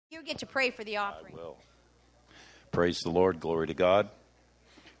You get to pray for the offering. I will. Praise the Lord. Glory to God.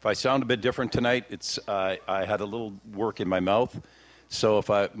 If I sound a bit different tonight, it's I had a little work in my mouth. So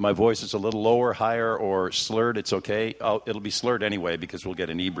if my voice is a little lower, higher, or slurred, it's okay. It'll be slurred anyway because we'll get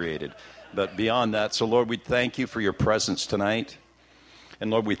inebriated. But beyond that, so Lord, we thank you for your presence tonight.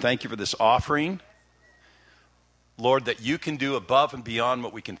 And Lord, we thank you for this offering. Lord, that you can do above and beyond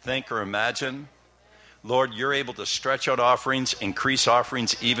what we can think or imagine. Lord, you're able to stretch out offerings, increase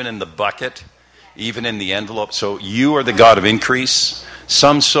offerings, even in the bucket, even in the envelope. So you are the God of increase.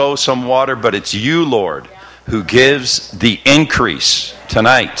 Some sow, some water, but it's you, Lord, who gives the increase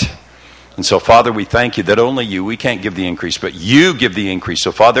tonight. And so, Father, we thank you that only you, we can't give the increase, but you give the increase.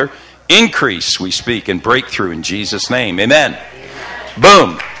 So, Father, increase, we speak, and breakthrough in Jesus' name. Amen.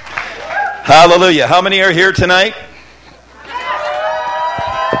 Boom. Hallelujah. How many are here tonight?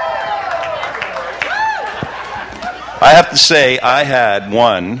 I have to say,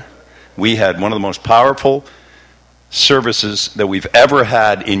 we had one of the most powerful services that we've ever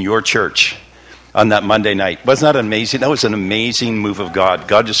had in your church on that Monday night. Wasn't that amazing? That was an amazing move of God.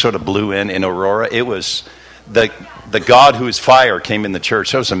 God just sort of blew in Aurora. It was the God who is fire came in the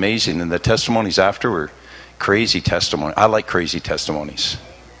church. That was amazing. And the testimonies after were crazy testimonies. I like crazy testimonies.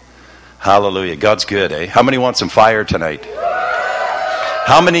 Hallelujah. God's good, eh? How many want some fire tonight?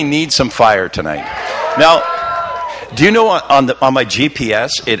 How many need some fire tonight? Now, do you know on my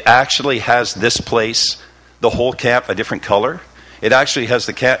GPS, it actually has this place, the whole camp, a different color? It actually has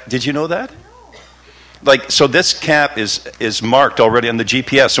the camp. Did you know that? So this camp is marked already on the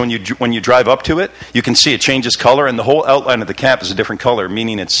GPS. So when you drive up to it, you can see it changes color, and the whole outline of the camp is a different color,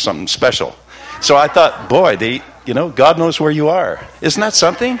 meaning it's something special. So I thought, boy, God knows where you are. Isn't that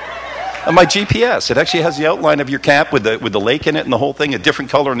something? On my GPS, it actually has the outline of your camp with the lake in it and the whole thing, a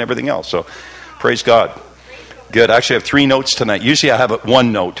different color and everything else. So praise God. Good. I actually have 3 notes tonight. Usually I have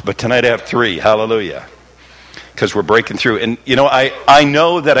 1 note, but tonight I have 3. Hallelujah. Because we're breaking through. And, I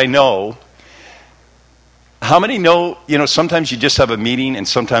know that I know. How many know, sometimes you just have a meeting and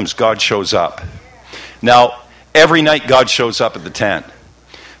sometimes God shows up. Now, every night God shows up at the tent.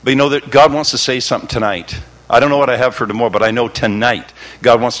 But you know that God wants to say something tonight. I don't know what I have for tomorrow, but I know tonight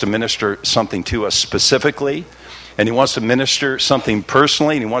God wants to minister something to us specifically. And he wants to minister something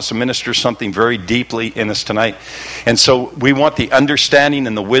personally, and he wants to minister something very deeply in us tonight. And so we want the understanding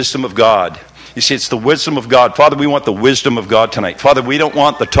and the wisdom of God. You see, it's the wisdom of God. Father, we want the wisdom of God tonight. Father, we don't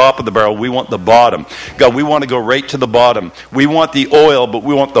want the top of the barrel. We want the bottom. God, we want to go right to the bottom. We want the oil, but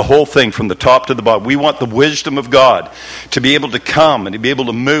we want the whole thing from the top to the bottom. We want the wisdom of God to be able to come and to be able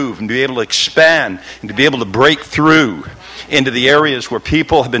to move and to be able to expand and to be able to break through into the areas where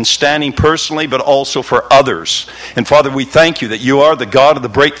people have been standing personally, but also for others. And Father, we thank you that you are the God of the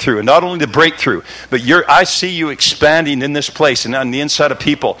breakthrough. And not only the breakthrough, but I see you expanding in this place and on the inside of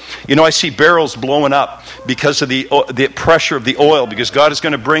people. I see barrels blowing up because of the pressure of the oil, because God is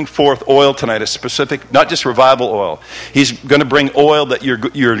going to bring forth oil tonight, a specific, not just revival oil. He's going to bring oil that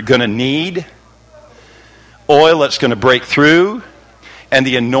you're going to need, oil that's going to break through, and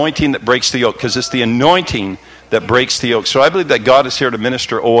the anointing that breaks the yoke, because it's the anointing that breaks the yoke. So I believe that God is here to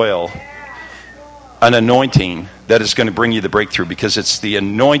minister oil, an anointing that is going to bring you the breakthrough, because it's the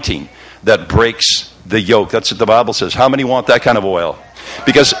anointing that breaks the yoke. That's what the Bible says. How many want that kind of oil?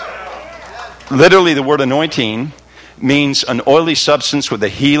 Because literally the word anointing means an oily substance with a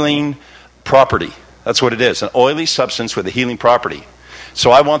healing property. That's what it is, an oily substance with a healing property.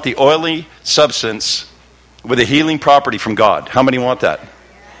 So I want the oily substance with a healing property from God. How many want that?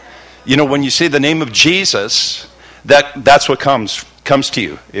 When you say the name of Jesus, that's what comes to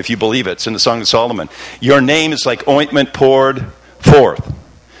you, if you believe it. It's in the Song of Solomon. Your name is like ointment poured forth.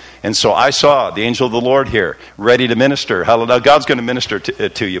 And so I saw the angel of the Lord here, ready to minister. Hallelujah. God's going to minister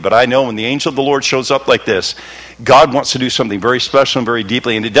to you. But I know when the angel of the Lord shows up like this, God wants to do something very special and very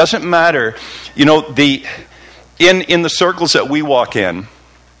deeply. And it doesn't matter, in the circles that we walk in,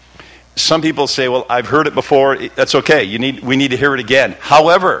 some people say, well, I've heard it before. That's okay. We need to hear it again.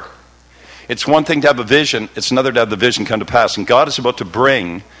 However, it's one thing to have a vision. It's another to have the vision come to pass. And God is about to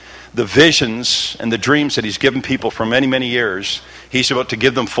bring the visions and the dreams that he's given people for many, many years. He's about to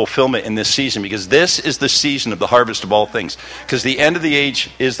give them fulfillment in this season, because this is the season of the harvest of all things. Because the end of the age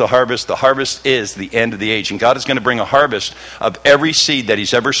is the harvest. The harvest is the end of the age. And God is going to bring a harvest of every seed that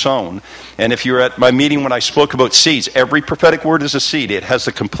he's ever sown. And if you're at my meeting when I spoke about seeds, every prophetic word is a seed. It has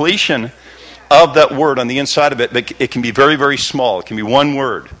the completion of that word on the inside of it, but it can be very, very small. It can be one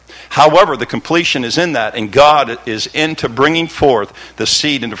word. However, the completion is in that, and God is into bringing forth the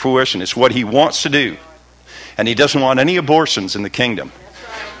seed into fruition. It's what he wants to do. And he doesn't want any abortions in the kingdom.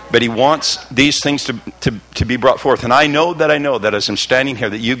 But he wants these things to be brought forth. And I know that as I'm standing here,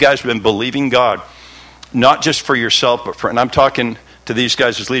 that you guys have been believing God, not just for yourself, but for, and I'm talking to these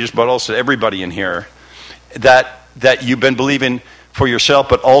guys as leaders, but also to everybody in here, that you've been believing for yourself,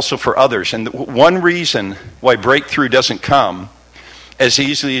 but also for others. And one reason why breakthrough doesn't come as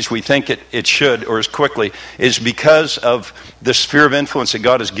easily as we think it should, or as quickly, is because of the sphere of influence that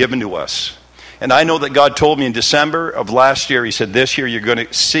God has given to us. And I know that God told me in December of last year, he said, this year you're going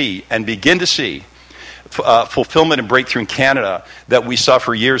to see and begin to see fulfillment and breakthrough in Canada that we saw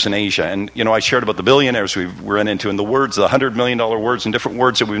for years in Asia. And, I shared about the billionaires we've run into and the words, the $100 million words and different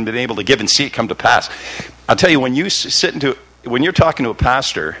words that we've been able to give and see it come to pass. I'll tell you, when you're talking to a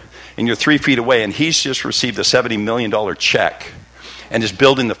pastor and you're 3 feet away and he's just received a $70 million check and is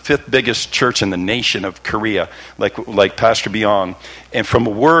building the 5th biggest church in the nation of Korea, like Pastor Byung, and from a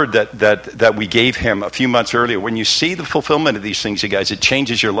word that we gave him a few months earlier, when you see the fulfillment of these things, you guys, it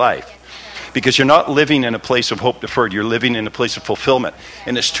changes your life. Because you're not living in a place of hope deferred, you're living in a place of fulfillment.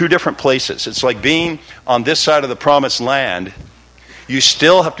 And it's two different places. It's like being on this side of the promised land. You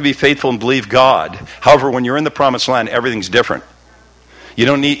still have to be faithful and believe God. However, when you're in the promised land, everything's different. They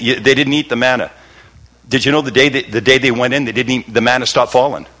didn't eat the manna. Did you know the day they went in, the manna stopped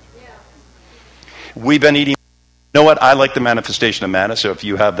falling? Yeah. We've been eating. You know what? I like the manifestation of manna, so if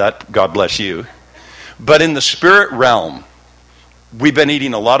you have that, God bless you. But in the spirit realm, we've been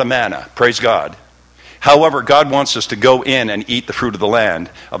eating a lot of manna. Praise God. However, God wants us to go in and eat the fruit of the land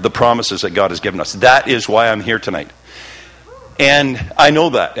of the promises that God has given us. That is why I'm here tonight. And I know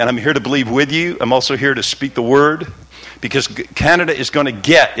that. And I'm here to believe with you. I'm also here to speak the word. Because Canada is going to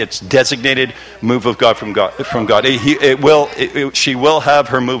get its designated move of God from God. She will have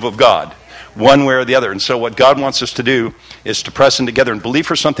her move of God, one way or the other. And so what God wants us to do is to press in together and believe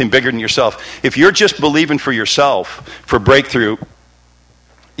for something bigger than yourself. If you're just believing for yourself for breakthrough,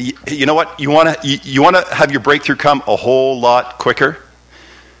 you know what? You want to have your breakthrough come a whole lot quicker?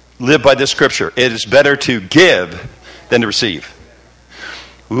 Live by this scripture. It is better to give than to receive.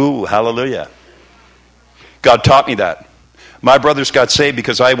 Ooh, hallelujah. God taught me that. My brothers got saved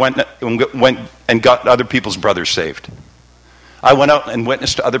because I went and got other people's brothers saved. I went out and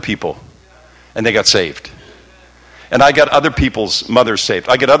witnessed to other people, and they got saved. And I got other people's mothers saved.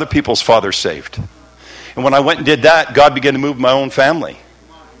 I got other people's fathers saved. And when I went and did that, God began to move my own family.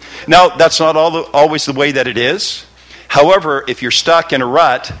 Now, that's not always the way that it is. However, if you're stuck in a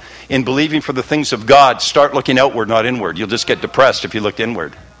rut in believing for the things of God, start looking outward, not inward. You'll just get depressed if you look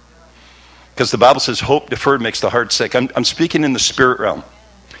inward. Because the Bible says hope deferred makes the heart sick. I'm speaking in the spirit realm.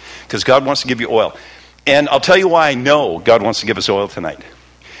 Because God wants to give you oil. And I'll tell you why I know God wants to give us oil tonight.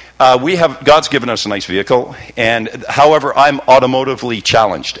 God's given us a nice vehicle. And however, I'm automotively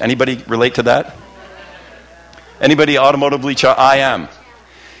challenged. Anybody relate to that? Anybody automotively challenged? I am.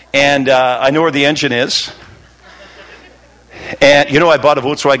 And I know where the engine is. And I bought a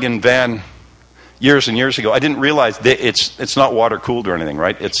Volkswagen van years and years ago. I didn't realize that it's not water cooled or anything,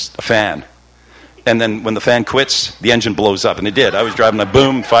 right? It's a fan. And then when the fan quits, the engine blows up. And it did. I was driving a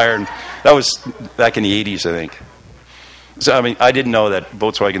boom, fire. And that was back in the 80s, I think. So, I didn't know that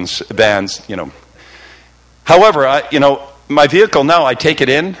Volkswagen's vans, However, my vehicle now, I take it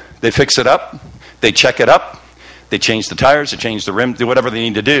in. They fix it up. They check it up. They change the tires. They change the rim. Do whatever they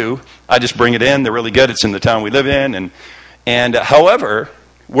need to do. I just bring it in. They're really good. It's in the town we live in. And however,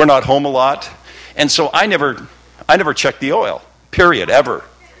 we're not home a lot. And so I never check the oil, period, ever.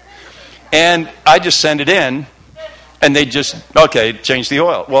 And I just send it in, and they just, change the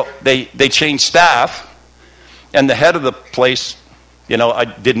oil. Well, they changed staff, and the head of the place, I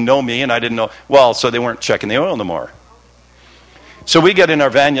didn't know me, and I didn't know, so they weren't checking the oil no more. So we got in our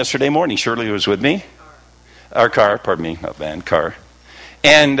van yesterday morning. Shirley was with me. Our car, pardon me, not van, car.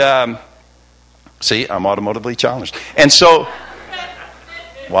 And, see, I'm automotively challenged. And so,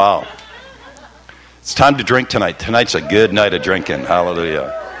 wow. It's time to drink tonight. Tonight's a good night of drinking.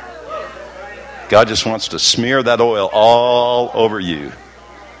 Hallelujah. God just wants to smear that oil all over you.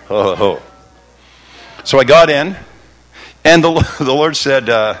 Oh. So I got in, and the Lord said,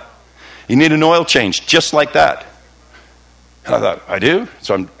 you need an oil change, just like that. And I thought, I do?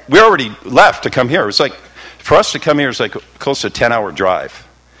 So we already left to come here. It's like, for us to come here, it's like close to a 10-hour drive,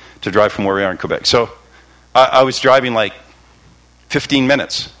 to drive from where we are in Quebec. So I was driving like 15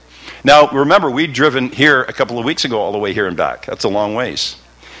 minutes. Now, remember, we'd driven here a couple of weeks ago all the way here and back. That's a long ways.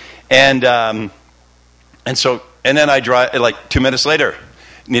 And then I drive, like 2 minutes later,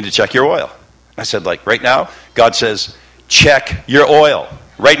 you need to check your oil. I said, right now? God says, check your oil.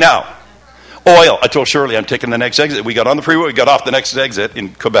 Right now. Oil. I told Shirley, I'm taking the next exit. We got on the freeway. We got off the next exit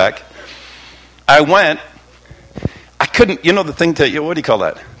in Quebec. I couldn't, the thing what do you call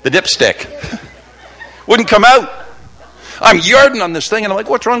that? The dipstick. Wouldn't come out. I'm yarding on this thing, and I'm like,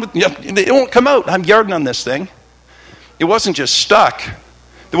 what's wrong with you? It won't come out. I'm yarding on this thing. It wasn't just stuck.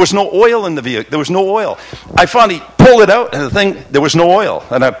 There was no oil in the vehicle. There was no oil. I finally pulled it out, and the thing, there was no oil.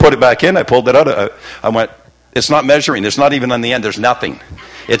 And I put it back in. I pulled it out. I went, it's not measuring. It's not even on the end. There's nothing.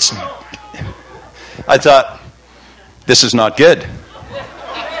 I thought, this is not good.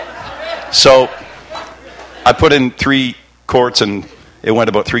 So I put in 3 quarts, and it went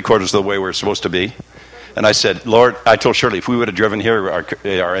about 3/4 of the way where it's supposed to be. And I said, Lord, I told Shirley, if we would have driven here,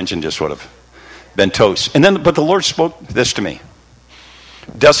 our engine just would have been toast. But the Lord spoke this to me.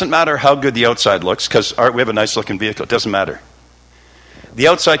 Doesn't matter how good the outside looks, because we have a nice looking vehicle. It doesn't matter. The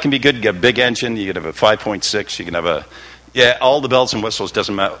outside can be good. You get a big engine. You can have a 5.6. You can have all the bells and whistles.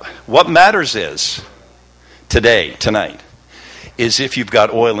 Doesn't matter. What matters is, tonight, is if you've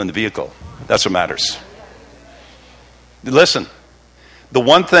got oil in the vehicle. That's what matters. Listen. The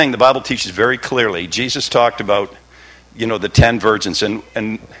one thing the Bible teaches very clearly, Jesus talked about, the 10 virgins,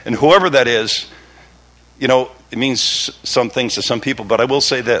 and whoever that is, it means some things to some people, but I will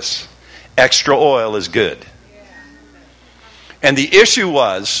say this: extra oil is good. And the issue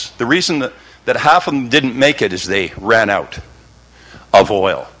was, the reason that half of them didn't make it is they ran out of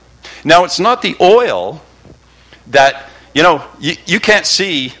oil. Now, it's not the oil that, you can't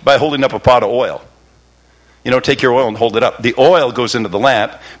see by holding up a pot of oil. Take your oil and hold it up. The oil goes into the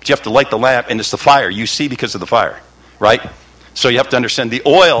lamp, but you have to light the lamp, and it's the fire. You see because of the fire, right? So you have to understand the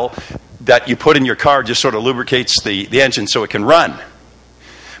oil that you put in your car just sort of lubricates the engine so it can run.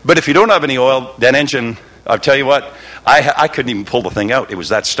 But if you don't have any oil, that engine, I'll tell you what, I couldn't even pull the thing out. It was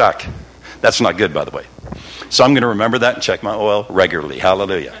that stuck. That's not good, by the way. So I'm going to remember that and check my oil regularly.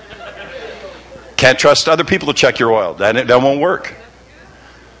 Hallelujah. Can't trust other people to check your oil. That won't work.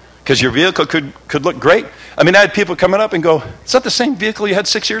 Because your vehicle could look great. I mean, I had people coming up and go, is that the same vehicle you had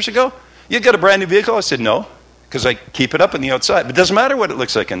 6 years ago? You got a brand new vehicle? I said, no, because I keep it up on the outside. But it doesn't matter what it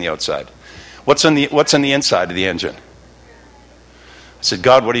looks like on the outside. What's on the inside of the engine? I said,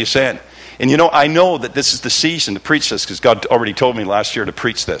 God, what are you saying? And I know that this is the season to preach this, because God already told me last year to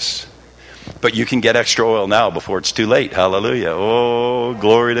preach this. But you can get extra oil now before it's too late. Hallelujah. Oh,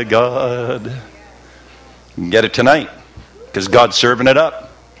 glory to God. You can get it tonight, because God's serving it up.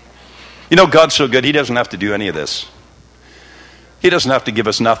 God's so good, He doesn't have to do any of this. He doesn't have to give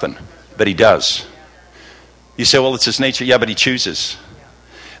us nothing, but He does. You say, well, it's His nature. Yeah, but He chooses.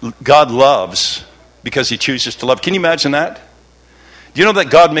 God loves because He chooses to love. Can you imagine that? Do you know that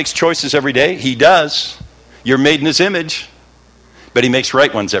God makes choices every day? He does. You're made in His image, but He makes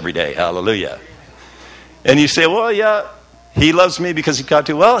right ones every day. Hallelujah. And you say, well, yeah, He loves me because He got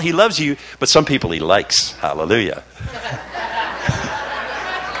to. Well, He loves you, but some people He likes. Hallelujah.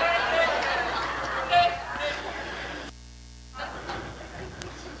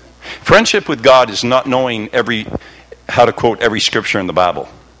 Friendship with God is not knowing how to quote every scripture in the Bible.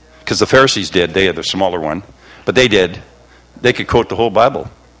 Because the Pharisees did. They had the smaller one. But they did. They could quote the whole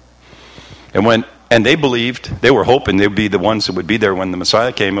Bible. And they believed, they were hoping they would be the ones that would be there when the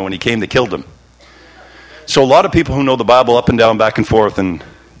Messiah came. And when He came, they killed Him. So a lot of people who know the Bible up and down, back and forth, and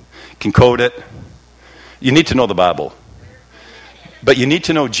can quote it, you need to know the Bible. But you need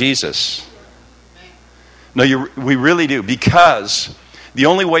to know Jesus. No, we really do. Because the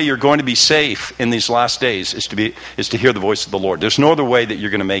only way you're going to be safe in these last days is to hear the voice of the Lord. There's no other way that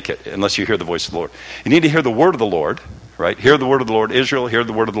you're going to make it unless you hear the voice of the Lord. You need to hear the word of the Lord, right? Hear the word of the Lord. Israel, hear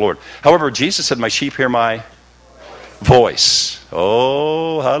the word of the Lord. However, Jesus said, my sheep hear my voice.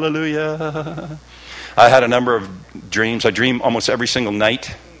 Oh, hallelujah. I had a number of dreams. I dream almost every single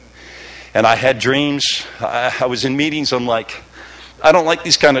night. And I had dreams. I was in meetings. I'm like, I don't like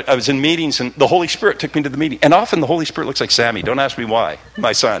these I was in meetings, and the Holy Spirit took me to the meeting. And often the Holy Spirit looks like Sammy. Don't ask me why.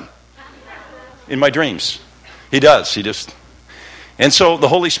 My son. In my dreams. He does. And so the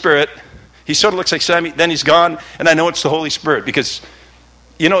Holy Spirit, he sort of looks like Sammy. Then he's gone, and I know it's the Holy Spirit because,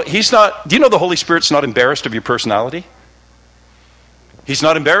 he's not, do you know the Holy Spirit's not embarrassed of your personality? He's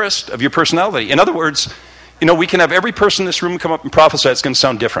not embarrassed of your personality. In other words, we can have every person in this room come up and prophesy. It's going to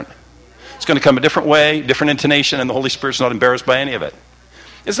sound different. It's going to come a different way, different intonation, and the Holy Spirit's not embarrassed by any of it.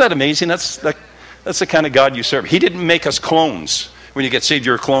 Isn't that amazing? That's the kind of God you serve. He didn't make us clones. When you get saved,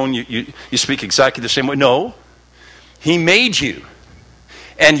 you're a clone. You speak exactly the same way. No. He made you.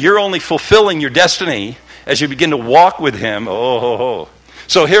 And you're only fulfilling your destiny as you begin to walk with Him.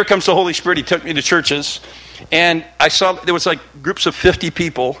 So here comes the Holy Spirit. He took me to churches. And I saw there was like groups of 50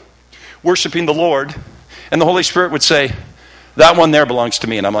 people worshiping the Lord. And the Holy Spirit would say, that one there belongs to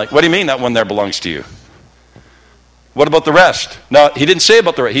me. And I'm like, what do you mean that one there belongs to you? What about the rest? No, He didn't say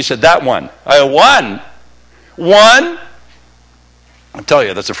about the rest. He said that one. I go, one? I'll tell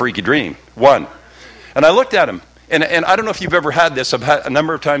you, that's a freaky dream. One. And I looked at him. And I don't know if you've ever had this. I've had a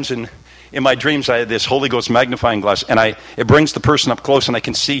number of times in my dreams, I had this Holy Ghost magnifying glass. And it brings the person up close and I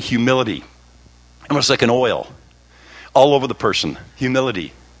can see humility. Almost like an oil. All over the person.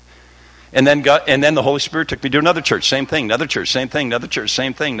 Humility. And then the Holy Spirit took me to another church. Same thing. Another church. Same thing. Another church.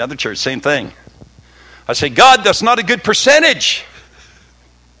 Same thing. Another church. Same thing. I say, God, that's not a good percentage.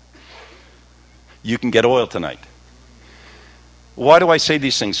 You can get oil tonight. Why do I say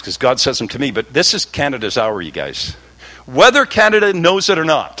these things? Because God says them to me. But this is Canada's hour, you guys. Whether Canada knows it or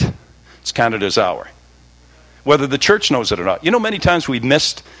not, it's Canada's hour. Whether the church knows it or not. You know, many times we've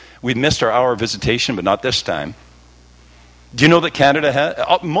missed our hour of visitation, but not this time. Do you know that Canada has?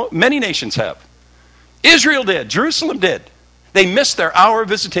 Many nations have. Israel did. Jerusalem did. They missed their hour of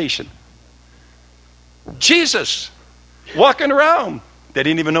visitation. Jesus, walking around. They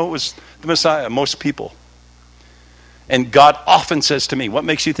didn't even know it was the Messiah, most people. And God often says to me, what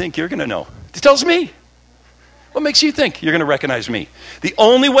makes you think you're going to know? He tells me. What makes you think you're going to recognize me? The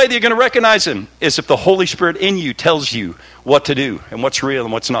only way that you're going to recognize him is if the Holy Spirit in you tells you what to do and what's real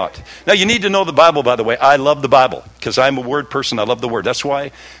and what's not. Now, you need to know the Bible, by the way. I love the Bible because I'm a word person. I love the word. That's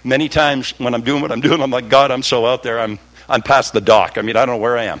why many times when I'm doing what I'm doing, I'm like, God, I'm so out there. I'm past the dock. I mean, I don't know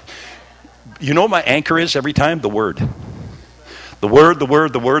where I am. You know what my anchor is every time? The Word. The Word, the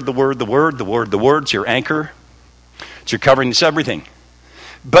Word, the Word, the Word, the Word, the Word. The Word's your anchor. It's your covering. It's everything.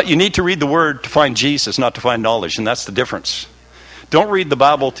 But you need to read the Word to find Jesus, not to find knowledge, and that's the difference. Don't read the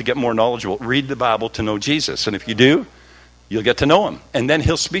Bible to get more knowledgeable. Read the Bible to know Jesus. And if you do, you'll get to know him. And then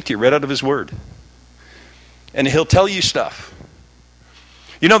he'll speak to you right out of his Word. And he'll tell you stuff.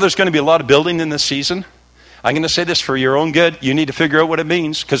 You know there's going to be a lot of building in this season. I'm going to say this for your own good. You need to figure out what it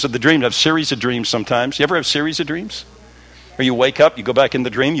means because of the dream. I have a series of dreams sometimes. You ever have a series of dreams? Or you wake up, you go back in the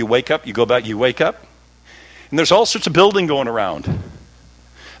dream, you wake up, you go back, you wake up. And there's all sorts of building going around.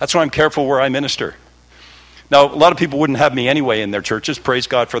 That's why I'm careful where I minister. Now, a lot of people wouldn't have me anyway in their churches. Praise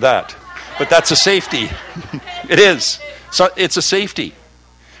God for that. But that's a safety. It is. So it's a safety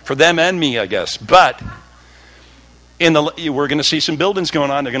for them and me, I guess. But we're going to see some buildings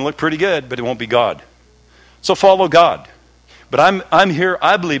going on. They're going to look pretty good, but it won't be God. So follow God. But I'm here,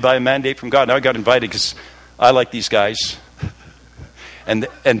 I believe, by a mandate from God. Now I got invited because I like these guys. And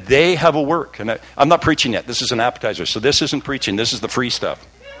they have a work. And I'm not preaching yet. This is an appetizer. So this isn't preaching. This is the free stuff.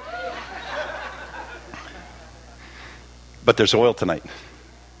 But there's oil tonight.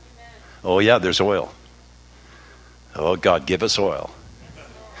 Oh yeah, there's oil. Oh God, give us oil.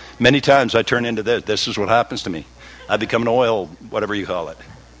 Many times I turn into this. This is what happens to me. I become an oil, whatever you call it.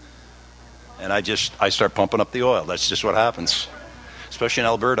 And I start pumping up the oil. That's just what happens. Especially in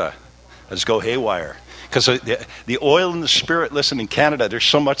Alberta. I just go haywire. Because the oil and the Spirit, listen, in Canada, there's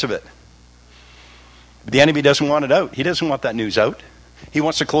so much of it. But the enemy doesn't want it out. He doesn't want that news out. He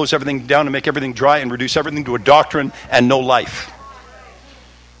wants to close everything down and make everything dry and reduce everything to a doctrine and no life.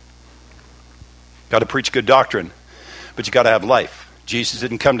 Got to preach good doctrine, but you got to have life. Jesus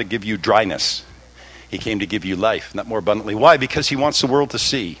didn't come to give you dryness. He came to give you life, not more abundantly. Why? Because he wants the world to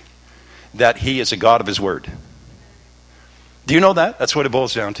see that he is a God of his word. Do you know that? That's what it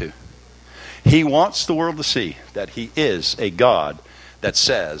boils down to. He wants the world to see that he is a God that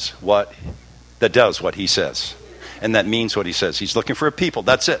does what he says. And that means what he says. He's looking for a people.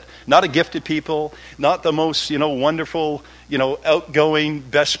 That's it. Not a gifted people. Not the most, wonderful, outgoing,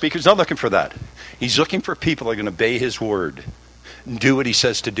 best speakers. Not looking for that. He's looking for people that are going to obey his word. And do what he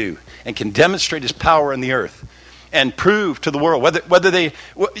says to do. And can demonstrate his power in the earth. And prove to the world. Whether they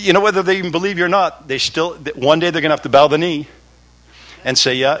even believe you or not. One day they're going to have to bow the knee. And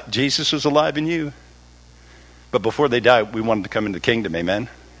say, yeah, Jesus is alive in you. But before they die, we want them to come into the kingdom. Amen.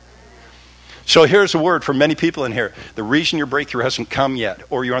 So here's a word for many people in here. The reason your breakthrough hasn't come yet,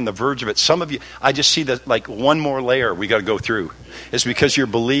 or you're on the verge of it, some of you, I just see that like one more layer we got to go through, is because you're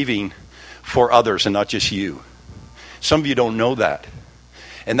believing for others and not just you. Some of you don't know that.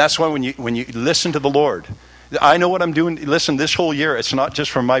 And that's why when you listen to the Lord, I know what I'm doing. Listen, this whole year, it's not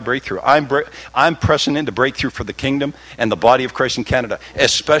just for my breakthrough. I'm pressing into breakthrough for the kingdom and the body of Christ in Canada,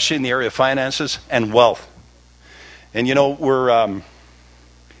 especially in the area of finances and wealth. And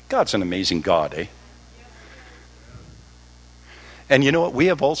God's an amazing God, eh? And you know what? We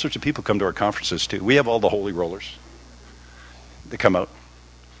have all sorts of people come to our conferences too. We have all the holy rollers that come out.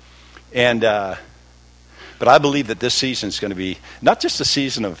 And but I believe that this season is going to be not just a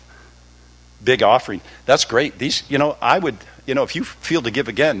season of big offering. That's great. These, if you feel to give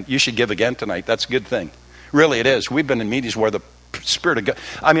again, you should give again tonight. That's a good thing. Really, it is. We've been in meetings where the Spirit of God.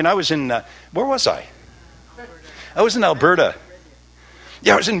 I mean, I was in, where was I? I was in Alberta.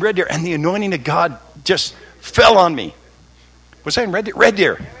 Yeah, I was in Red Deer, and the anointing of God just fell on me. Was I in Red Deer? Red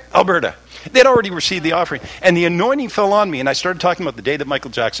Deer, Alberta. They'd already received the offering. And the anointing fell on me, and I started talking about the day that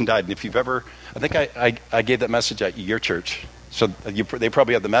Michael Jackson died. And if you've ever, I think I gave that message at your church. So they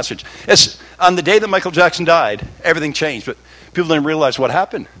probably have the message. It's on the day that Michael Jackson died, everything changed. But people didn't realize what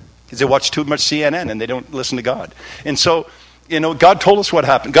happened because they watch too much CNN and they don't listen to God. And so, God told us what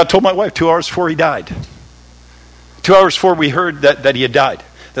happened. God told my wife 2 hours before he died. 2 hours before we heard that he had died,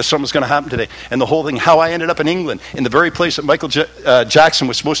 that something was going to happen today. And the whole thing, how I ended up in England, in the very place that Michael Jackson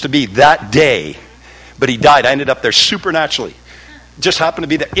was supposed to be that day. But he died. I ended up there supernaturally. Just happened to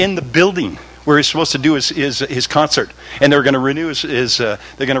be there in the building where he's supposed to do his concert. And they're going to renew they're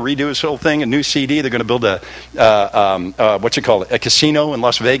going to redo his whole thing, a new CD. They're going to build a casino in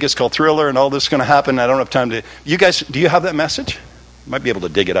Las Vegas called Thriller, and all this is going to happen. I don't have time to. You guys, do you have that message? You might be able to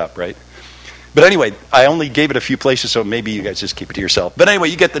dig it up, right? But anyway, I only gave it a few places, so maybe you guys just keep it to yourself. But anyway,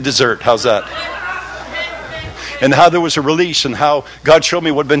 you get the dessert. How's that? And how there was a release, and how God showed me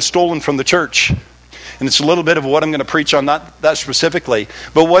what had been stolen from the church. And it's a little bit of what I'm going to preach on, not that specifically,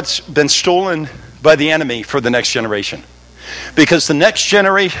 but what's been stolen by the enemy for the next generation. Because the next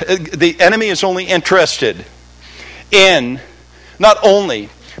generation, the enemy is only interested in, not only,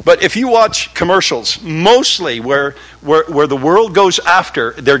 but if you watch commercials, mostly where the world goes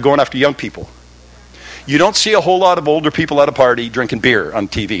after, they're going after young people. You don't see a whole lot of older people at a party drinking beer on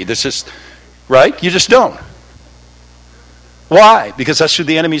TV. This is, right? You just don't. Why? Because that's who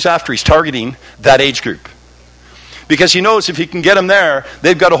the enemy's after. He's targeting that age group. Because he knows if he can get them there,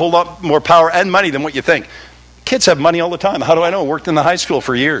 they've got a whole lot more power and money than what you think. Kids have money all the time. How do I know? I worked in the high school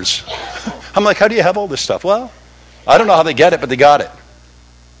for years. I'm like, how do you have all this stuff? Well, I don't know how they get it, but they got it.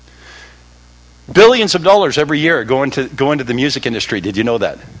 Billions of dollars every year go into the music industry. Did you know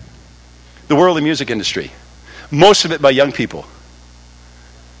that? The world of music industry. Most of it by young people.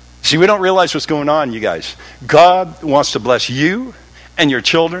 See, we don't realize what's going on, you guys. God wants to bless you and your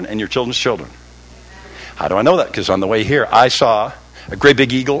children and your children's children. How do I know that? Because on the way here, I saw a great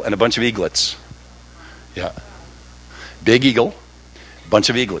big eagle and a bunch of eaglets. Yeah. Big eagle, bunch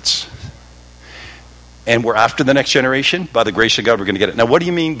of eaglets. And we're after the next generation. By the grace of God, we're going to get it. Now, what do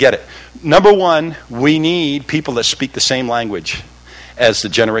you mean get it? Number one, we need people that speak the same language as the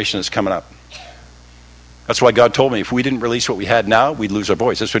generation that's coming up. That's why God told me if we didn't release what we had now, we'd lose our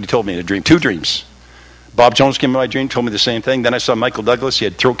voice. That's what he told me in a dream. 2 dreams. Bob Jones came in my dream, told me the same thing. Then I saw Michael Douglas. He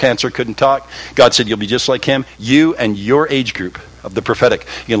had throat cancer, couldn't talk. God said, you'll be just like him. You and your age group of the prophetic,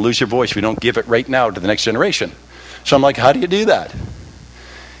 you're going to lose your voice if you don't give it right now to the next generation. So I'm like, how do you do that?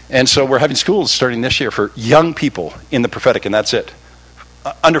 And so we're having schools starting this year for young people in the prophetic, and that's it.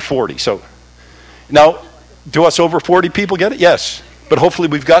 Under 40. So now, do us over 40 people get it? Yes. But hopefully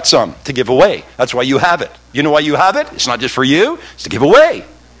we've got some to give away. That's why you have it. You know why you have it? It's not just for you. It's to give away.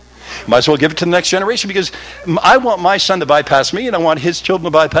 Might as well give it to the next generation, because I want my son to bypass me, and I want his children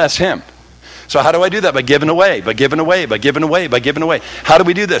to bypass him. So how do I do that? By giving away, by giving away, by giving away, by giving away. How do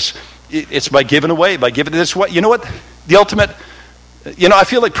we do this? It's by giving away, by giving this. What you know? What the ultimate. I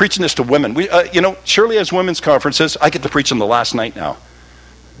feel like preaching this to women. Shirley has women's conferences. I get to preach them the last night now.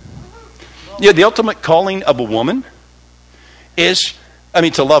 Yeah, the ultimate calling of a woman is,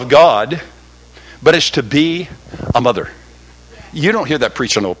 to love God, but it's to be a mother. You don't hear that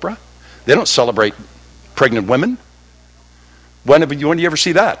preached on Oprah. They don't celebrate pregnant women. When do you ever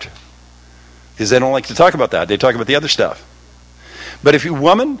see that? Because they don't like to talk about that. They talk about the other stuff. But if you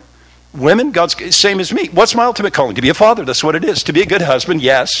women, God's same as me. What's my ultimate calling? To be a father. That's what it is. To be a good husband,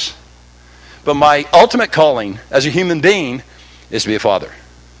 yes. But my ultimate calling as a human being is to be a father.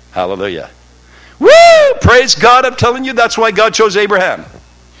 Hallelujah. Woo! Praise God. I'm telling you, that's why God chose Abraham.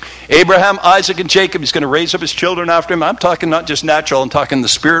 Abraham, Isaac, and Jacob. He's going to raise up his children after him. I'm talking not just natural. I'm talking the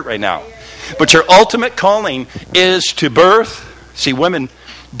spirit right now. But your ultimate calling is to birth. See, women,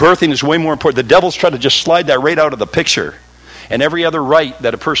 birthing is way more important. The devil's trying to just slide that right out of the picture. And every other right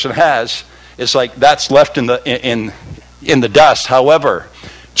that a person has is like that's left in the dust. However,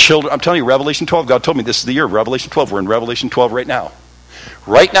 children, I'm telling you, Revelation 12, God told me this is the year of Revelation 12. We're in Revelation 12 right now.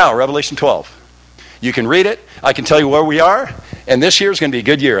 Right now, Revelation 12. You can read it. I can tell you where we are. And this year is going to be a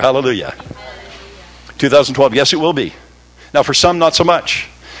good year. Hallelujah. 2012, yes, it will be. Now, for some, not so much.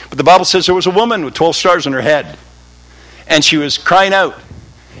 But the Bible says there was a woman with 12 stars on her head. And she was crying out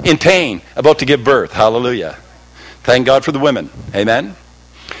in pain, about to give birth. Hallelujah. Thank God for the women. Amen.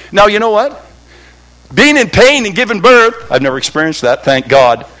 Now, you know what? Being in pain and giving birth, I've never experienced that, thank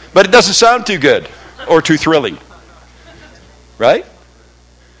God. But it doesn't sound too good or too thrilling. Right?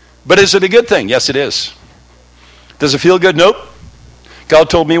 But is it a good thing? Yes, it is. Does it feel good? Nope. God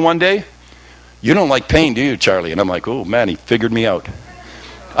told me one day, you don't like pain, do you, Charlie? And I'm like, oh, man, he figured me out.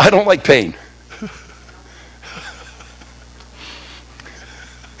 I don't like pain.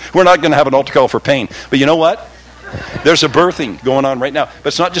 We're not going to have an altar call for pain. But you know what? There's a birthing going on right now. But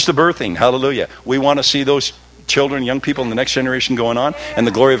it's not just a birthing. Hallelujah. We want to see those children, young people in the next generation going on, and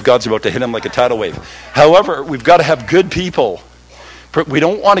the glory of God's about to hit them like a tidal wave. However, we've got to have good people. We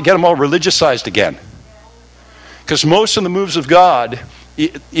don't want to get them all religiousized again. Because most of the moves of God,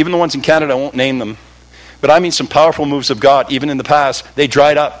 even the ones in Canada, I won't name them, but I mean some powerful moves of God, even in the past, they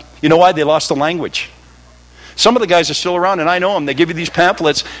dried up. You know why? They lost the language. Some of the guys are still around, and I know them. They give you these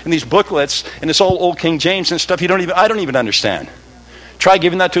pamphlets and these booklets, and it's all old King James and stuff I don't even understand. Try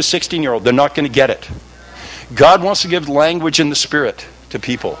giving that to a 16-year-old. They're not going to get it. God wants to give language in the Spirit to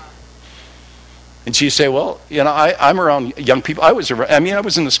people. And so you say, well, you know, I'm around young people. I was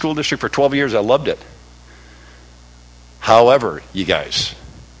in the school district for 12 years. I loved it. However, you guys,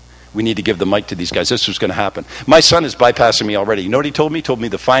 we need to give the mic to these guys. This was going to happen. My son is bypassing me already. You know what he told me? He told me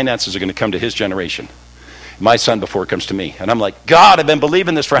the finances are going to come to his generation. My son before it comes to me. And I'm like, God, I've been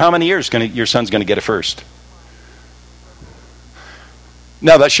believing this for how many years? Your son's going to get it first.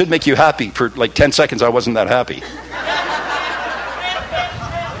 Now, that should make you happy. For like 10 seconds, I wasn't that happy.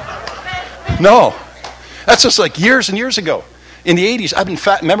 No. That's just like years and years ago. In the 80s, I've been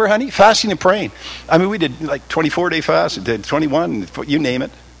remember, honey? Fasting and praying. I mean, we did like 24-day fast, did 21, you name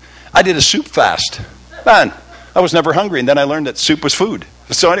it. I did a soup fast. Man, I was never hungry, and then I learned that soup was food.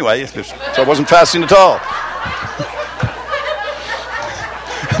 So anyway, so I wasn't fasting at all.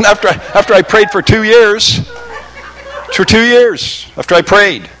 And after I prayed for 2 years, after I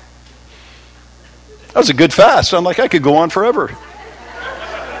prayed, that was a good fast. I'm like, I could go on forever.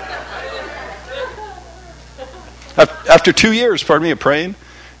 After 2 years, of praying,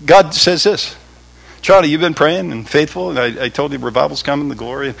 God says this, Charlie, you've been praying and faithful, and I told you revival's coming, the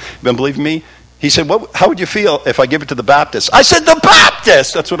glory, and you've been believing me. He said, how would you feel if I give it to the Baptists? I said, the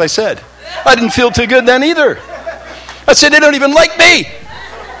Baptists! That's what I said. I didn't feel too good then either. I said, they don't even like me.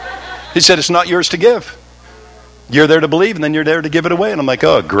 He said, it's not yours to give. You're there to believe, and then you're there to give it away. And I'm like,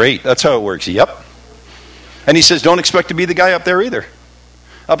 oh, great. That's how it works. Yep. And he says, don't expect to be the guy up there either.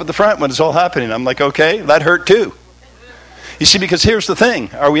 Up at the front when it's all happening. I'm like, okay, that hurt too. You see, because here's the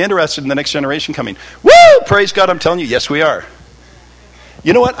thing. Are we interested in the next generation coming? Woo! Praise God, I'm telling you, yes, we are.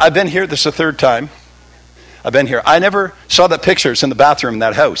 You know what? I've been here. This is the third time. I've been here. I never saw that picture. It's in the bathroom in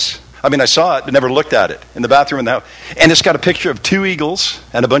that house. I mean, I saw it, but never looked at it. In the bathroom in the house. And it's got a picture of 2 eagles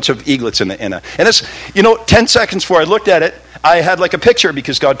and a bunch of eaglets in it. And it's, 10 seconds before I looked at it, I had like a picture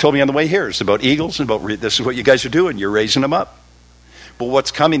because God told me on the way here. It's about eagles and about this is what you guys are doing. You're raising them up. But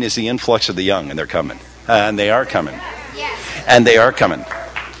what's coming is the influx of the young, and they're coming. And they are coming. Yes. And they are coming.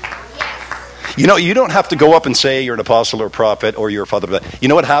 Yes. You don't have to go up and say you're an apostle or a prophet or you're a father. You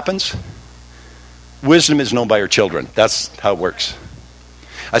know what happens? Wisdom is known by her children. That's how it works.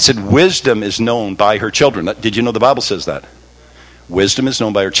 I said wisdom is known by her children. Did you know the Bible says that? Wisdom is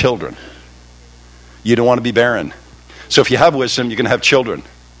known by her children. You don't want to be barren. So if you have wisdom, you're going to have children.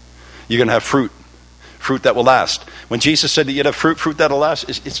 You're going to have fruit that will last. When Jesus said that you'd have fruit that will last,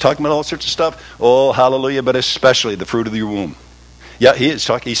 it's talking about all sorts of stuff. Oh, hallelujah, but especially the fruit of your womb. Yeah, he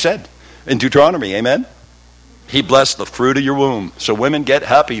said in Deuteronomy, amen? He blessed the fruit of your womb. So women, get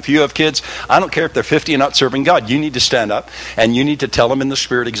happy. If you have kids, I don't care if they're 50 and not serving God. You need to stand up and you need to tell them in the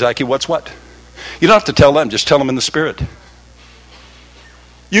Spirit exactly what's what. You don't have to tell them, just tell them in the Spirit.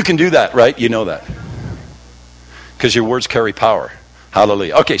 You can do that, right? You know that. Because your words carry power.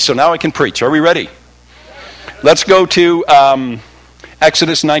 Hallelujah. Okay, so now I can preach. Are we ready? Let's go to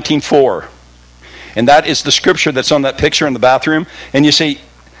Exodus 19:4. And that is the scripture that's on that picture in the bathroom. And you say,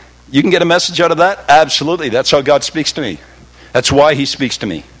 you can get a message out of that? Absolutely. That's how God speaks to me. That's why he speaks to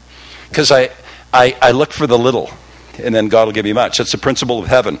me. Because I look for the little, and then God will give you much. That's the principle of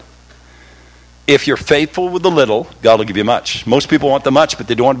heaven. If you're faithful with the little, God will give you much. Most people want the much, but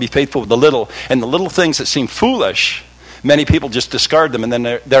they don't want to be faithful with the little. And the little things that seem foolish, many people just discard them, and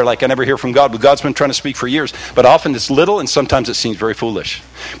then they're like, I never hear from God. But God's been trying to speak for years. But often it's little, and sometimes it seems very foolish.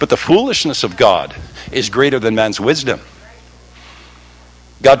 But the foolishness of God is greater than man's wisdom.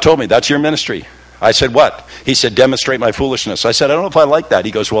 God told me, that's your ministry. I said, what? He said, demonstrate my foolishness. I said, I don't know if I like that. He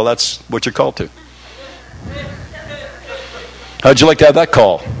goes, well, that's what you're called to. How'd you like to have that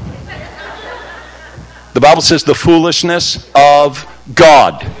call? The Bible says the foolishness of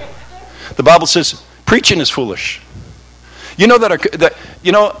God. The Bible says preaching is foolish. You know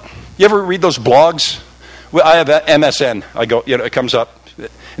you ever read those blogs? Well, I have MSN. I go, it comes up.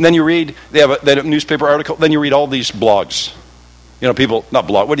 And then you read, they have a newspaper article, then you read all these blogs. People, not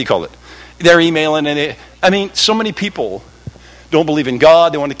blog, what do you call it? They're emailing, and so many people don't believe in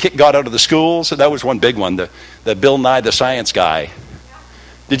God. They want to kick God out of the schools. So that was one big one, the Bill Nye the Science Guy.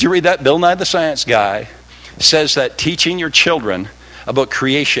 Did you read that? Bill Nye the Science Guy says that teaching your children about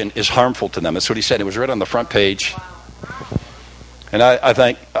creation is harmful to them. That's what he said. It was right on the front page. And I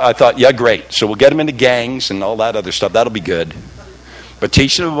thought, yeah, great. So we'll get them into gangs and all that other stuff. That'll be good. But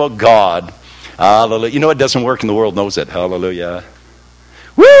teach them about God. Hallelujah. You know, it doesn't work, and the world knows it. Hallelujah.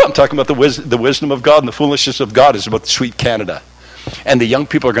 Woo! I'm talking about the wisdom of God, and the foolishness of God is about the sweet Canada. And the young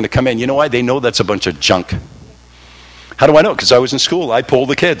people are going to come in. You know why? They know that's a bunch of junk. How do I know? Because I was in school. I polled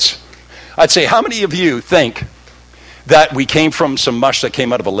the kids. I'd say, how many of you think that we came from some mush that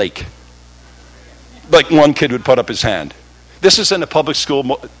came out of a lake? Like one kid would put up his hand. This is in a public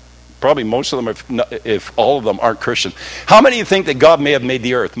school. Probably most of them, if all of them aren't Christian. How many of you think that God may have made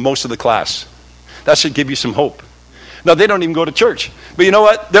the earth? Most of the class. That should give you some hope. No, they don't even go to church. But you know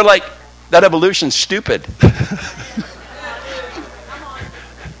what? They're like, that evolution's stupid.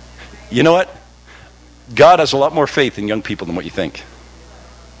 You know what? God has a lot more faith in young people than what you think.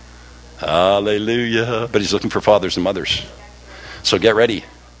 Hallelujah. But he's looking for fathers and mothers. So get ready.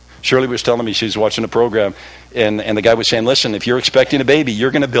 Shirley was telling me, she was watching a program, and the guy was saying, listen, if you're expecting a baby,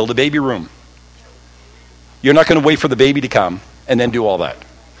 you're going to build a baby room. You're not going to wait for the baby to come and then do all that.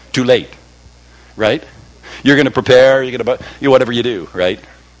 Too late. Right? You're going to prepare, you're going to whatever you do, right?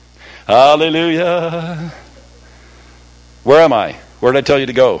 Hallelujah. Where am I? Where did I tell you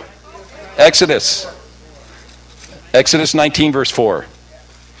to go? Exodus. Exodus 19, verse 4.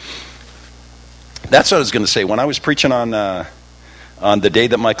 That's what I was going to say. When I was preaching on the day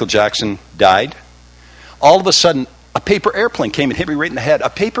that Michael Jackson died, all of a sudden, a paper airplane came and hit me right in the head. A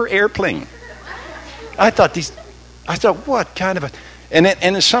paper airplane. I thought, what kind of a... And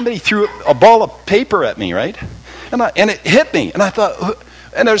then somebody threw a ball of paper at me, right? And it hit me. And I thought...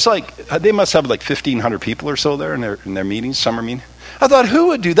 And there's like... They must have like 1,500 people or so there in their meetings, summer meeting. I thought, who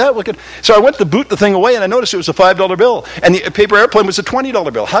would do that? So I went to boot the thing away, and I noticed it was a $5 bill. And the paper airplane was a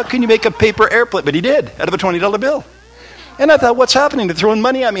 $20 bill. How can you make a paper airplane? But he did, out of a $20 bill. And I thought, what's happening? They're throwing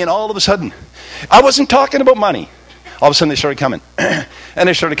money at me, and all of a sudden... I wasn't talking about money. All of a sudden, they started coming. And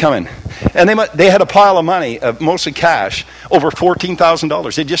they started coming. And they had a pile of money, mostly cash, over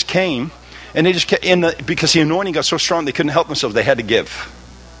 $14,000. They just came, and they just kept because the anointing got so strong, they couldn't help themselves. They had to give.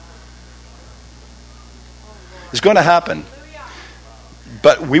 It's going to happen.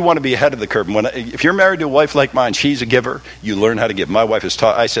 But we want to be ahead of the curve. If you're married to a wife like mine, she's a giver. You learn how to give. My wife is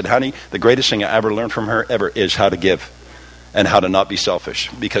taught. I said, honey, the greatest thing I ever learned from her ever is how to give and how to not be selfish.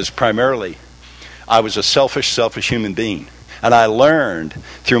 Because primarily, I was a selfish human being. And I learned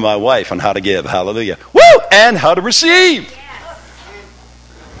through my wife on how to give. Hallelujah. Woo! And how to receive.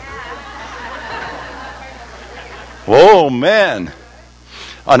 Oh, man.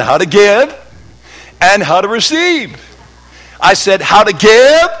 On how to give and how to receive. I said how to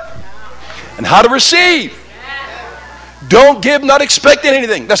give and how to receive. Don't give not expecting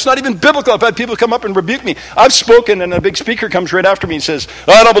anything. That's not even biblical. I've had people come up and rebuke me. I've spoken, and a big speaker comes right after me and says,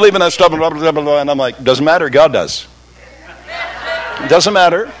 I don't believe in that stuff, blah, blah, blah, blah. And I'm like, doesn't matter, God does. It doesn't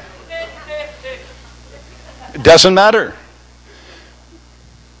matter. It doesn't matter.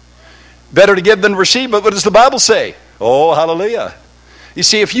 Better to give than receive, but what does the Bible say? Oh, hallelujah. You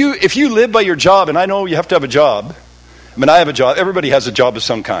see, if you live by your job, and I know you have to have a job. I mean, I have a job. Everybody has a job of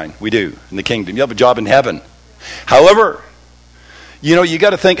some kind. We do in the kingdom. You have a job in heaven. However, you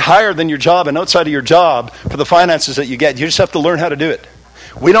got to think higher than your job and outside of your job for the finances that you get. You just have to learn how to do it.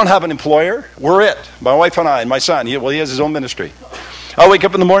 We don't have an employer. We're it. My wife and I and my son. He has his own ministry. I wake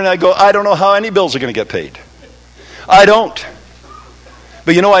up in the morning and I go, I don't know how any bills are going to get paid. I don't.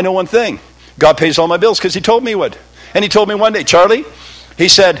 But I know one thing. God pays all my bills because he told me he would. And he told me one day, Charlie, he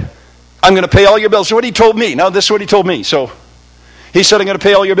said, I'm going to pay all your bills. So what he told me. Now this is what he told me. So he said, I'm going to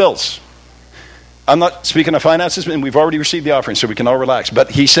pay all your bills. I'm not speaking of finances, and we've already received the offering, so we can all relax. But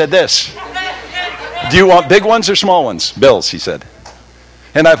he said this. Do you want big ones or small ones? Bills, he said.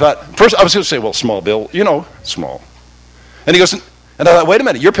 And I thought, first I was going to say, well, small bill, small. And he goes, and I thought, wait a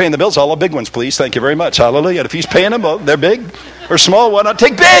minute, you're paying the bills, all the big ones, please. Thank you very much. Hallelujah. And if he's paying them, well, they're big or small, why not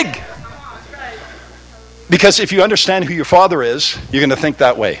take big? Because if you understand who your father is, you're going to think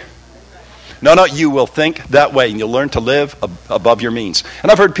that way. No, you will think that way, and you'll learn to live above your means.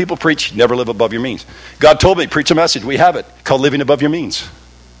 And I've heard people preach, never live above your means. God told me, preach a message. We have it, called living above your means.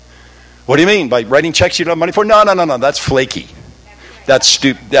 What do you mean? By writing checks you don't have money for? No, that's flaky. That's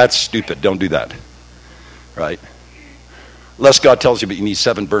stupid. Don't do that. Right? Unless God tells you, but you need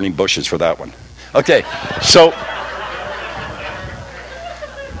 7 burning bushes for that one. Okay, so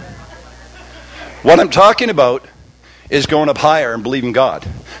what I'm talking about is going up higher and believing God.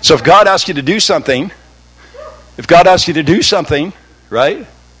 So if God asks you to do something, right?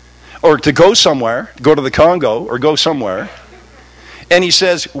 Or to go somewhere, go to the Congo or go somewhere, and he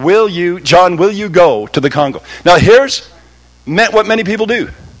says, John, will you go to the Congo? Now here's What many people do.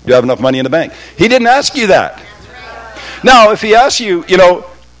 Do you have enough money in the bank? He didn't ask you that. Now, if he asks you, do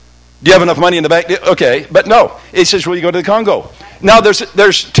you have enough money in the bank? Okay, but no. He says, will you go to the Congo? Now,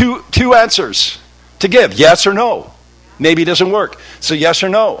 there's two answers to give, yes or no. Maybe it doesn't work, so yes or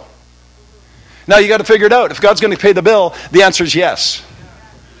no. Now, you got to figure it out. If God's going to pay the bill, the answer is yes.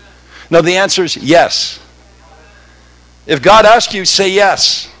 No, the answer is yes. If God asks you, say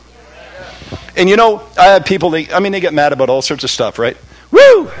yes. And I have people, they get mad about all sorts of stuff, right?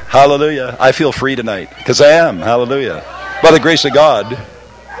 Woo! Hallelujah. I feel free tonight, because I am. Hallelujah. By the grace of God.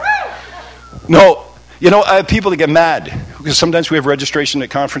 No, I have people that get mad, because sometimes we have registration at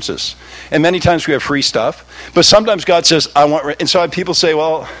conferences. And many times we have free stuff. But sometimes God says, I want, and so I have people say,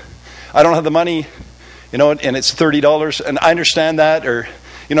 well, I don't have the money, and it's $30, and I understand that, or,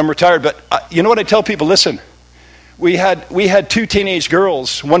 I'm retired. But you know what I tell people? Listen, we had two teenage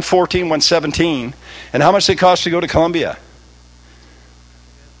girls, one 14, one 17, and how much did it cost to go to Colombia?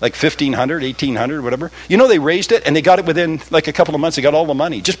 Like $1,500, $1,800, whatever. They raised it, and they got it within like a couple of months. They got all the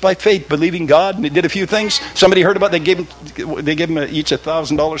money just by faith, believing God, and they did a few things. Somebody heard about it, they gave them each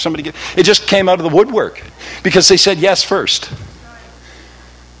 $1,000. It just came out of the woodwork because they said yes first,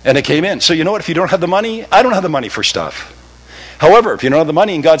 and it came in. So you know what? If you don't have the money, I don't have the money for stuff. However, if you don't have the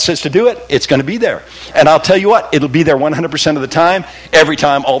money and God says to do it, it's going to be there. And I'll tell you what, it'll be there 100% of the time, every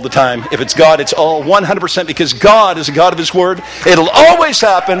time, all the time. If it's God, it's all 100% because God is a God of His Word. It'll always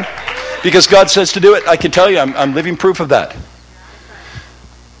happen because God says to do it. I can tell you, I'm living proof of that.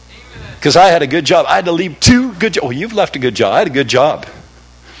 Because I had a good job. I had to leave 2 good jobs. Oh, you've left a good job. I had a good job.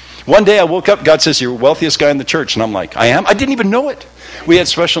 One day I woke up, God says, you're the wealthiest guy in the church. And I'm like, I am? I didn't even know it. We had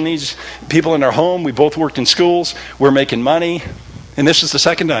special needs people in our home. We both worked in schools. We're making money. And this is the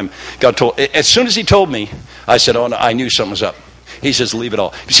second time God told. As soon as He told me, I said, oh, no, I knew something was up. He says, leave it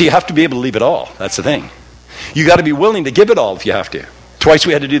all. You see, you have to be able to leave it all. That's the thing. You got to be willing to give it all if you have to. Twice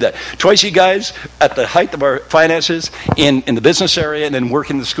we had to do that. Twice, you guys, at the height of our finances, in the business area, and then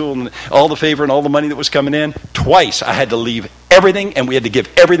working in the school, and all the favor and all the money that was coming in, twice I had to leave everything, and we had to give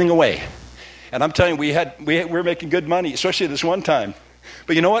everything away. And I'm telling you, we were making good money, especially this one time.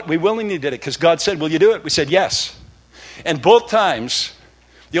 But you know what? We willingly did it because God said, will you do it? We said yes. And both times,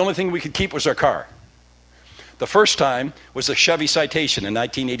 the only thing we could keep was our car. The first time was a Chevy Citation in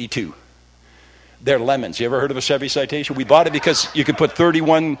 1982. They're lemons. You ever heard of a Chevy Citation? We bought it because you could put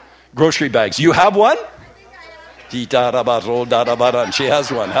 31 grocery bags. You have one? And she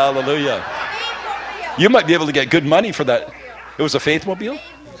has one. Hallelujah. You might be able to get good money for that. It was a Faithmobile?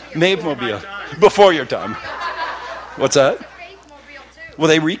 Mavemobile. Before your time. What's that? Well,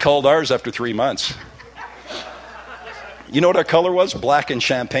 they recalled ours after 3 months. You know what our color was? Black and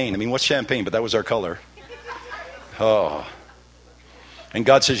champagne. I mean, what's champagne? But that was our color. Oh. And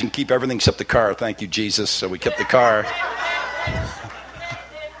God says you can keep everything except the car. Thank you, Jesus. So we kept the car.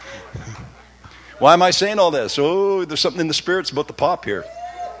 Why am I saying all this? Oh, there's something in the spirits about the pop here.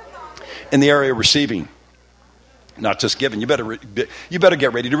 In the area of receiving. Not just giving. You better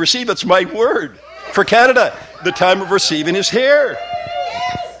get ready to receive. It's my word. For Canada, the time of receiving is here.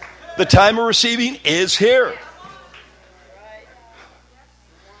 The time of receiving is here.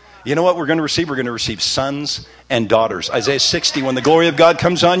 You know what we're going to receive? We're going to receive sons and daughters. Isaiah 60, when the glory of God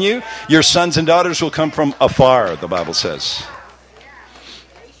comes on you, your sons and daughters will come from afar, the Bible says.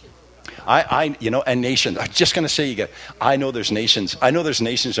 And nations. I'm just going to say, I know there's nations. I know there's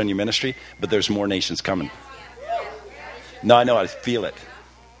nations on your ministry, but there's more nations coming. No, I know. I feel it.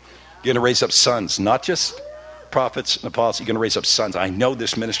 You're going to raise up sons, not just prophets and apostles. You're going to raise up sons. I know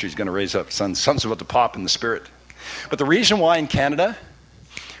this ministry is going to raise up sons. Something's about to pop in the spirit. But the reason why in Canada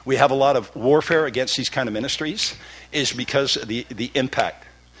we have a lot of warfare against these kind of ministries is because of the impact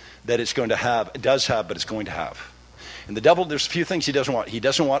that it's going to have. It does have, but it's going to have. And the devil, there's a few things he doesn't want. He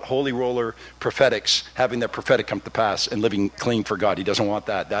doesn't want holy roller prophetics having their prophetic come to pass and living clean for God. He doesn't want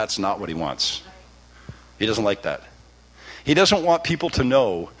that. That's not what he wants. He doesn't like that. He doesn't want people to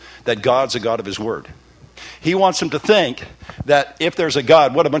know that God's a God of his word. He wants them to think that if there's a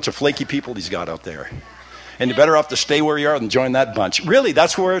God, what a bunch of flaky people he's got out there. And you're better off to stay where you are than join that bunch. Really,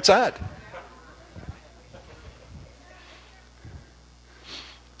 that's where it's at.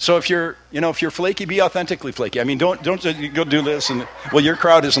 So if you're flaky, be authentically flaky. I mean, don't go do this and well, your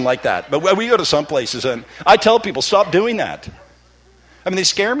crowd isn't like that. But we go to some places and I tell people stop doing that. I mean, they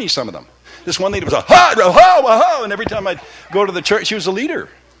scare me, some of them. This one lady was a ho, and every time I'd go to the church, she was a leader.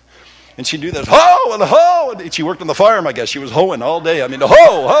 And she'd do this, ho, and she worked on the farm, I guess. She was hoeing all day. I mean,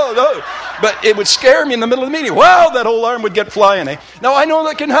 ho. But it would scare me in the middle of the meeting. Wow, that whole arm would get flying, eh? Now, I know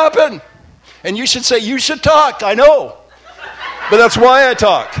that can happen. And you should say, you should talk, I know. But that's why I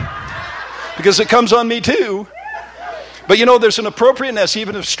talk. Because it comes on me too. But you know, there's an appropriateness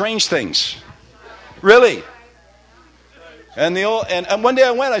even of strange things. Really. And one day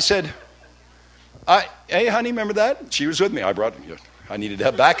I went, I said, hey, honey, remember that? She was with me. I needed to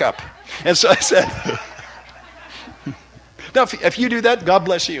have backup. And so I said, now, if you do that, God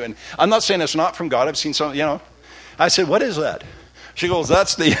bless you. And I'm not saying it's not from God. I've seen some, I said, what is that? She goes,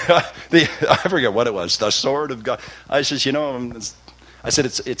 that's the I forget what it was, the sword of God. I says, I said,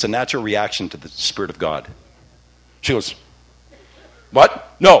 it's a natural reaction to the Spirit of God. She goes,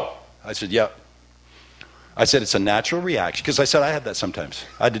 what? No. I said, yeah. I said, it's a natural reaction. Because I said, I had that sometimes.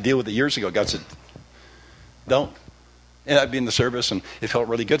 I had to deal with it years ago. God said, don't. And I'd be in the service, and it felt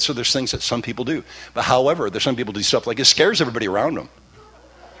really good. So there's things that some people do. But however, there's some people do stuff like it scares everybody around them.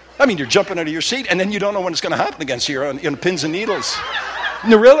 I mean, you're jumping out of your seat, and then you don't know when it's going to happen against you. You're on pins and needles.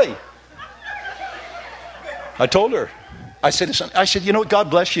 No, really. I told her. I said, you know what, God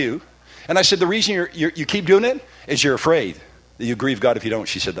bless you. And I said, the reason you keep doing it is you're afraid that you grieve God if you don't.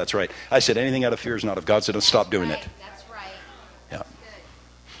 She said, that's right. I said, anything out of fear is not of God, so don't stop doing it. That's right. Yeah.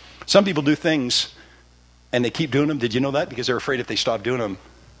 Some people do things, and they keep doing them. Did you know that? Because they're afraid if they stop doing them.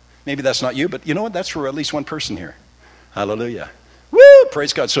 Maybe that's not you, but you know what? That's for at least one person here. Hallelujah. Woo!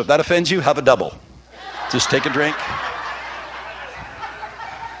 Praise God. So if that offends you, have a double. Just take a drink.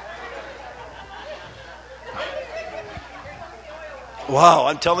 Wow,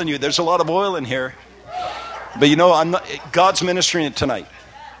 I'm telling you, there's a lot of oil in here. But God's ministering it tonight.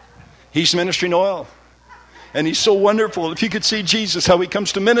 He's ministering oil. And he's so wonderful. If you could see Jesus, how he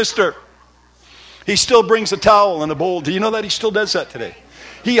comes to minister. He still brings a towel and a bowl. Do you know that? He still does that today.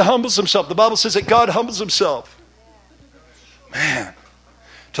 He humbles himself. The Bible says that God humbles himself. Man,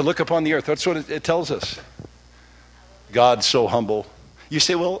 to look upon the earth. That's what it tells us. God's so humble. You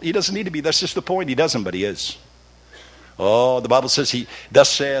say, well, he doesn't need to be. That's just the point. He doesn't, but he is. Oh, the Bible says thus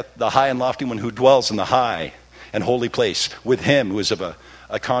saith the high and lofty one who dwells in the high and holy place with him who is of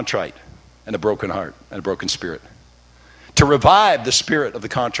a contrite and a broken heart and a broken spirit. To revive the spirit of the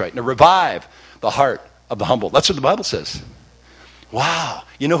contrite and to revive the heart of the humble. That's what the Bible says. Wow.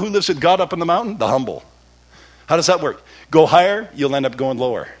 You know who lives with God up on the mountain? The humble. How does that work? Go higher, you'll end up going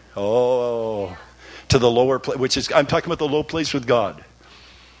lower. Oh, to the lower place, I'm talking about the low place with God.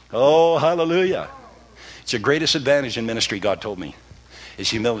 Oh, hallelujah. It's your greatest advantage in ministry, God told me, is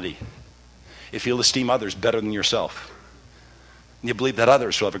humility. If you'll esteem others better than yourself, and you believe that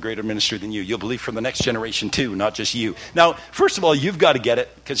others will have a greater ministry than you. You'll believe for the next generation too, not just you. Now, first of all, you've got to get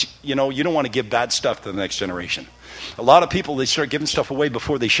it, because you don't want to give bad stuff to the next generation. A lot of people, they start giving stuff away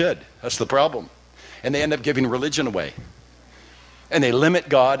before they should. That's the problem. And they end up giving religion away. And they limit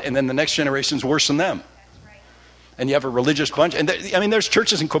God, and then the next generation's worse than them. And you have a religious bunch. And there's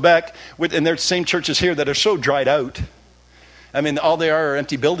churches in Quebec, and there's the same churches here that are so dried out. I mean, all they are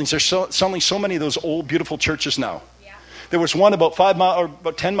empty buildings. There's suddenly so many of those old, beautiful churches now. Yeah. There was one about 5 miles or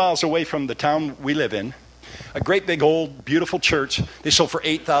about 10 miles away from the town we live in. A great big old, beautiful church. They sold for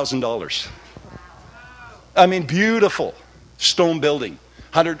 $8,000. I mean, beautiful stone building.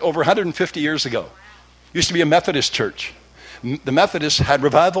 Over 150 years ago. Used to be a Methodist church. The Methodists had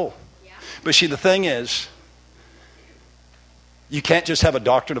revival. Yeah. But see, the thing is, you can't just have a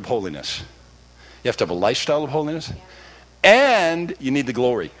doctrine of holiness. You have to have a lifestyle of holiness. And you need the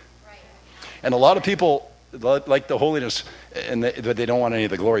glory. And a lot of people like the holiness, but they don't want any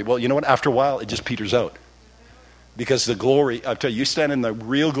of the glory. Well, you know what? After a while, it just peters out. Because the glory, I tell you, you stand in the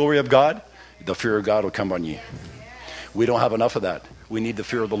real glory of God, the fear of God will come on you. We don't have enough of that. We need the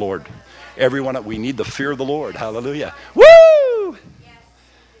fear of the Lord. We need the fear of the Lord. Hallelujah. Woo!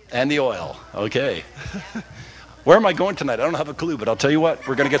 And the oil. Okay. Where am I going tonight? I don't have a clue, but I'll tell you what,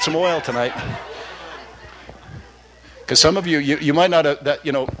 we're going to get some oil tonight. Because some of you might not have that,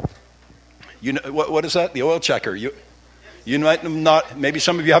 what is that? The oil checker. You might not, maybe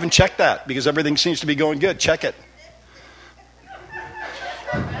some of you haven't checked that because everything seems to be going good. Check it.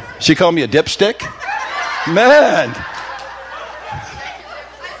 She called me a dipstick? Man.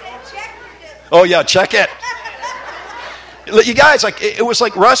 Oh yeah, check it. You guys, it was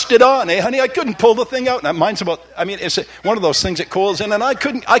like rusted on, honey? I couldn't pull the thing out. And mine's it's one of those things that coils in, and I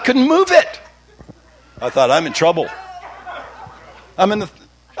couldn't move it. I thought, I'm in trouble.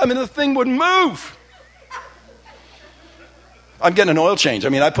 The thing wouldn't move. I'm getting an oil change.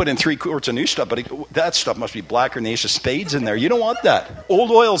 I put in 3 quarts of new stuff, but that stuff must be blacker than the ace of spades in there. You don't want that.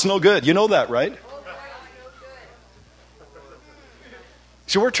 Old oil's no good. You know that, right?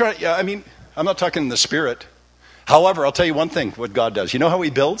 So we're trying, I'm not talking in the spirit. However, I'll tell you one thing, what God does. You know how he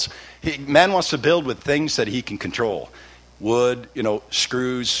builds? Man wants to build with things that he can control. Wood,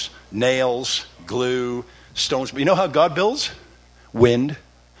 screws, nails, glue, stones. But you know how God builds? Wind,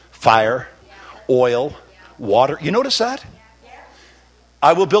 fire, oil, water. You notice that?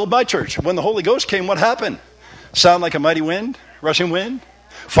 I will build my church. When the Holy Ghost came, what happened? Sound like a mighty wind, rushing wind?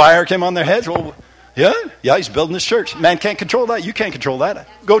 Fire came on their heads. Well, yeah, he's building his church. Man can't control that. You can't control that.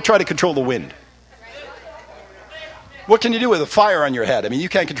 Go try to control the wind. What can you do with a fire on your head? I mean, you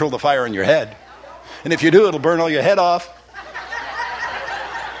can't control the fire on your head. And if you do, it'll burn all your head off.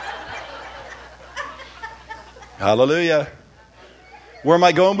 Hallelujah. Where am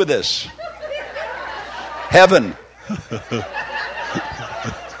I going with this? Heaven.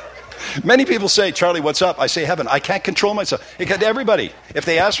 Many people say, Charlie, what's up? I say heaven. I can't control myself. Everybody, if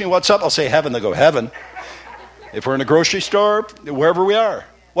they ask me what's up, I'll say heaven. They go, heaven. If we're in a grocery store, wherever we are,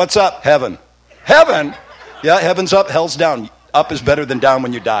 what's up? Heaven. Heaven? Yeah, heaven's up, hell's down. Up is better than down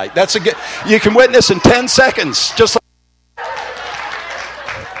when you die. That's a good, you can witness in 10 seconds. Just like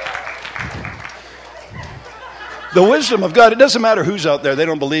the wisdom of God. It doesn't matter who's out there. They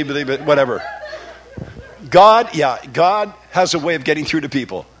don't believe it, whatever. God has a way of getting through to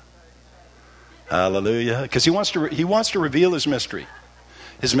people. Hallelujah. Because he wants to reveal his mysteries,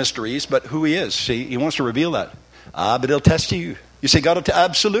 but who he is. See, he wants to reveal that. But he'll test you. You say, God will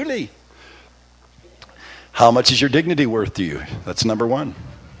absolutely. How much is your dignity worth to you? That's number one.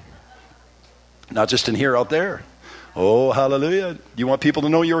 Not just in here, out there. Oh, hallelujah. You want people to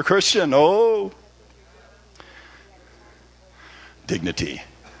know you're a Christian. Oh. Dignity.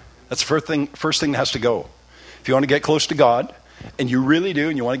 That's the first thing that has to go. If you want to get close to God, and you really do,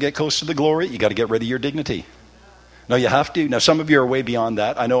 and you want to get close to the glory, you got to get rid of your dignity. No, you have to. Now, some of you are way beyond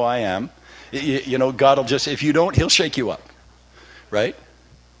that. I know I am. You know, God will just, if you don't, he'll shake you up. Right?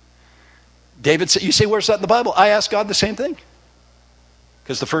 David said, you say, where's that in the Bible? I asked God the same thing.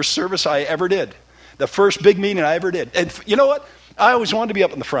 Because the first service I ever did, the first big meeting I ever did. And you know what? I always wanted to be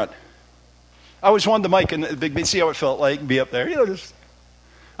up in the front. I always wanted the mic and the big meeting, see how it felt like, be up there. You know,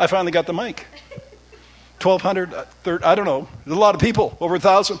 I finally got the mic. 1,200, I don't know. There's a lot of people, over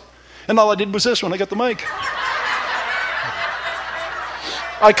 1,000. And all I did was this when I got the mic.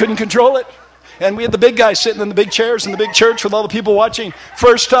 I couldn't control it. And we had the big guys sitting in the big chairs in the big church with all the people watching.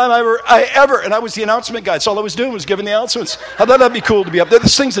 First time I ever, and I was the announcement guy. So all I was doing was giving the announcements. I thought that'd be cool to be up there.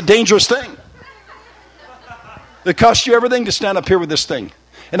 This thing's a dangerous thing. It costs you everything to stand up here with this thing.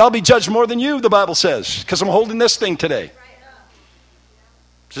 And I'll be judged more than you, the Bible says, because I'm holding this thing today.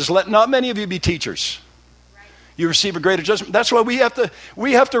 Just let not many of you be teachers. You receive a greater judgment. That's why we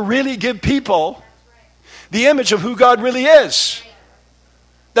have to really give people the image of who God really is.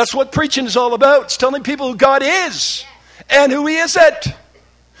 That's what preaching is all about. It's telling people who God is and who he isn't.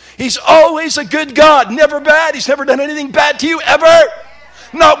 He's always a good God, never bad. He's never done anything bad to you, ever.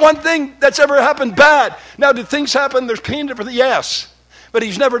 Not one thing that's ever happened bad. Now, did things happen? There's pain, yes. But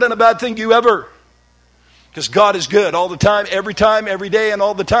he's never done a bad thing to you, ever. Because God is good all the time, every day, and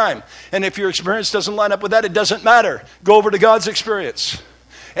all the time. And if your experience doesn't line up with that, it doesn't matter. Go over to God's experience.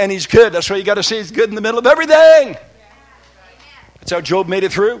 And he's good. That's why you got to say he's good in the middle of everything. That's how Job made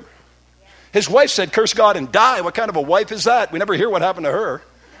it through. His wife said, curse God and die. What kind of a wife is that? We never hear what happened to her.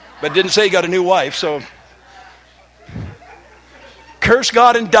 But didn't say he got a new wife, so. Curse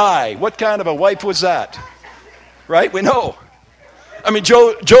God and die. What kind of a wife was that? Right? We know. I mean,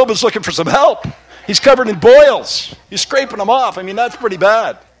 Job is looking for some help. He's covered in boils. He's scraping them off. I mean, that's pretty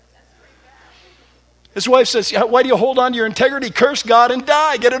bad. His wife says, why do you hold on to your integrity? Curse God and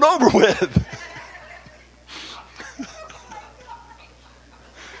die. Get it over with.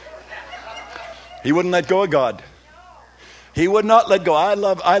 He wouldn't let go of God. He would not let go. I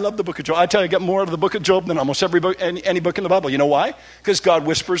love the book of Job. I tell you, I get more out of the book of Job than almost every book, any book in the Bible. You know why? Because God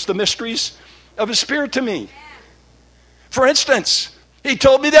whispers the mysteries of his spirit to me. For instance, he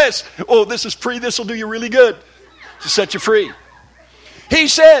told me this. Oh, this is free. This will do you really good to set you free. He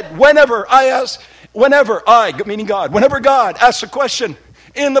said, whenever whenever God asks a question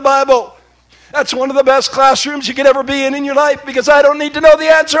in the Bible, that's one of the best classrooms you could ever be in your life, because I don't need to know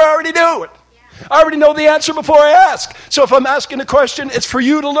the answer. I already do it. I already know the answer before I ask. So if I'm asking a question, it's for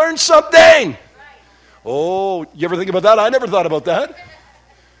you to learn something. Oh, you ever think about that? I never thought about that.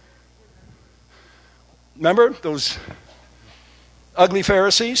 Remember those ugly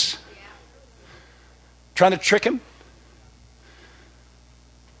Pharisees trying to trick him?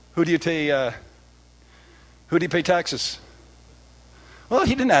 Who do you pay taxes? Well,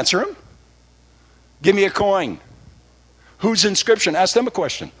 he didn't answer him. Give me a coin. Whose inscription? Ask them a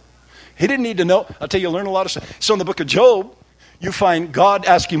question. He didn't need to know. I'll tell you, you'll learn a lot of stuff. So in the book of Job, you find God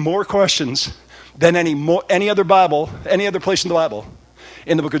asking more questions than any other place in the Bible,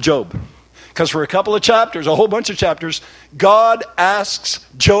 in the book of Job. Because for a couple of chapters, a whole bunch of chapters, God asks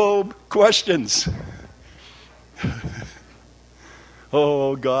Job questions.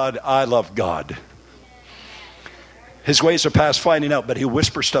 Oh, God, I love God. His ways are past finding out, but he'll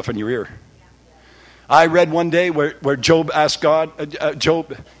whisper stuff in your ear. I read one day where Job asked God,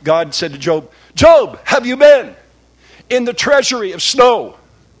 God said to Job, Job, have you been in the treasury of snow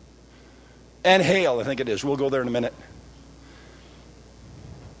and hail? I think it is. We'll go there in a minute.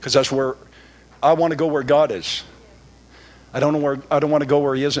 Because that's where I want to go, where God is. I don't want to go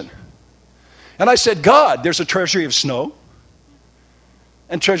where he isn't. And I said, God, there's a treasury of snow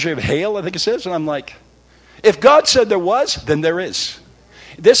and treasury of hail, I think it says. And I'm like, if God said there was, then there is.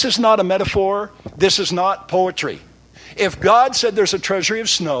 This is not a metaphor. This is not poetry. If God said there's a treasury of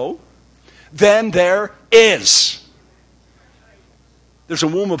snow, then there is. There's a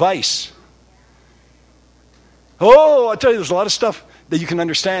womb of ice. Oh, I tell you, there's a lot of stuff that you can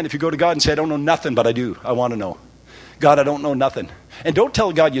understand if you go to God and say, I don't know nothing, but I do. I want to know. God, I don't know nothing. And don't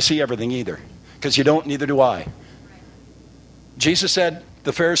tell God you see everything either, because you don't, neither do I. Jesus said,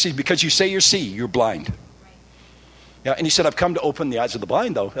 the Pharisees, because you say you see, you're blind. Yeah, and he said, I've come to open the eyes of the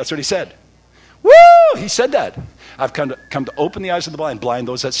blind, though. That's what he said. Woo! He said that. I've come to open the eyes of the blind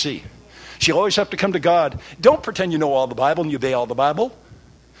those that see. So you always have to come to God. Don't pretend you know all the Bible and you obey all the Bible.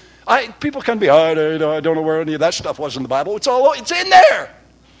 People can be, I don't know where any of that stuff was in the Bible. It's in there.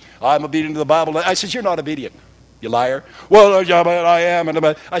 I'm obedient to the Bible. I said, you're not obedient, you liar. Well, yeah, but I am.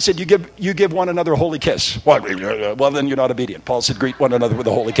 I said, you give one another a holy kiss. Well, then you're not obedient. Paul said, greet one another with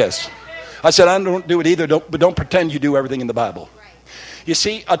a holy kiss. I said, I don't do it either, but don't pretend you do everything in the Bible. You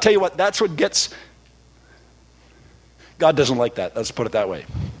see, I'll tell you what, that's what gets, God doesn't like that. Let's put it that way.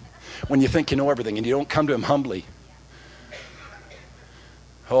 When you think you know everything and you don't come to him humbly.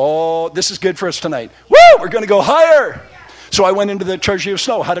 Oh, this is good for us tonight. Woo, we're going to go higher. So I went into the treasury of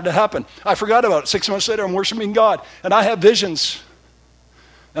snow. How did it happen? I forgot about it. 6 months later, I'm worshiping God. And I have visions.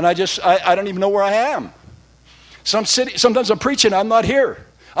 And I don't even know where I am. Sometimes I'm preaching, I'm not here.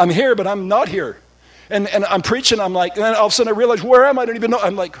 I'm here, but I'm not here. And I'm preaching, I'm like, and then all of a sudden I realize, where am I? I don't even know.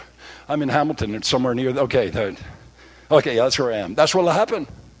 I'm like, I'm in Hamilton. It's somewhere near, okay, yeah, that's where I am. That's what will happen.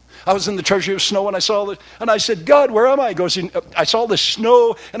 I was in the treasury of snow and I saw this, and I said, God, where am I? He goes, I saw this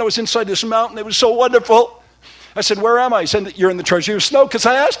snow, and I was inside this mountain. It was so wonderful. I said, where am I? He said, you're in the treasury of snow, because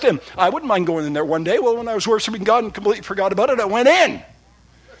I asked him. I wouldn't mind going in there one day. Well, when I was worshiping God and completely forgot about it, I went in.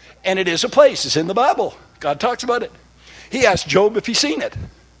 And it is a place. It's in the Bible. God talks about it. He asked Job if he's seen it.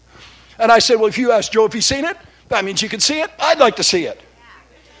 And I said, well, if you asked Job if he's seen it, that means you can see it. I'd like to see it.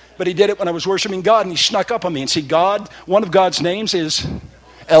 But he did it when I was worshiping God, and he snuck up on me. And see, God, one of God's names is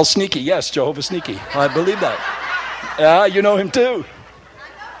El Sneaky. Yes, Jehovah Sneaky. I believe that. Yeah, you know him too.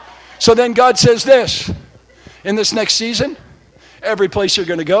 So then God says this. In this next season, every place you're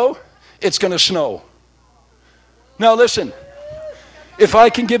going to go, it's going to snow. Now listen, if I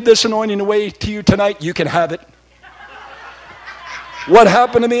can give this anointing away to you tonight, you can have it. What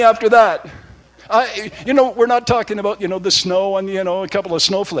happened to me after that? We're not talking about, the snow and, a couple of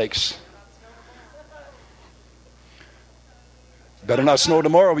snowflakes. Better not snow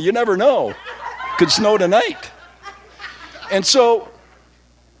tomorrow, but you never know. Could snow tonight. And so,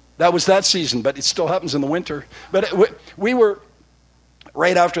 that was that season, but it still happens in the winter. But we were,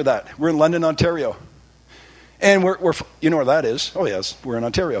 right after that, we're in London, Ontario. And we're you know where that is? Oh, yes, we're in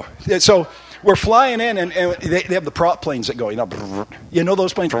Ontario. So, we're flying in, and they have the prop planes that go, you know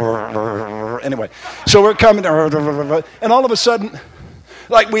those planes? Anyway, so we're coming, and all of a sudden,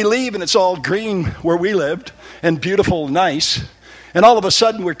 like we leave, and it's all green where we lived, and beautiful, nice. And all of a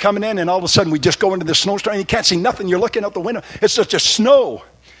sudden, we're coming in, and all of a sudden, we just go into the snowstorm, and you can't see nothing. You're looking out the window. It's just snow.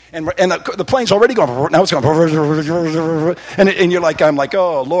 And the plane's already going, now it's going, and you're like, I'm like,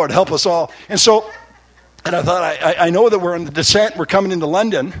 oh, Lord, help us all. And so, and I thought, I know that we're in the descent, we're coming into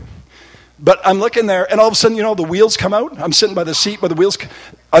London. But I'm looking there, and all of a sudden, the wheels come out. I'm sitting by the seat where the wheels,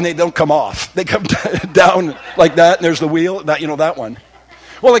 and they don't come off. They come down like that, and there's the wheel, that one.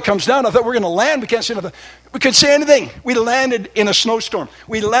 Well, it comes down. I thought, we're going to land. We can't see nothing. We couldn't see anything. We landed in a snowstorm.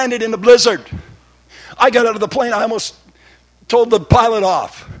 We landed in a blizzard. I got out of the plane. I almost told the pilot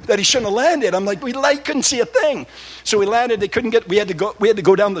off that he shouldn't have landed. I'm like, we couldn't see a thing. So we landed. They couldn't get. We had to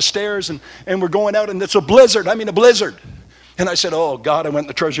go down the stairs, and we're going out, and it's a blizzard. I mean, a blizzard. And I said, oh, God, I went in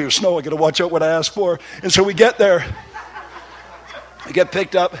the treasury of snow. I got to watch out what I asked for. And so we get there. I get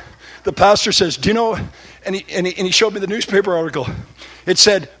picked up. The pastor says, do you know, and he showed me the newspaper article. It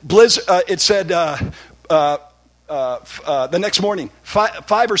said, the next morning,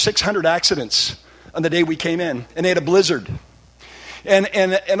 500 or 600 accidents on the day we came in. And they had a blizzard. And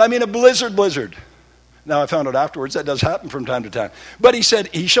I mean a blizzard. Now, I found out afterwards that does happen from time to time. But he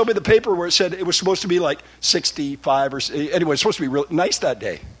showed me the paper where it said it was supposed to be like 65 or, anyway, it's supposed to be real nice that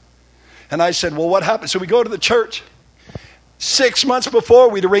day. And I said, well, what happened? So we go to the church, 6 months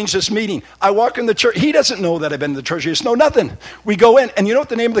before, we'd arranged this meeting. I walk in the church. He doesn't know that I've been to the Treasury of Snow, nothing. We go in, and you know what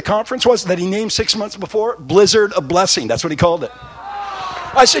the name of the conference was that he named 6 months before? Blizzard of Blessing. That's what he called it.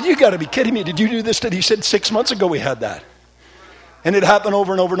 I said, you got to be kidding me. Did you do this? He said, 6 months ago we had that. And it happened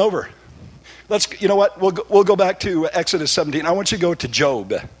over and over and over. You know what? We'll go back to Exodus 17. I want you to go to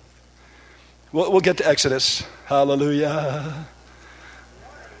Job. We'll get to Exodus. Hallelujah.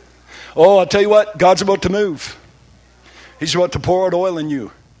 Oh, I'll tell you what. God's about to move. He's about to pour out oil in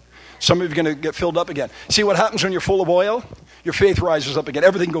you. Some of you are going to get filled up again. See what happens when you're full of oil? Your faith rises up again.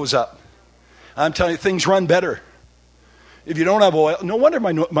 Everything goes up. I'm telling you, things run better. If you don't have oil, no wonder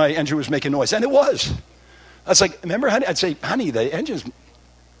my engine was making noise. And it was. I was like, remember, honey? I'd say, honey, the engine's...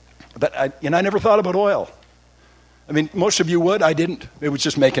 But I never thought about oil. I mean, most of you would. I didn't. It was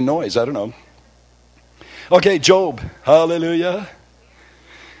just making noise. I don't know. Okay, Job. Hallelujah.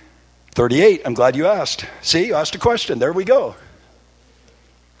 38. I'm glad you asked. See, you asked a question. There we go.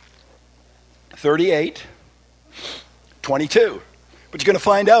 38. 22. But you're going to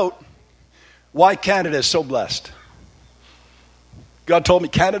find out why Canada is so blessed. God told me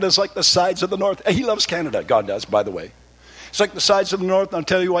Canada's like the sides of the north. He loves Canada. God does, by the way. It's like the sides of the north, and I'll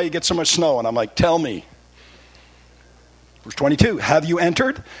tell you why you get so much snow. And I'm like, tell me. Verse 22, have you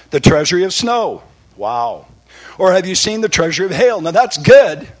entered the treasury of snow? Wow. Or have you seen the treasury of hail? Now that's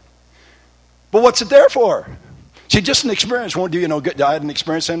good, but what's it there for? See, just an experience won't do you no good. I had an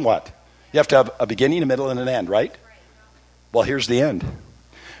experience in what? You have to have a beginning, a middle, and an end, right? Well, here's the end.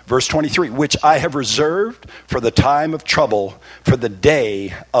 Verse 23, which I have reserved for the time of trouble, for the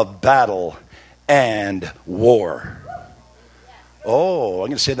day of battle and war. Oh, I'm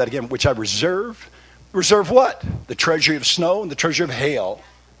going to say that again. Which I reserve. Reserve what? The treasury of snow and the treasury of hail.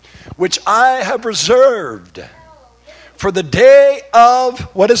 Which I have reserved for the day of,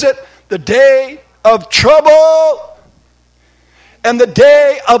 what is it? The day of trouble and the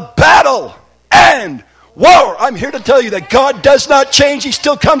day of battle and war. I'm here to tell you that God does not change. He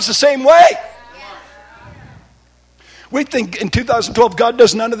still comes the same way. We think in 2012, God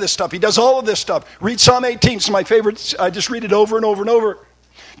does none of this stuff. He does all of this stuff. Read Psalm 18. It's my favorite. I just read it over and over and over.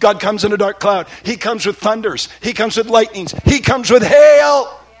 God comes in a dark cloud. He comes with thunders. He comes with lightnings. He comes with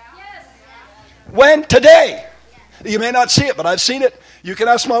hail. When? Today. You may not see it, but I've seen it. You can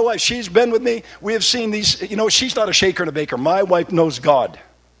ask my wife. She's been with me. We have seen these. You know, she's not a shaker and a baker. My wife knows God.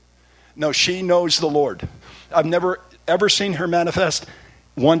 No, she knows the Lord. I've never, ever seen her manifest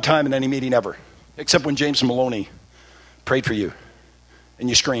one time in any meeting ever, except when James Maloney prayed for you, and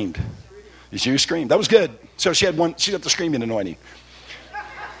you screamed. You screamed. That was good. So she got the screaming anointing.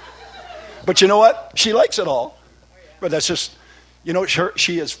 But you know what? She likes it all. But that's just, you know,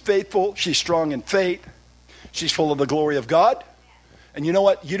 she is faithful. She's strong in faith. She's full of the glory of God. And you know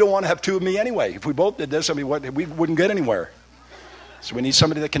what? You don't want to have two of me anyway. If we both did this, I mean, we wouldn't get anywhere. So we need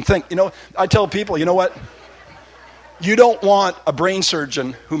somebody that can think. You know, I tell people, you know what? You don't want a brain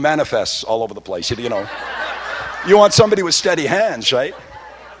surgeon who manifests all over the place. You know. You want somebody with steady hands, right?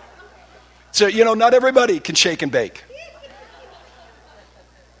 So, you know, not everybody can shake and bake.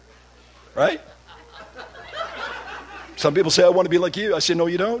 Right? Some people say, I want to be like you. I say, no,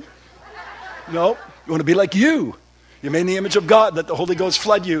 you don't. No, you want to be like you. You're made in the image of God. Let the Holy Ghost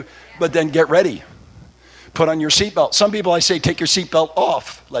flood you, but then get ready. Put on your seatbelt. Some people, I say, take your seatbelt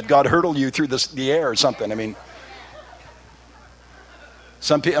off. Let God hurtle you through the air or something. I mean,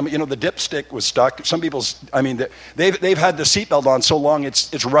 some people, you know, the dipstick was stuck. Some people's, I mean, they've had the seatbelt on so long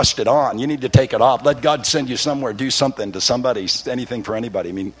it's rusted on. You need to take it off. Let God send you somewhere. Do something to somebody. Anything for anybody.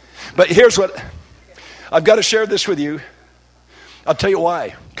 I mean, but here's what I've got to share this with you. I'll tell you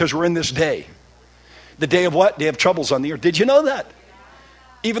why. Because we're in this day. The day of what? Day of troubles on the earth. Did you know that?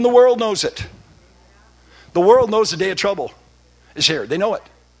 Even the world knows it. The world knows the day of trouble is here. They know it.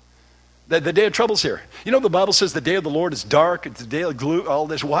 The day of trouble's here. You know, the Bible says the day of the Lord is dark. It's the day of gloom, all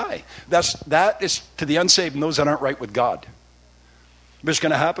this. Why? That is to the unsaved and those that aren't right with God. But it's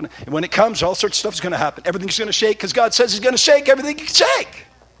going to happen. And when it comes, all sorts of stuff is going to happen. Everything's going to shake because God says he's going to shake everything he can shake.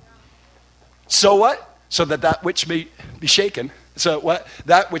 So what? So that which may be shaken. So what?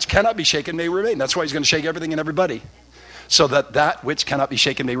 That which cannot be shaken may remain. That's why he's going to shake everything and everybody. So that which cannot be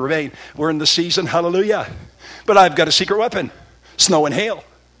shaken may remain. We're in the season. Hallelujah. But I've got a secret weapon. Snow and hail.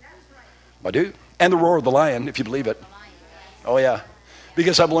 I do. And the roar of the lion, if you believe it. Oh, yeah.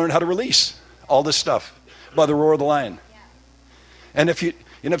 Because I've learned how to release all this stuff by the roar of the lion. And if you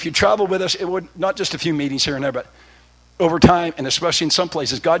travel with us, it would not just a few meetings here and there, but over time, and especially in some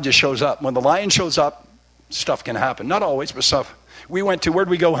places, God just shows up. When the lion shows up, stuff can happen. Not always, but stuff. We went to, where'd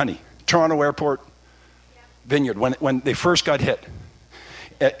we go, honey? Toronto Airport Vineyard, when they first got hit.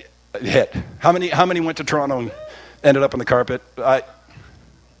 How many went to Toronto Ended up on the carpet.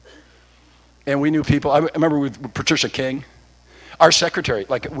 And we knew people. I remember with Patricia King, our secretary.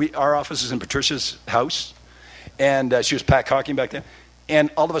 Our office is in Patricia's house, and she was Pat Hawking back then.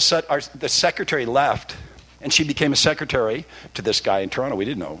 And all of a sudden, the secretary left, and she became a secretary to this guy in Toronto. We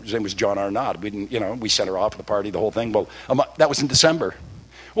didn't know. His name was John Arnaud. We didn't, we sent her off at the party, the whole thing. Well, that was in December.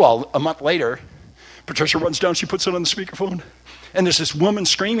 Well, a month later, Patricia runs down. She puts it on the speakerphone. And there's this woman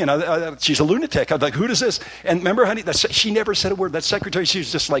screaming. She's a lunatic. I was like, who does this? And remember, honey, she never said a word. That secretary, she was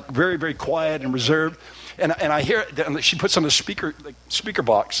just like very, very quiet and reserved. And I hear, she puts on the speaker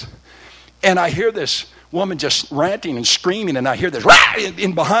box. And I hear this woman just ranting and screaming. And I hear this, rah,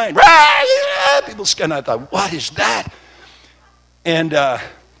 in behind. Rah, yeah, people, and I thought, what is that? And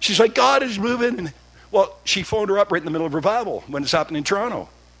she's like, God is moving. And, well, she phoned her up right in the middle of revival when it's happening in Toronto.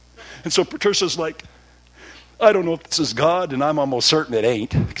 And so Patricia's like, I don't know if this is God, and I'm almost certain it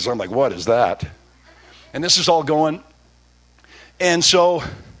ain't, because I'm like, what is that? And this is all going. And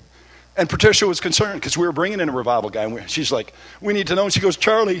Patricia was concerned, because we were bringing in a revival guy, and she's like, we need to know. And she goes,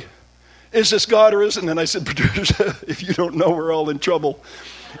 Charlie, is this God or isn't? And I said, Patricia, if you don't know, we're all in trouble.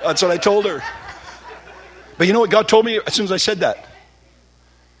 That's what I told her. But you know what God told me as soon as I said that?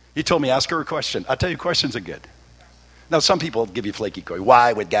 He told me, ask her a question. I'll tell you, questions are good. Now, some people give you flaky questions.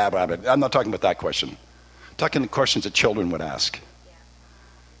 Why would God? I'm not talking about that question. I'm talking the questions that children would ask.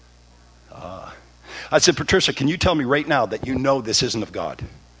 I said, Patricia, can you tell me right now that you know this isn't of God?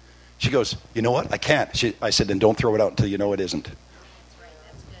 She goes, you know what? I can't. I said, then don't throw it out until you know it isn't. That's right.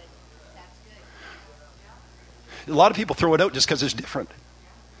 That's good. That's good. A lot of people throw it out just because it's different.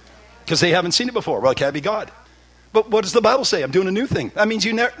 Because they haven't seen it before. Well, it can't be God. But what does the Bible say? I'm doing a new thing. That means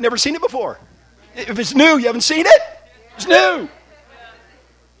you've never seen it before. If it's new, you haven't seen it. It's new.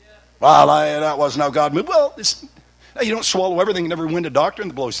 Well, that wasn't how God moved. Well, you don't swallow everything and every wind of doctrine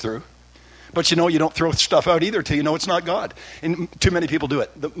that blows through. But you don't throw stuff out either till you know it's not God. And too many people do it.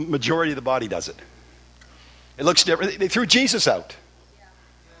 The majority of the body does it. It looks different. They threw Jesus out.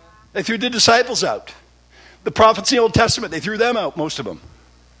 They threw the disciples out. The prophets in the Old Testament, they threw them out, most of them.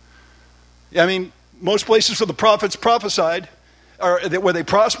 I mean, most places where the prophets prophesied, or where they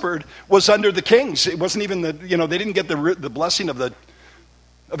prospered, was under the kings. It wasn't even they didn't get the blessing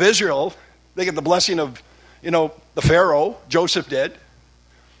of Israel. They get the blessing of, the Pharaoh. Joseph did.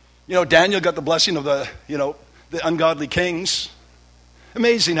 Daniel got the blessing of the ungodly kings.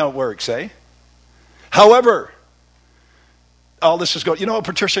 Amazing how it works, eh? However, all this is going.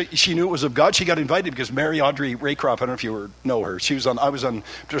 Patricia, she knew it was of God. She got invited because Mary Audrey Raycroft, I don't know if you know her. I was on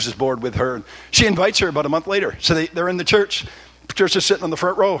Patricia's board with her. She invites her about a month later. So they're in the church. Patricia's sitting on the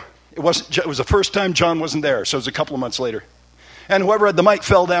front row. It was the first time John wasn't there, so it was a couple of months later. And whoever had the mic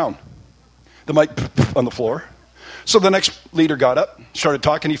fell down. The mic on the floor. So the next leader got up, started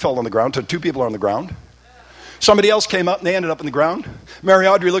talking. He fell on the ground. So two people are on the ground. Somebody else came up, and they ended up on the ground. Mary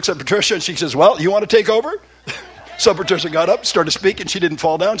Audrey looks at Patricia, and she says, well, you want to take over? So Patricia got up, started speaking. She didn't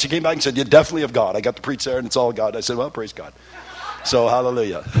fall down. She came back and said, you're definitely of God. I got to preach there, and it's all God. I said, well, praise God. So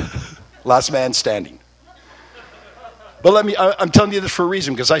hallelujah. Last man standing. But I'm telling you this for a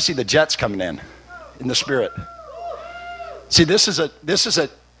reason, because I see the jets coming in the spirit. See, this is if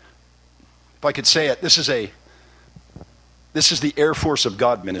I could say it, this is the Air Force of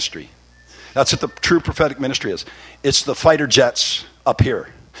God ministry. That's what the true prophetic ministry is. It's the fighter jets up here.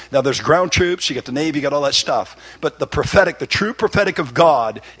 Now there's ground troops, you got the Navy, you got all that stuff. But the true prophetic of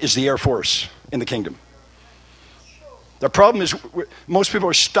God is the Air Force in the kingdom. The problem is most people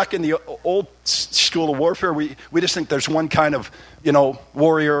are stuck in the old school of warfare. We just think there's one kind of,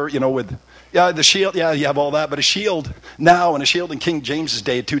 warrior, with, the shield, you have all that. But a shield now and a shield in King James's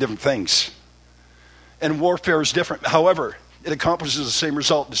day are two different things. And warfare is different. However, it accomplishes the same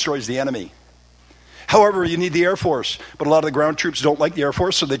result, destroys the enemy. However, you need the Air Force. But a lot of the ground troops don't like the Air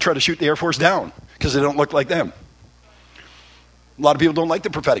Force, so they try to shoot the Air Force down because they don't look like them. A lot of people don't like the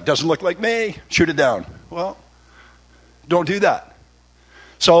prophetic. Doesn't look like me, shoot it down. Well, don't do that.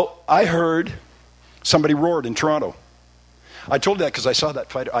 So I heard somebody roared in Toronto. I told that because I saw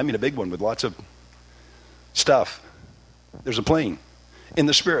that fighter. I mean, a big one with lots of stuff. There's a plane in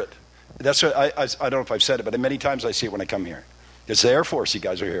the spirit. That's what I don't know if I've said it, but many times I see it when I come here. It's the Air Force, you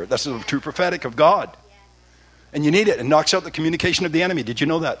guys are here. That's the true prophetic of God. And you need it. It knocks out the communication of the enemy. Did you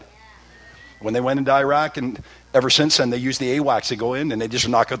know that? When they went into Iraq, and ever since then, they use the AWACS to go in, and they just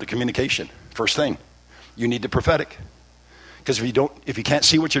knock out the communication. First thing, you need the prophetic. Because if you can't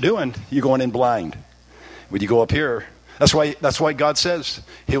see what you're doing, you're going in blind. When you go up here, that's why God says,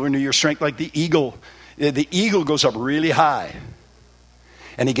 he'll renew your strength like the eagle. The eagle goes up really high.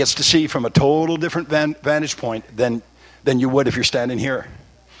 And he gets to see from a total different vantage point than you would if you're standing here.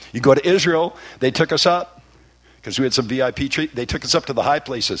 You go to Israel, they took us up because we had some VIP treat. They took us up to the high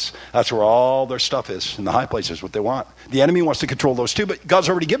places. That's where all their stuff is, in the high places, what they want. The enemy wants to control those too, but God's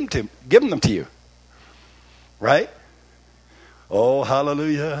already given them to you. Right? Oh,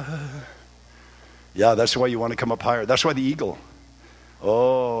 hallelujah. Yeah, that's why you want to come up higher. That's why the eagle.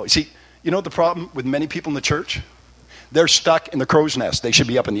 Oh, see, you know what the problem with many people in the church? They're stuck in the crow's nest. They should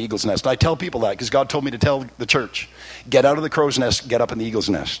be up in the eagle's nest. And I tell people that because God told me to tell the church, get out of the crow's nest, get up in the eagle's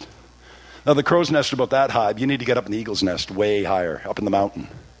nest. Now, the crow's nest is about that high. But you need to get up in the eagle's nest way higher, up in the mountain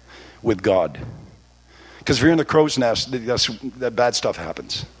with God. Because if you're in the crow's nest, that bad stuff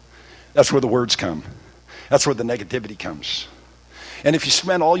happens. That's where the words come. That's where the negativity comes. And if you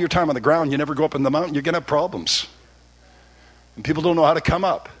spend all your time on the ground, you never go up in the mountain, you're going to have problems. And people don't know how to come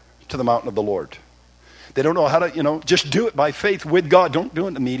up to the mountain of the Lord. They don't know how to, just do it by faith with God. Don't do it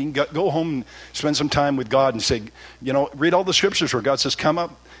in the meeting. Go home and spend some time with God and say, read all the scriptures where God says, come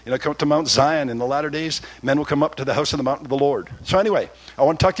up, come up to Mount Zion. In the latter days, men will come up to the house of the mountain of the Lord. So anyway, I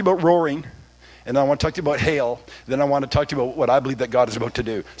want to talk to you about roaring, and then I want to talk to you about hail. Then I want to talk to you about what I believe that God is about to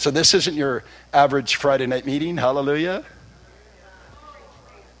do. So this isn't your average Friday night meeting. Hallelujah.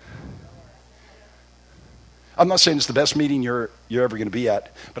 I'm not saying it's the best meeting you're ever going to be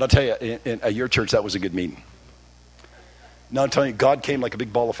at, but I'll tell you, at your church, that was a good meeting. Now I'm telling you, God came like a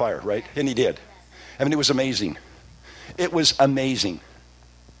big ball of fire, right? And he did. I mean, it was amazing. It was amazing.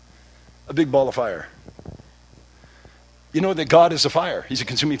 A big ball of fire. You know that God is a fire. He's a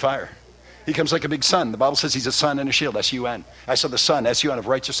consuming fire. He comes like a big sun. The Bible says he's a sun and a shield, S-U-N. I saw the sun, S-U-N, of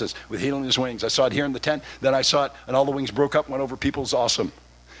righteousness, with healing in his wings. I saw it here in the tent. Then I saw it, and all the wings broke up, went over people. It was awesome.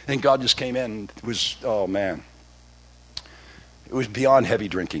 And God just came in. It was, oh man. It was beyond heavy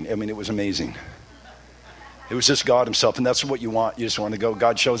drinking. I mean, it was amazing. It was just God himself, and that's what you want. You just want to go,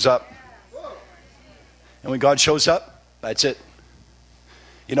 God shows up. And when God shows up, that's it.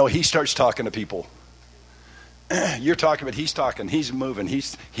 He starts talking to people. You're talking, but he's talking. He's moving.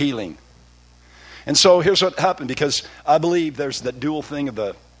 He's healing. And so here's what happened, because I believe there's that dual thing of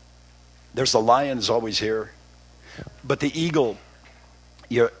there's the lion is always here, but the eagle,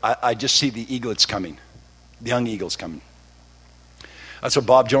 I just see the eaglets coming. The young eagles coming. That's what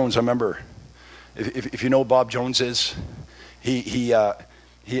Bob Jones, I remember, if you know what Bob Jones is, he died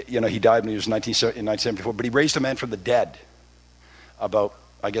when he was in 1974, but he raised a man from the dead about,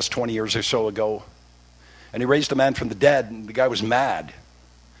 I guess, 20 years or so ago. And he raised a man from the dead, and the guy was mad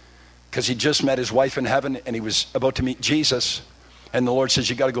because he just met his wife in heaven, and he was about to meet Jesus. And the Lord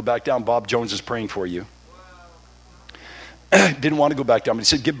says, you got to go back down. Bob Jones is praying for you. Didn't want to go back down, but he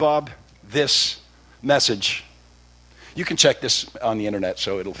said, give Bob this message. You can check this on the internet,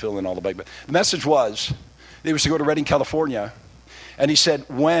 so it'll fill in all the blank. But the message was, he was to go to Redding, California, and he said,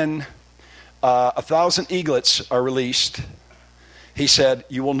 when 1,000 eaglets are released, he said,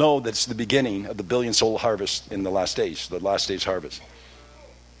 you will know that it's the beginning of the billion-soul harvest in the last days harvest.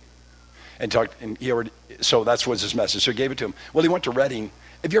 So that was his message. So he gave it to him. Well, he went to Redding.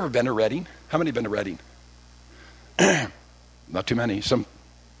 Have you ever been to Redding? How many have been to Redding? Not too many.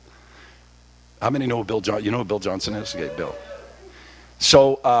 How many know Bill Johnson? You know who Bill Johnson is? Okay, Bill.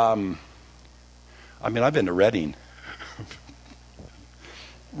 So, I've been to Redding.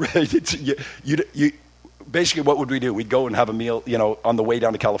 Basically, what would we do? We'd go and have a meal, on the way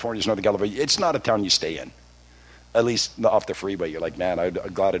down to California, Northern California. It's not a town you stay in. At least off the freeway. You're like, man, I'm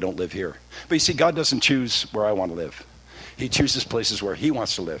glad I don't live here. But you see, God doesn't choose where I want to live. He chooses places where he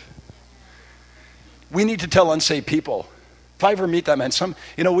wants to live. We need to tell unsaved people. If I ever meet that man,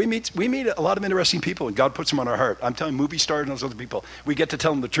 we meet a lot of interesting people, and God puts them on our heart. I'm telling movie stars and those other people, we get to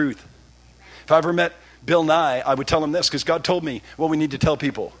tell them the truth. If I ever met Bill Nye, I would tell him this, because God told me what we need to tell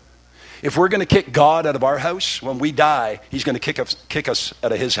people. If we're going to kick God out of our house, when we die, he's going to kick us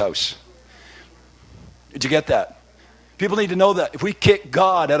out of his house. Did you get that? People need to know that. If we kick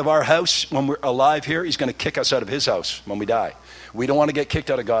God out of our house when we're alive here, he's going to kick us out of his house when we die. We don't want to get kicked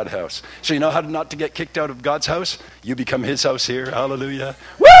out of God's house. So you know how not to get kicked out of God's house? You become his house here. Hallelujah.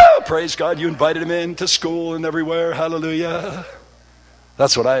 Woo! Praise God. You invited him in to school and everywhere. Hallelujah.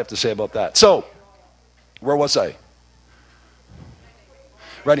 That's what I have to say about that. So, where was I?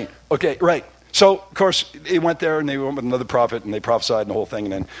 Writing. Okay, right. So, of course, they went there, and they went with another prophet, and they prophesied and the whole thing.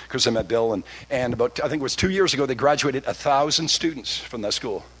 And then, of course, they met Bill. And about, I think it was 2 years ago, they graduated 1,000 students from that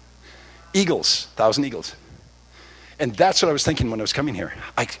school. Eagles, 1,000 eagles. And that's what I was thinking when I was coming here.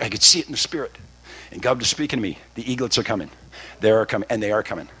 I could see it in the spirit. And God was speaking to me. The eaglets are coming. They are coming, and they are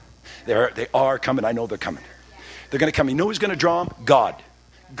coming. They are coming. I know they're coming. They're going to come. You know who's going to draw them? God.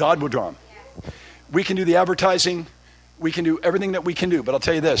 God will draw them. We can do the advertising. We can do everything that we can do. But I'll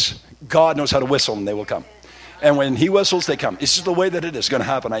tell you this. God knows how to whistle, and they will come. And when he whistles, they come. It's just the way that it is. It's going to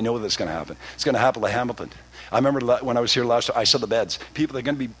happen. I know that it's going to happen. It's going to happen like Hamilton. I remember when I was here last time, I saw the beds. People, they're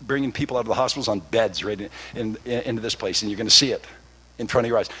going to be bringing people out of the hospitals on beds right into this place, and you're going to see it in front of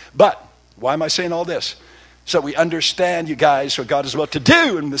your eyes. But why am I saying all this? So we understand, you guys, what God is about to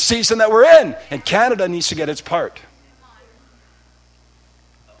do in the season that we're in. And Canada needs to get its part.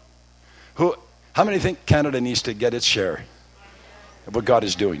 How many think Canada needs to get its share of what God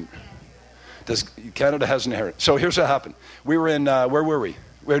is doing? Canada has an inheritance. So here's what happened. We were in, where were we?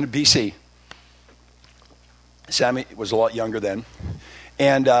 We were in BC. Sammy was a lot younger then.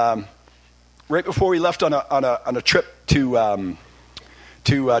 And right before we left on a trip to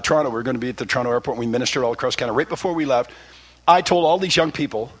Toronto, we were going to be at the Toronto airport, and we ministered all across Canada. Right before we left, I told all these young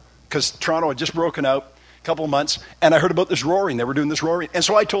people, because Toronto had just broken out a couple of months, and I heard about this roaring. They were doing this roaring. And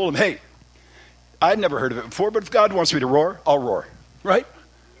so I told them, hey, I'd never heard of it before, but if God wants me to roar, I'll roar. Right?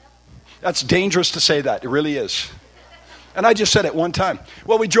 That's dangerous to say that. It really is. And I just said it one time.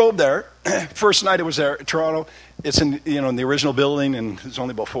 Well, we drove there. First night I was there, Toronto. It's in the original building, and there's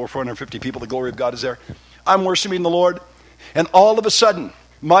only about 450 people. The glory of God is there. I'm worshiping the Lord, and all of a sudden,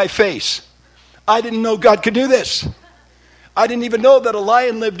 my face. I didn't know God could do this. I didn't even know that a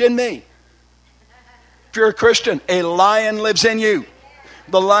lion lived in me. If you're a Christian, a lion lives in you.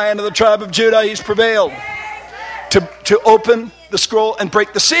 The Lion of the tribe of Judah, he's prevailed to open the scroll and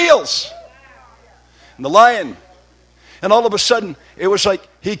break the seals. And the lion. And all of a sudden, it was like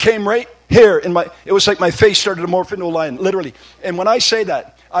he came right here. It was like my face started to morph into a lion, literally. And when I say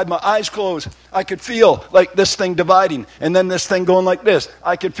that, I had my eyes closed. I could feel like this thing dividing, and then this thing going like this.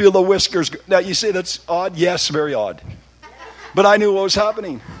 I could feel the whiskers. Now, you say that's odd? Yes, very odd. But I knew what was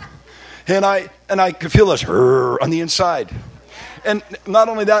happening. And I could feel this on the inside. And not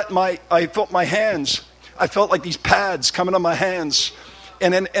only that, I felt my hands. I felt like these pads coming on my hands.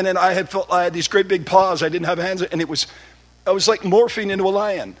 And then I had these great big paws. I didn't have hands. And I was like morphing into a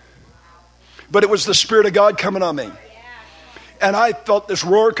lion. But it was the Spirit of God coming on me. And I felt this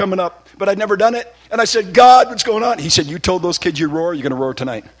roar coming up, but I'd never done it. And I said, God, what's going on? He said, you told those kids you'd roar, you're going to roar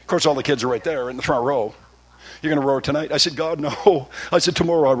tonight. Of course, all the kids are right there in the front row. You're going to roar tonight? I said, God, no. I said,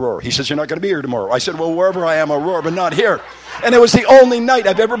 tomorrow I'll roar. He says, you're not going to be here tomorrow. I said, well, wherever I am, I'll roar, but not here. And it was the only night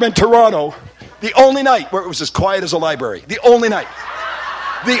I've ever been to Toronto, the only night where it was as quiet as a library. The only night.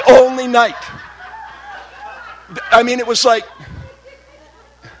 The only night. I mean, it was like,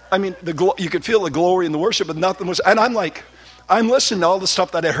 you could feel the glory and the worship, but nothing was, and I'm listening to all the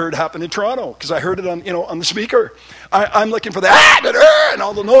stuff that I heard happen in Toronto, because I heard it on the speaker. I'm looking for the and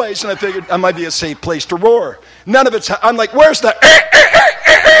all the noise, and I figured I might be a safe place to roar. None of it's, I'm like, where's the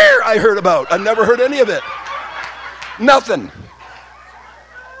I heard about? I've never heard any of it. Nothing.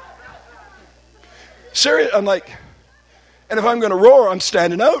 Serious, I'm like, and if I'm going to roar, I'm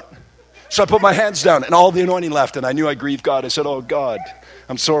standing out. So I put my hands down, and all the anointing left, and I knew I grieved God. I said, oh, God,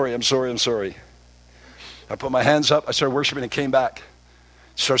 I'm sorry. I put my hands up. I started worshiping and came back.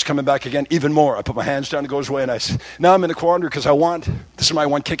 It starts coming back again, even more. I put my hands down, it goes away, and now I'm in a quandary because this is my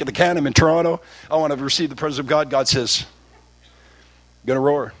one kick at the can. I'm in Toronto. I want to receive the presence of God. God says, I'm going to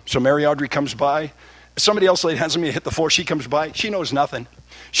roar. So Mary Audrey comes by. Somebody else laid hands on me, hit the floor. She comes by. She knows nothing.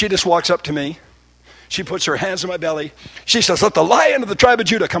 She just walks up to me. She puts her hands on my belly. She says, let the Lion of the tribe of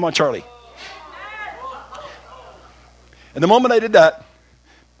Judah come on, Charlie. And the moment I did that,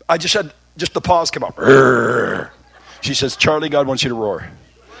 I just had the paws come up. She says, Charlie, God wants you to roar.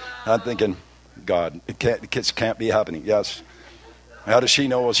 I'm thinking, God, it can't be happening. Yes. How does she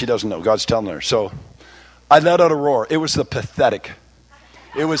know? Well, she doesn't know. God's telling her. So I let out a roar. It was pathetic.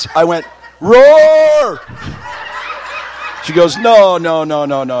 I went, roar! She goes, no.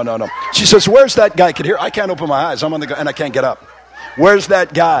 She says, where's that guy? I can't open my eyes. I'm on the and I can't get up. Where's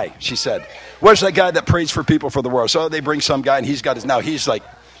that guy? She said. Where's that guy that prays for people for the world? So they bring some guy, and he's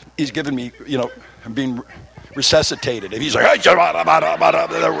giving me, I'm being resuscitated. And he's like,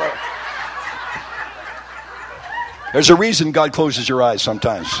 there's a reason God closes your eyes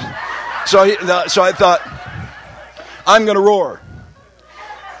sometimes. So I thought, I'm going to roar.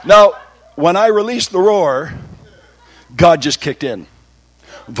 Now, when I released the roar, God just kicked in.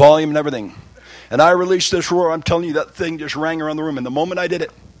 Volume and everything. And I released this roar. I'm telling you, that thing just rang around the room. And the moment I did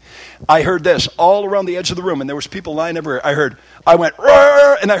it, I heard this all around the edge of the room, and there was people lying everywhere. I went,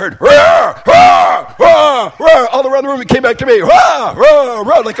 roar, and I heard, roar, roar, roar, roar, all around the room. It came back to me, roar, roar,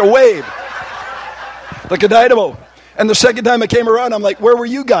 roar, like a wave, like a dynamo. And the second time I came around, I'm like, where were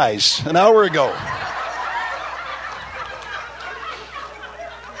you guys an hour ago?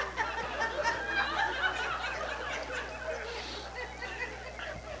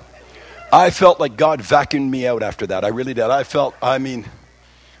 I felt like God vacuumed me out after that. I really did.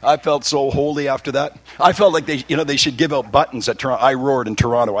 I felt so holy after that. I felt like they should give out buttons at Toronto. I roared in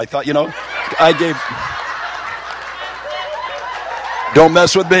Toronto. I thought, I gave. Don't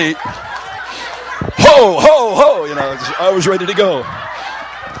mess with me. Ho, ho, ho. I was ready to go.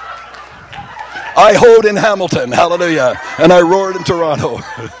 I hoed in Hamilton. Hallelujah. And I roared in Toronto.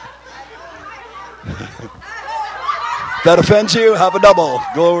 That offends you? Have a double.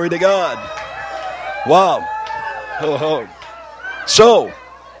 Glory to God. Wow. Ho, ho. So,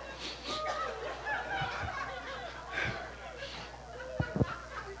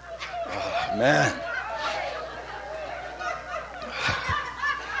 man.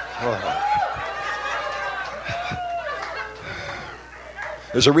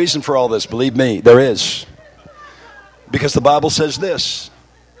 There's a reason for all this, believe me, there is. Because the Bible says this: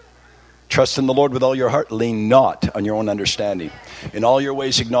 trust in the Lord with all your heart, lean not on your own understanding. In all your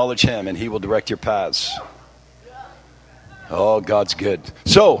ways acknowledge him, and he will direct your paths. Oh, God's good.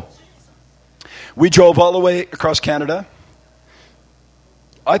 So, we drove all the way across Canada.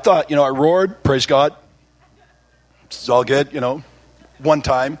 I thought, I roared, praise God. It's all good, one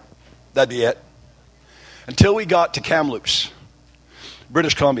time. That'd be it. Until we got to Kamloops,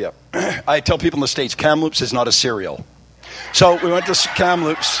 British Columbia. I tell people in the States, Kamloops is not a cereal. So we went to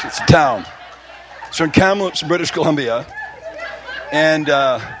Kamloops. It's a town. So in Kamloops, British Columbia. And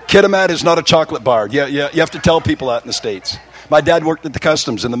Kitimat is not a chocolate bar. You have to tell people that in the States. My dad worked at the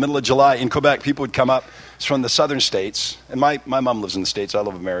customs in the middle of July. In Quebec, people would come up from the southern states. And my mom lives in the States. I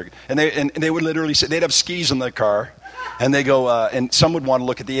love America. And they would literally say, they'd have skis in their car. And they go, and some would want to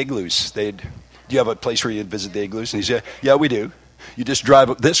look at the igloos. Do you have a place where you'd visit the igloos? And he said, yeah, we do. You just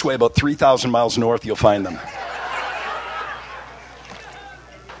drive this way about 3,000 miles north, you'll find them.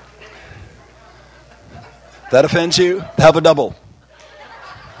 That offends you? Have a double.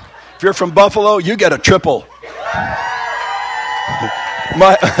 If you're from Buffalo, you get a triple.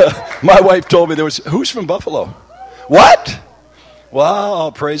 My wife told me who's from Buffalo? What?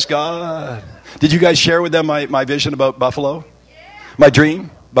 Wow, praise God. Did you guys share with them my vision about Buffalo? My dream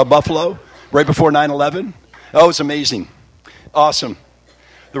about Buffalo right before 9/11? Oh, it's amazing. Awesome.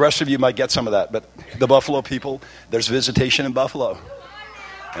 The rest of you might get some of that, but the Buffalo people, there's visitation in Buffalo.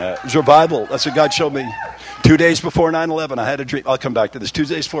 There's revival. That's what God showed me. 2 days before 9/11, I had a dream. I'll come back to this. 2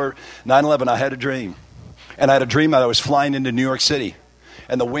 days before 9/11, I had a dream. And I had a dream that I was flying into New York City,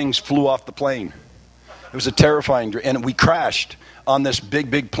 and the wings flew off the plane. It was a terrifying dream, and we crashed on this big,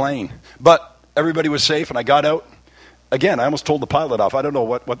 big plane. But everybody was safe, and I got out. Again, I almost told the pilot off. I don't know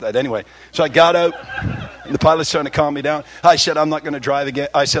what that anyway. So I got out, and the pilot's trying to calm me down. I said, I'm not going to drive again.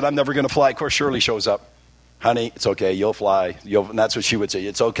 I said, I'm never going to fly. Of course, Shirley shows up. Honey, it's okay. You'll fly. And that's what she would say.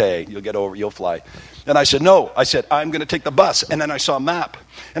 It's okay. You'll get over. You'll fly. And I said, no. I said, I'm going to take the bus. And then I saw a map.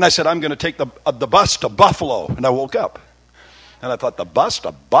 And I said, I'm going to take the bus to Buffalo. And I woke up. And I thought, the bus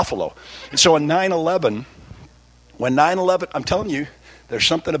to Buffalo. And so on 9/11, when 9/11, I'm telling you, there's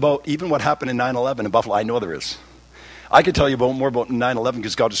something about even what happened in 9/11 in Buffalo. I know there is. I could tell you more about 9/11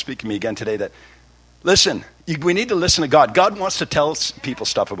 because God is speaking to me again today that, listen, we need to listen to God. God wants to tell people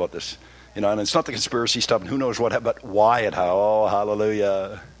stuff about this. And it's not the conspiracy stuff and who knows what, but why and how. Oh,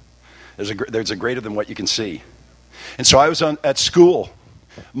 hallelujah. There's a greater than what you can see. And so I was at school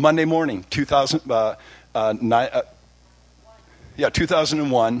Monday morning,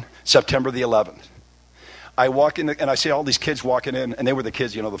 2001, September the 11th. I walk in, and I see all these kids walking in, and they were the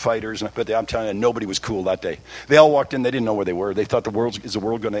kids, the fighters. But I'm telling you, nobody was cool that day. They all walked in. They didn't know where they were. They thought is the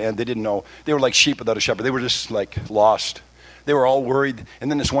world going to end? They didn't know. They were like sheep without a shepherd. They were just like lost. They were all worried.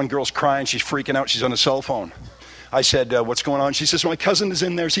 And then this one girl's crying. She's freaking out. She's on a cell phone. I said, what's going on? She says, my cousin is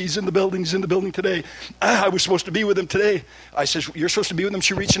in there. He's in the building. He's in the building today. I was supposed to be with him today. I says, you're supposed to be with him?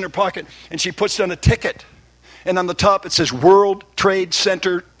 She reaches in her pocket, and she puts down a ticket. And on the top, it says World Trade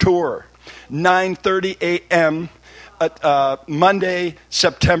Center Tour, 9:30 a.m., Monday,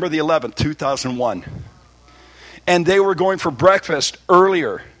 September the 11th, 2001. And they were going for breakfast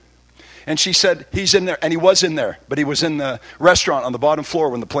earlier. And she said, he's in there. And he was in there. But he was in the restaurant on the bottom floor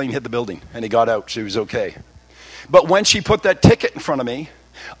when the plane hit the building. And he got out, so he was okay. But when she put that ticket in front of me,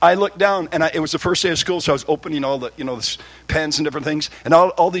 I looked down, and it was the first day of school, so I was opening all the, the pens and different things. And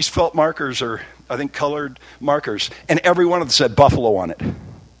all these felt markers are, I think, colored markers. And every one of them said Buffalo on it.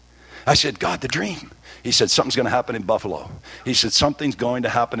 I said, God, the dream. He said, something's going to happen in Buffalo. He said, something's going to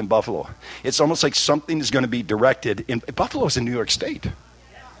happen in Buffalo. It's almost like something is going to be directed in Buffalo's in New York State.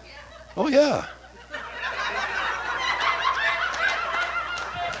 Oh, yeah.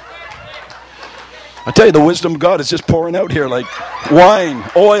 I tell you, the wisdom of God is just pouring out here like wine,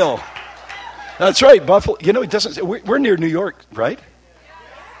 oil. That's right, Buffalo. It doesn't. We're near New York, right?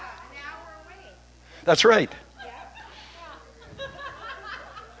 That's right.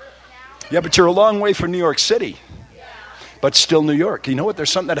 Yeah, but you're a long way from New York City. But still New York. You know what? There's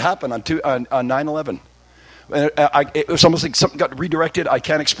something that happened on 9/11. It was almost like something got redirected. I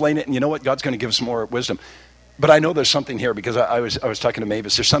can't explain it. And you know what? God's going to give us more wisdom. But I know there's something here because I was talking to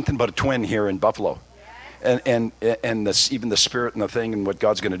Mavis. There's something about a twin here in Buffalo. And even the spirit and the thing and what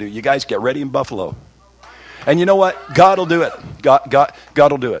God's going to do. You guys get ready in Buffalo. And you know what? God will do it. God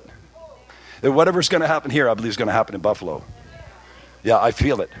will do it. Whatever's going to happen here, I believe is going to happen in Buffalo. Yeah, I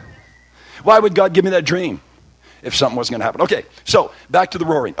feel it. Why would God give me that dream if something wasn't going to happen? Okay, so back to the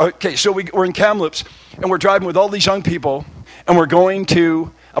roaring. Okay, so we're in Kamloops, and we're driving with all these young people, and we're going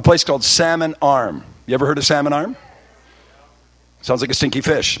to a place called Salmon Arm. You ever heard of Salmon Arm? Sounds like a stinky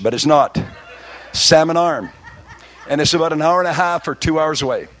fish, but it's not. Salmon Arm. And it's about an hour and a half or 2 hours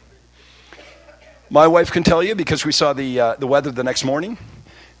away. My wife can tell you because we saw the weather the next morning.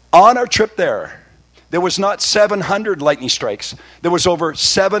 On our trip there was not 700 lightning strikes. There was over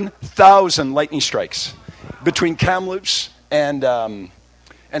 7,000 lightning strikes between Kamloops and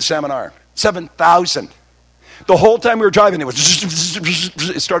Salmon Arm. 7,000. The whole time we were driving,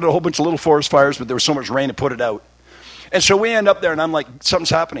 it started a whole bunch of little forest fires, but there was so much rain it put it out. And so we end up there, and I'm like, something's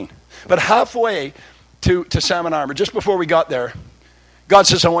happening. But halfway to Salmon Arm, or just before we got there, God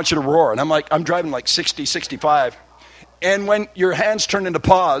says, I want you to roar. And I'm like, I'm driving like 60, 65. And when your hands turn into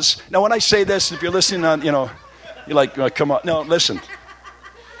paws, now when I say this, if you're listening on, you're like, oh, come on. No, listen.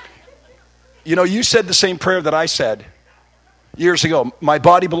 You said the same prayer that I said years ago. My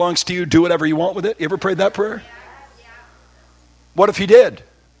body belongs to you. Do whatever you want with it. You ever prayed that prayer? What if he did?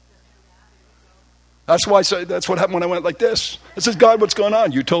 That's what happened when I went like this. I said, God, what's going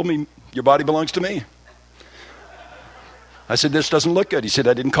on? You told me your body belongs to me. I said, this doesn't look good. He said,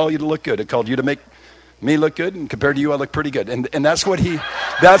 I didn't call you to look good. I called you to make me look good, and compared to you, I look pretty good. And that's why he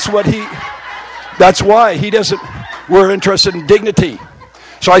doesn't, we're interested in dignity.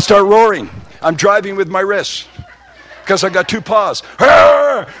 So I start roaring. I'm driving with my wrists because I got two paws.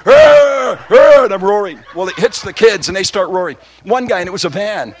 And I'm roaring. Well, it hits the kids, and they start roaring. One guy, and it was a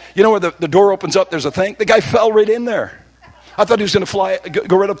van. You know where the door opens up, there's a thing? The guy fell right in there. I thought he was going to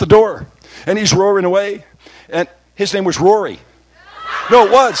go right up the door. And he's roaring away. And his name was Rory. No,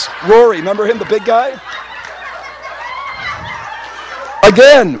 it was Rory. Remember him, the big guy?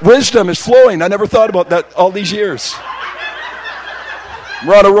 Again, wisdom is flowing. I never thought about that all these years.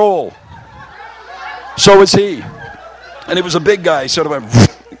 We're on a roll. So is he. And it was a big guy. He sort of went...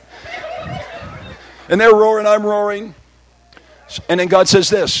 And they're roaring, I'm roaring. And then God says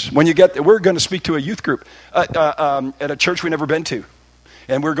this. When you get there, we're going to speak to a youth group at a church we've never been to.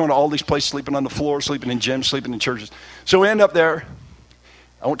 And we're going to all these places, sleeping on the floor, sleeping in gyms, sleeping in churches. So we end up there.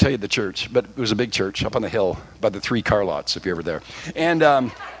 I won't tell you the church, but it was a big church up on the hill by the 3 car lots, if you're ever there. And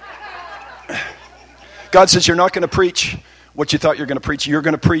God says, you're not going to preach what you thought you're going to preach. You're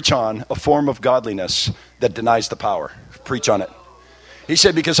going to preach on a form of godliness that denies the power. Preach on it. He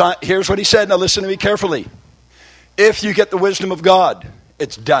said, here's what he said. Now listen to me carefully. If you get the wisdom of God,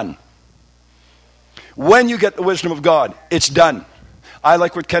 it's done. When you get the wisdom of God, it's done. I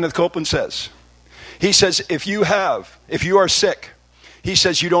like what Kenneth Copeland says. He says, if you are sick, he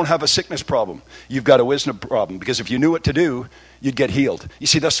says you don't have a sickness problem. You've got a wisdom problem. Because if you knew what to do, you'd get healed. You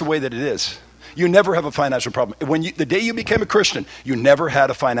see, that's the way that it is. You never have a financial problem. The day you became a Christian, you never had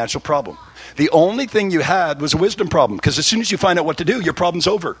a financial problem. The only thing you had was a wisdom problem. Because as soon as you find out what to do, your problem's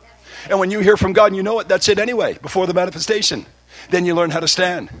over. And when you hear from God and you know it, that's it anyway, before the manifestation. Then you learn how to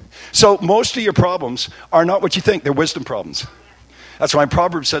stand. So most of your problems are not what you think. They're wisdom problems. That's why in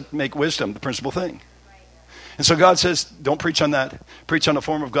Proverbs said, make wisdom the principal thing. And so God says, don't preach on that. Preach on a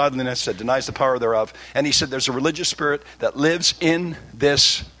form of godliness that denies the power thereof. And he said, there's a religious spirit that lives in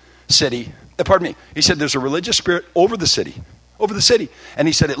this city. Pardon me. He said, there's a religious spirit over the city. Over the city. And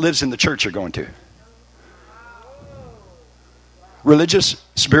he said, it lives in the church you're going to. Religious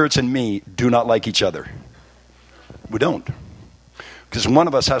spirits and me do not like each other. We don't. Because one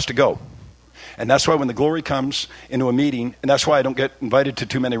of us has to go. And that's why when the glory comes into a meeting, and that's why I don't get invited to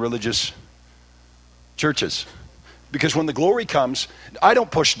too many religious churches. Because when the glory comes, I don't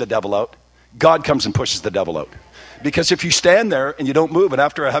push the devil out. God comes and pushes the devil out. Because if you stand there and you don't move, and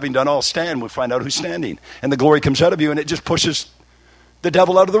after having done all stand, we'll find out who's standing. And the glory comes out of you, and it just pushes the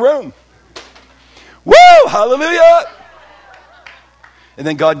devil out of the room. Woo! Hallelujah! And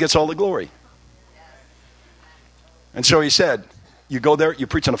then God gets all the glory. And so he said, you go there, you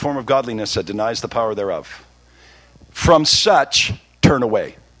preach on a form of godliness that denies the power thereof. From such, turn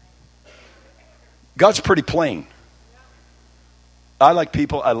away. God's pretty plain. I like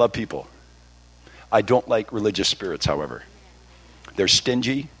people, I love people. I don't like religious spirits, however. They're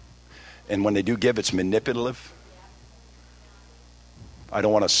stingy, and when they do give, it's manipulative. I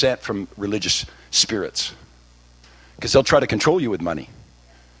don't want a cent from religious spirits. Because they'll try to control you with money.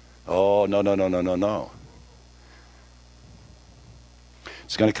 Oh, no, no, no, no, no, no.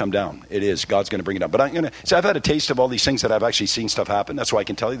 It's going to come down. It is. God's going to bring it up. But I've had a taste of all these things that I've actually seen stuff happen. That's why I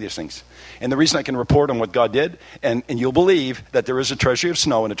can tell you these things. And the reason I can report on what God did, and you'll believe that there is a treasury of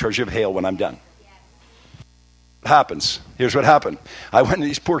snow and a treasury of hail when I'm done. What happens? Here's what happened. I went to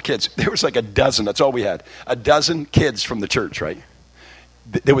these poor kids. There was like a dozen. That's all we had. A dozen kids from the church, right?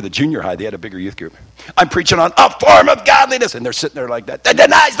 They were the junior high. They had a bigger youth group. I'm preaching on a form of godliness. And they're sitting there like that. That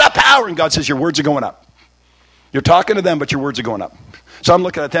denies the power. And God says, your words are going up. You're talking to them, but your words are going up. So I'm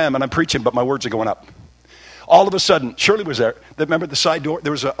looking at them, and I'm preaching, but my words are going up. All of a sudden, Shirley was there. Remember the side door?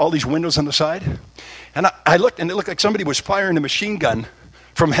 There was all these windows on the side. And I looked, and it looked like somebody was firing a machine gun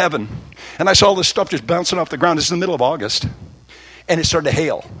from heaven. And I saw all this stuff just bouncing off the ground. This is the middle of August. And it started to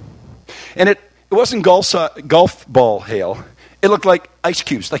hail. And it wasn't golf ball hail. It looked like ice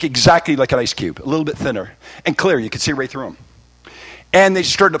cubes, like exactly like an ice cube, a little bit thinner and clear. You could see right through them. And they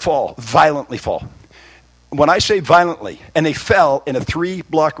started to fall, violently fall. When I say violently, and they fell in a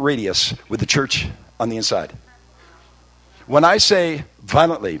 3-block radius with the church on the inside. When I say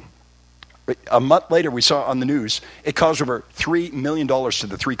violently, a month later we saw on the news, it caused over $3 million to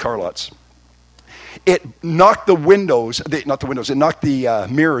the 3 car lots. It knocked the windows, it knocked the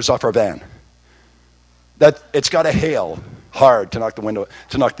mirrors off our van. It's got to hail hard to knock the window,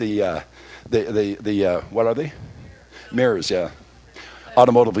 to knock the what are they? Mirrors, yeah.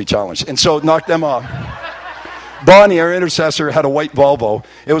 Automotively challenged. And so it knocked them off. Bonnie, our intercessor, had a white Volvo.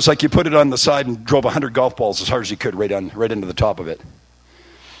 It was like you put it on the side and drove 100 golf balls as hard as you could right into the top of it.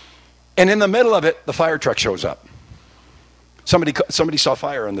 And in the middle of it, the fire truck shows up. Somebody saw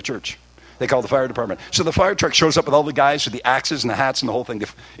fire in the church. They called the fire department. So the fire truck shows up with all the guys with the axes and the hats and the whole thing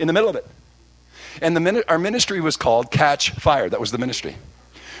in the middle of it. And our ministry was called Catch Fire. That was the ministry.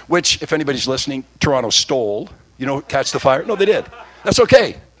 Which, if anybody's listening, Toronto stole. You know, Catch the Fire? No, they did. That's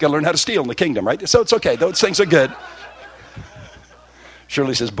okay. Got to learn how to steal in the kingdom, right? So it's okay. Those things are good.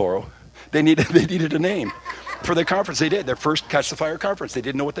 Shirley says borrow. They needed a name for their conference. They did. Their first Catch the Fire conference. They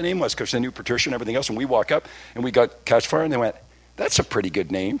didn't know what the name was because they knew Patricia and everything else. And we walk up and we got Catch Fire and they went, that's a pretty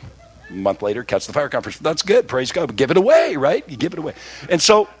good name. A month later, Catch the Fire conference. That's good. Praise God. But give it away, right? You give it away. And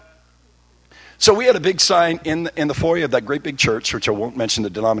so we had a big sign in the foyer of that great big church, which I won't mention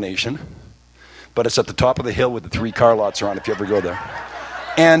the denomination, but it's at the top of the hill with the 3 car lots around if you ever go there.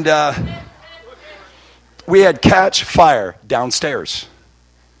 And we had Catch Fire downstairs.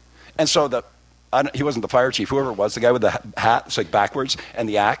 And so he wasn't the fire chief, whoever it was, the guy with the hat, it's like backwards, and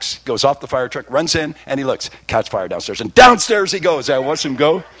the axe goes off the fire truck, runs in, and he looks, Catch Fire downstairs. And downstairs he goes. I watch him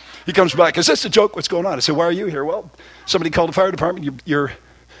go. He comes back. Is this a joke? What's going on? I said, why are you here? Well, somebody called the fire department.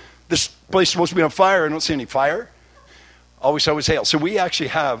 This place is supposed to be on fire. I don't see any fire. All we saw was hail. So we actually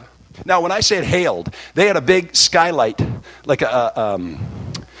have, now when I say it hailed, they had a big skylight, like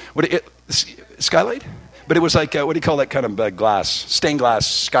skylight? But it was like, what do you call that kind of glass? Stained glass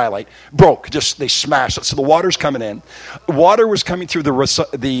skylight. Broke. They smashed it. So the water's coming in. Water was coming through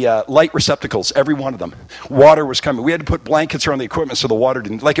the light receptacles, every one of them. Water was coming. We had to put blankets around the equipment so the water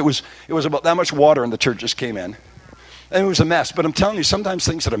didn't, like it was about that much water and the church just came in. And it was a mess. But I'm telling you, sometimes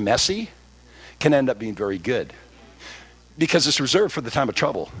things that are messy can end up being very good. Because it's reserved for the time of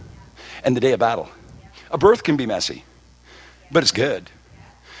trouble and the day of battle. A birth can be messy, but it's good.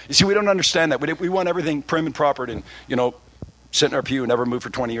 You see, we don't understand that. We want everything prim and proper and, sit in our pew and never move for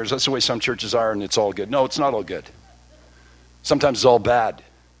 20 years. That's the way some churches are, and it's all good. No, it's not all good. Sometimes it's all bad.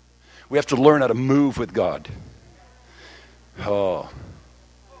 We have to learn how to move with God. Oh.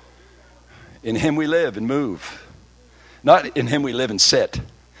 In Him we live and move. Not in Him we live and sit.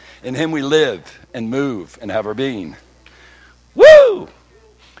 In Him we live and move and have our being. Woo!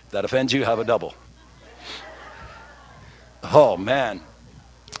 If that offends you, have a double. Oh, man.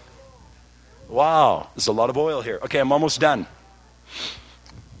 Wow, there's a lot of oil here. Okay, I'm almost done.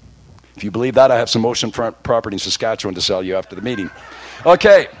 If you believe that, I have some oceanfront property in Saskatchewan to sell you after the meeting.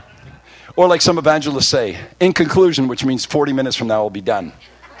 Okay. Or like some evangelists say, in conclusion, which means 40 minutes from now I'll be done.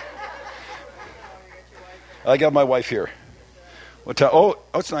 I got my wife here. What time? Oh,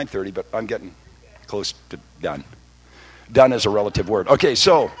 it's 9:30, but I'm getting close to done. Done is a relative word. Okay,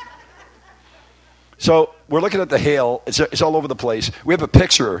 so we're looking at the hail. It's all over the place. We have a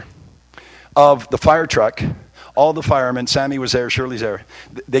picture of the fire truck. All the firemen, Sammy was there, Shirley's there.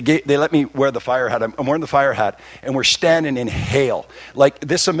 They let me wear the fire hat. I'm wearing the fire hat, and we're standing in hail. Like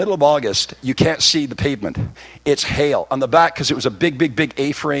this, the middle of August, you can't see the pavement. It's hail. On the back, because it was a big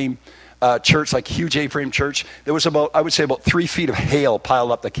A-frame church, like huge A-frame church, there was about 3 feet of hail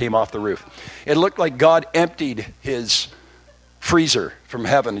piled up that came off the roof. It looked like God emptied his freezer from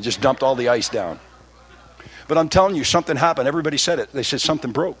heaven and just dumped all the ice down. But I'm telling you, something happened. Everybody said it. They said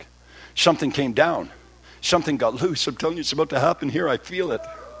something broke. Something came down. Something got loose. I'm telling you, it's about to happen here. I feel it.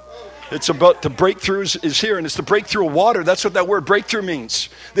 It's about, the breakthrough is here, and it's the breakthrough of water. That's what that word breakthrough means.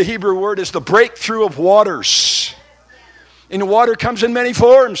 The Hebrew word is the breakthrough of waters. And the water comes in many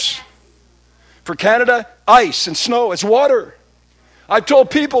forms. For Canada, ice and snow. It's water. I've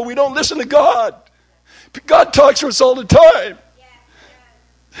told people we don't listen to God. God talks to us all the time.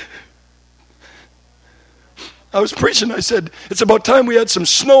 I was preaching, I said, it's about time we had some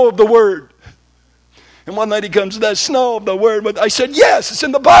snow of the word. And one night he comes, that snow of the word. But I said, yes, it's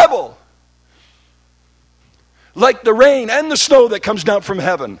in the Bible. Like the rain and the snow that comes down from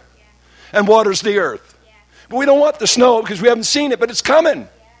heaven and waters the earth. But we don't want the snow because we haven't seen it, but it's coming.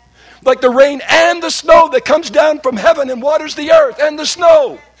 Like the rain and the snow that comes down from heaven and waters the earth and the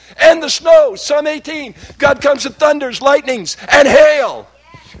snow. And the snow. Psalm 18. God comes with thunders, lightnings, and hail.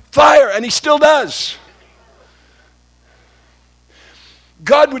 Fire, and he still does.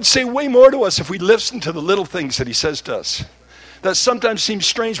 God would say way more to us if we listened to the little things that he says to us. That sometimes seems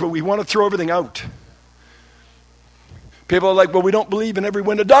strange, but we want to throw everything out. People are like, well, we don't believe in every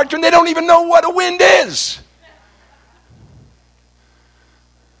wind of doctrine. They don't even know what a wind is.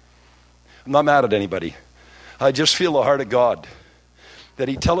 I'm not mad at anybody. I just feel the heart of God. That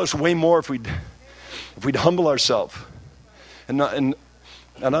he'd tell us way more if we'd humble ourselves. And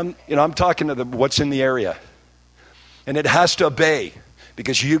I'm talking to what's in the area. And it has to obey.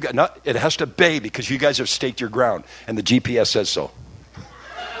 Because it has to obey because you guys have staked your ground. And the GPS says so.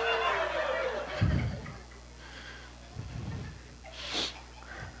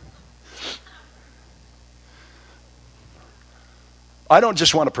 I don't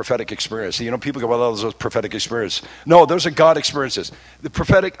just want a prophetic experience. You know, people go, well, those are prophetic experiences. No, those are God experiences. The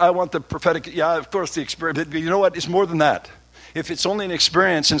prophetic, I want the prophetic, yeah, of course the experience. But you know what? It's more than that. If it's only an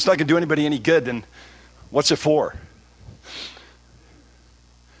experience and it's not going to do anybody any good, then what's it for?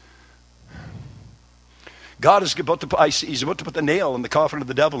 God is about to he's about to put the nail in the coffin of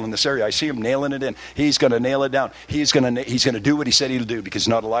the devil in this area. I see him nailing it in. He's going to nail it down. He's going to do what he said he'll do because he's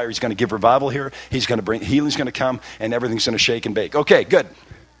not a liar. He's going to give revival here. He's going to bring healing's going to come and everything's going to shake and bake. Okay, good.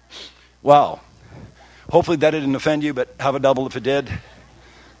 Wow. Hopefully that didn't offend you, but have a double if it did.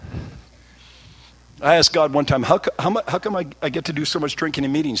 I asked God one time, how come I get to do so much drinking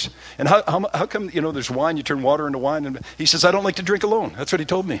in meetings? And how come, you know, there's wine, you turn water into wine? And he says, I don't like to drink alone. That's what he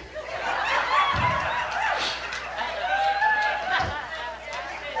told me.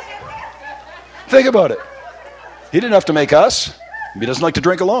 Think about it. He didn't have to make us. If he doesn't like to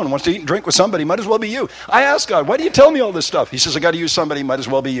drink alone, wants to eat and drink with somebody, might as well be you. I asked God, why do you tell me all this stuff? He says, I got to use somebody, might as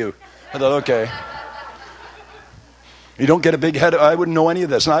well be you. I thought, okay. You don't get a big head. I wouldn't know any of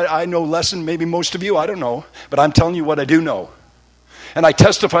this. And I know less than maybe most of you. I don't know. But I'm telling you what I do know. And I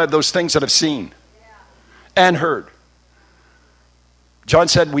testify of those things that I've seen and heard. John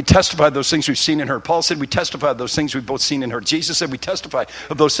said, we testify of those things we've seen and heard. Paul said, we testify of those things we've both seen and heard. Jesus said, we testify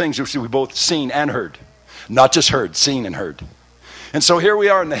of those things which we've both seen and heard. Not just heard, seen and heard. And so here we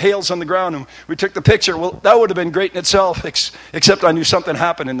are, and the hail's on the ground, and we took the picture. Well, that would have been great in itself, except I knew something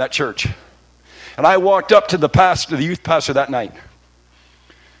happened in that church. And I walked up to the youth pastor that night.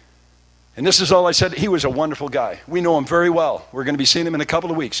 And this is all I said. He was a wonderful guy. We know him very well. We're going to be seeing him in a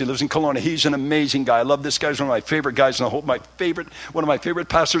couple of weeks. He lives in Kelowna. He's an amazing guy. I love this guy. He's one of my favorite guys in the whole, one of my favorite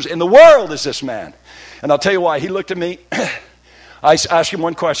pastors in the world is this man. And I'll tell you why. He looked at me. I asked him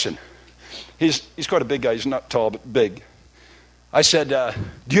one question. He's quite a big guy. He's not tall, but big. I said,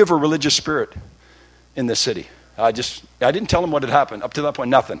 do you have a religious spirit in this city? I didn't tell him what had happened. Up to that point,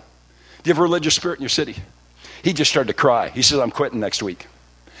 nothing. Do you have a religious spirit in your city? He just started to cry. He says, I'm quitting next week.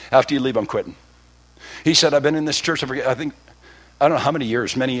 After you leave, I'm quitting. He said, I've been in this church, I don't know how many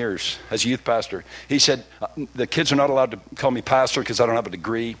years as a youth pastor. He said, the kids are not allowed to call me pastor because I don't have a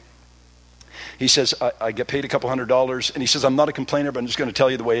degree. He says, I get paid a couple $100s. And he says, I'm not a complainer, but I'm just going to tell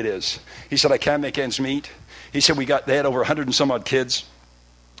you the way it is. He said, I can't make ends meet. He said, they had over 100 and some odd kids.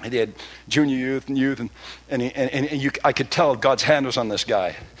 They had junior youth and I could tell God's hand was on this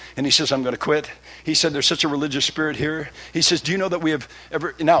guy. And he says, I'm going to quit. He said, there's such a religious spirit here. He says, do you know that we have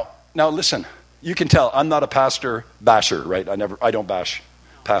ever... Now listen, you can tell I'm not a pastor basher, right? I don't bash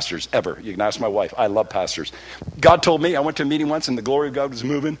pastors ever. You can ask my wife. I love pastors. God told me, I went to a meeting once and the glory of God was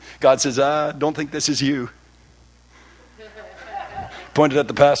moving. God says, don't think this is you. Pointed at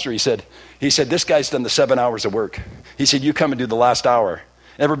the pastor. He said, this guy's done the 7 hours of work. He said, you come and do the last hour.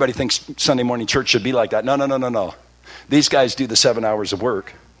 Everybody thinks Sunday morning church should be like that. No. These guys do the 7 hours of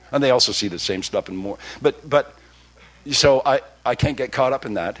work. And they also see the same stuff and more. But so I can't get caught up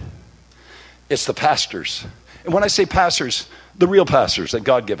in that. It's the pastors. And when I say pastors, The real pastors that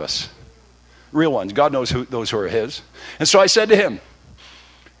God give us. Real ones. God knows those who are his. And so I said to him,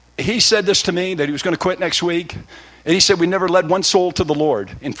 he said this to me, that he was going to quit next week. And he said, we never led one soul to the Lord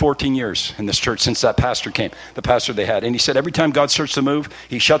in 14 years in this church since that pastor came, the pastor they had. And he said, every time God starts to move,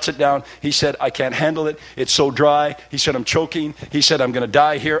 he shuts it down. He said, I can't handle it. It's so dry. He said, I'm choking. He said, I'm going to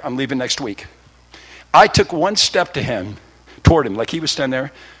die here. I'm leaving next week. I took one step toward him, like he was standing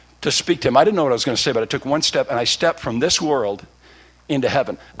there, to speak to him. I didn't know what I was going to say, but I took one step, and I stepped from this world into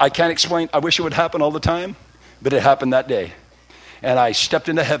heaven. I can't explain. I wish it would happen all the time, but it happened that day. And I stepped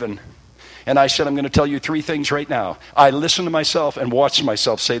into heaven. And I said, I'm going to tell you 3 things right now. I listened to myself and watched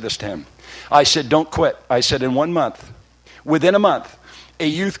myself say this to him. I said, don't quit. I said, in 1 month, within a month, a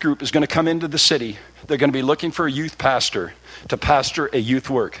youth group is going to come into the city. They're going to be looking for a youth pastor to pastor a youth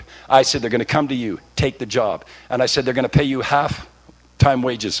work. I said, they're going to come to you. Take the job. And I said, they're going to pay you half-time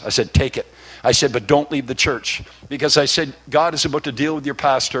wages. I said, take it. I said, but don't leave the church. Because I said, God is about to deal with your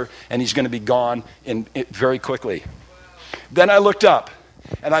pastor, and he's going to be gone very quickly. Then I looked up.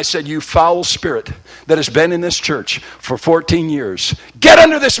 And I said, you foul spirit that has been in this church for 14 years, get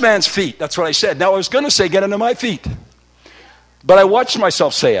under this man's feet. That's what I said. Now I was going to say, get under my feet. But I watched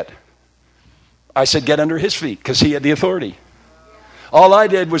myself say it. I said, get under his feet, because he had the authority. All I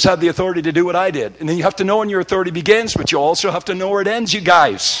did was have the authority to do what I did. And then you have to know when your authority begins, but you also have to know where it ends, you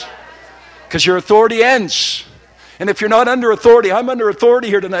guys. Because your authority ends. And if you're not under authority, I'm under authority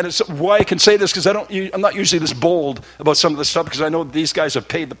here tonight. It's why I can say this, because I'm not usually this bold about some of this stuff, because I know these guys have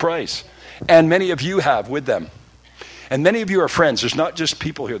paid the price. And many of you have with them. And many of you are friends. There's not just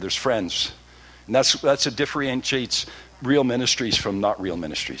people here, there's friends. And that's what differentiates real ministries from not real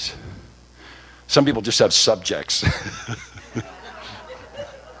ministries. Some people just have subjects.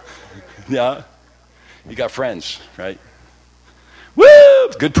 Yeah? You got friends, right? Woo!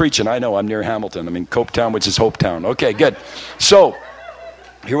 Good preaching. I know. I'm near Hamilton. I'm in Copetown, which is Hopetown. Okay, good. So,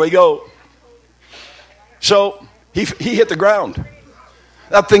 here we go. So, he hit the ground.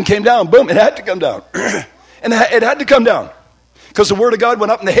 That thing came down. Boom. It had to come down. And it had to come down. Because the word of God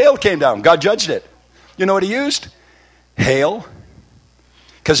went up and the hail came down. God judged it. You know what he used? Hail.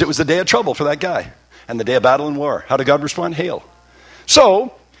 Because it was the day of trouble for that guy. And the day of battle and war. How did God respond? Hail.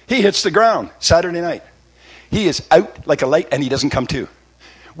 So, he hits the ground Saturday night. He is out like a light, and he doesn't come to.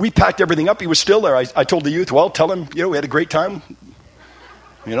 We packed everything up. He was still there. I told the youth, well, tell him, we had a great time.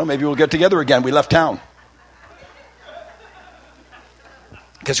 Maybe we'll get together again. We left town.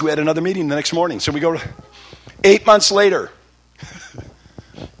 Because we had another meeting the next morning. So we go 8 months later.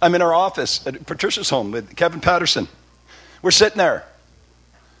 I'm in our office at Patricia's home with Kevin Patterson. We're sitting there.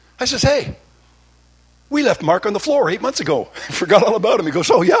 I says, hey, we left Mark on the floor 8 months ago. I forgot all about him. He goes,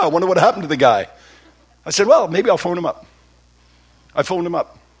 oh, yeah, I wonder what happened to the guy. I said, well, maybe I'll phone him up. I phoned him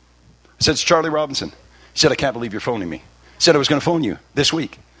up. I said, it's Charlie Robinson. He said, I can't believe you're phoning me. He said, I was going to phone you this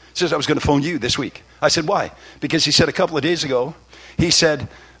week. He says, I was going to phone you this week. I said, why? Because he said a couple of days ago, he said,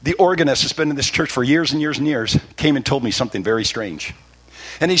 the organist that's been in this church for years and years and years came and told me something very strange.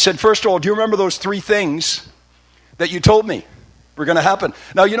 And he said, first of all, do you remember those 3 things that you told me were going to happen?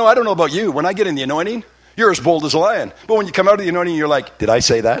 Now, I don't know about you. When I get in the anointing, you're as bold as a lion. But when you come out of the anointing, you're like, did I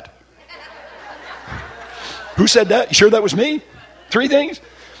say that? Who said that? You sure that was me? 3 things?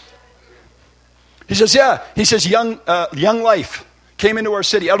 He says, yeah. He says, Young Life came into our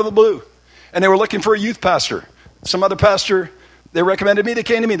city out of the blue. And they were looking for a youth pastor. Some other pastor, they recommended me. They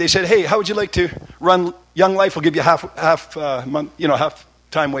came to me. They said, hey, how would you like to run Young Life? We'll give you half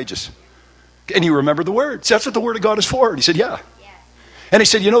time wages. And you remember the words. That's what the word of God is for. And he said, yeah. Yes. And he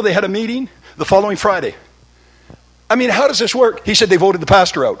said, they had a meeting the following Friday. I mean, how does this work? He said, they voted the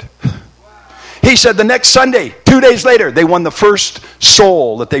pastor out. He said the next Sunday, 2 days later, they won the first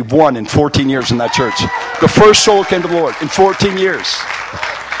soul that they've won in 14 years in that church. The first soul came to the Lord in 14 years.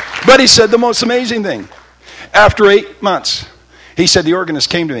 But he said the most amazing thing. After 8 months, he said the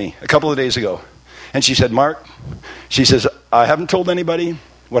organist came to me a couple of days ago. And she said, Mark, she says, I haven't told anybody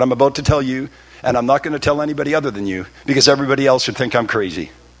what I'm about to tell you. And I'm not going to tell anybody other than you, because everybody else would think I'm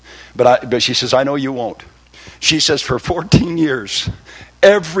crazy. But she says, I know you won't. She says, for 14 years,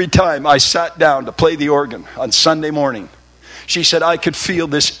 every time I sat down to play the organ on Sunday morning, she said, I could feel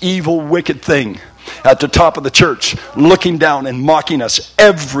this evil, wicked thing at the top of the church looking down and mocking us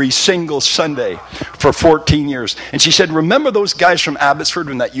every single Sunday for 14 years. And she said, remember those guys from Abbotsford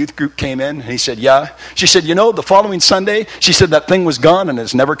when that youth group came in? And he said, yeah. She said, the following Sunday, she said that thing was gone and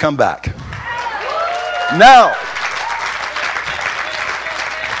has never come back. Now,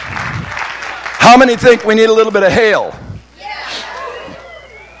 how many think we need a little bit of hail?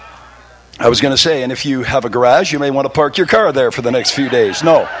 I was going to say, and if you have a garage, you may want to park your car there for the next few days.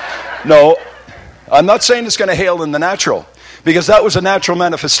 No, I'm not saying it's going to hail in the natural, Because that was a natural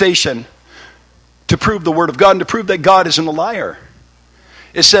manifestation to prove the word of God and to prove that God isn't a liar.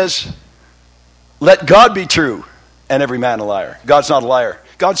 It says, let God be true and every man a liar. God's not a liar.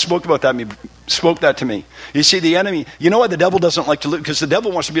 God spoke that to me. You see, the enemy, you know why the devil doesn't like to look? Because the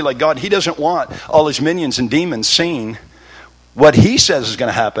devil wants to be like God. He doesn't want all his minions and demons seeing what he says is going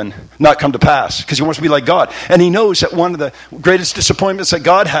to happen not come to pass, because he wants to be like God. And he knows that one of the greatest disappointments that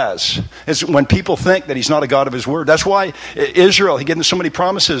God has is when people think that he's not a God of his word. That's why Israel, he gave them so many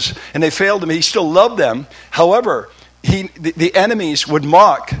promises and they failed him. He still loved them. However, the enemies would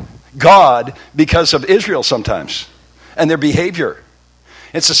mock God because of Israel sometimes and their behavior.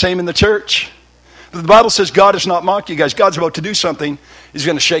 It's the same in the church. The Bible says God is not mocked, you guys. God's about to do something. He's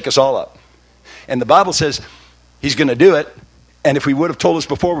going to shake us all up. And the Bible says he's going to do it. And if we would have told us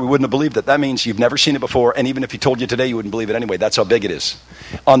before, we wouldn't have believed it. That means you've never seen it before. And even if he told you today, you wouldn't believe it anyway. That's how big it is.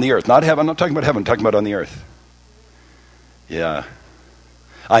 On the earth. Not heaven. I'm not talking about heaven. I'm talking about on the earth. Yeah.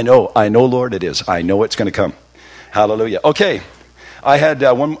 I know, Lord, it is. I know it's going to come. Hallelujah. Okay. I had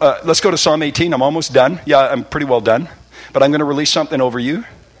one. Let's go to Psalm 18. I'm almost done. Yeah, I'm pretty well done. But I'm going to release something over you.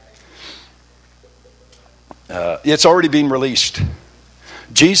 It's already been released.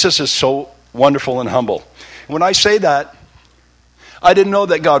 Jesus is so wonderful and humble. When I say that, I didn't know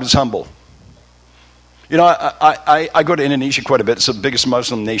that God was humble. You know, I go to Indonesia quite a bit. It's the biggest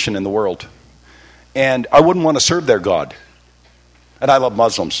Muslim nation in the world. And I wouldn't want to serve their God. And I love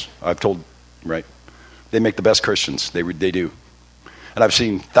Muslims. I've told, right? They make the best Christians. They do. And I've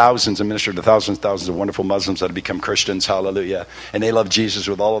seen thousands and ministered to thousands of wonderful Muslims that have become Christians. Hallelujah. And they love Jesus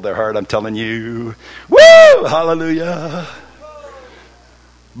with all of their heart. I'm telling you. Woo! Hallelujah.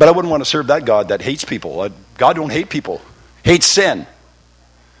 But I wouldn't want to serve that God that hates people. God don't hate people. Hates sin.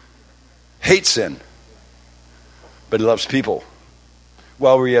 Hates sin. But he loves people.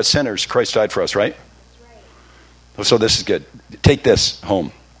 While we were yet sinners, Christ died for us, right? Right. So this is good. Take this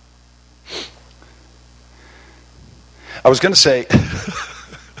home. I was going to say,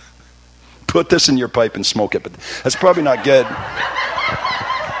 put this in your pipe and smoke it, but that's probably not good.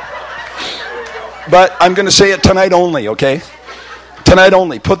 But I'm going to say it tonight only, okay? Tonight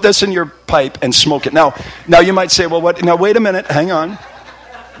only. Put this in your pipe and smoke it. Now you might say, well, what? Now, wait a minute. Hang on.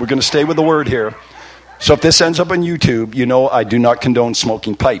 We're going to stay with the word here. So if this ends up on YouTube, you know I do not condone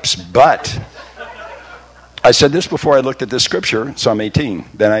smoking pipes. But I said this before I looked at this scripture, Psalm 18.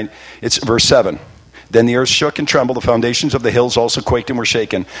 It's verse 7. Then the earth shook and trembled. The foundations of the hills also quaked and were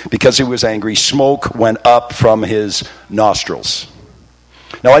shaken. Because he was angry, smoke went up from his nostrils.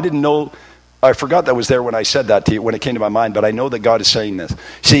 Now, I didn't know... I forgot that was there when I said that to you, when it came to my mind, but I know that God is saying this.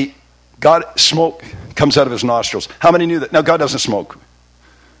 See, smoke comes out of his nostrils. How many knew that? Now, God doesn't smoke.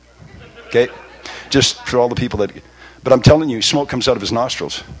 Okay? Just for all the people that... But I'm telling you, smoke comes out of his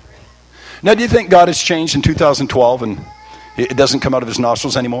nostrils. Now, do you think God has changed in 2012 and it doesn't come out of his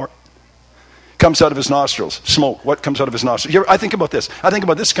nostrils anymore? It comes out of his nostrils. Smoke, what comes out of his nostrils? I think about this. I think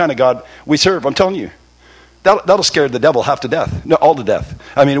about this kind of God we serve. I'm telling you. That'll scare the devil half to death. No, all to death.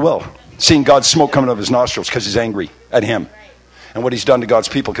 I mean, it will. Seeing God's smoke coming out of his nostrils because he's angry at him and what he's done to God's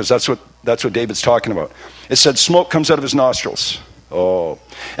people, because that's what David's talking about. It said smoke comes out of his nostrils. Oh,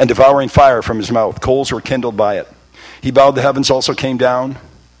 and devouring fire from his mouth. Coals were kindled by it. He bowed the heavens, also came down.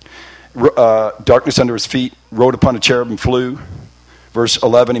 Darkness under his feet. Rode upon a cherub and flew. Verse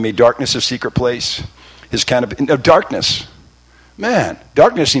 11, he made darkness his secret place. His canopy. No, darkness. Man,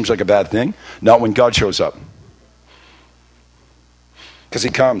 darkness seems like a bad thing. Not when God shows up. Because he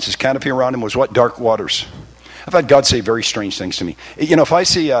comes. His canopy around him was what? Dark waters. I've had God say very strange things to me. You know, if I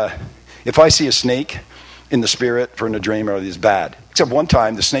see a snake in the spirit for in a dream, or it's bad. Except one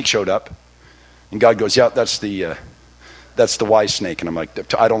time the snake showed up, and God goes, "Yeah, that's the wise snake." And I'm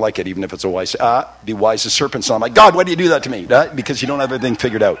like, "I don't like it, even if it's a wise. Be wise as serpents." And I'm like, "God, why do you do that to me?" Because you don't have everything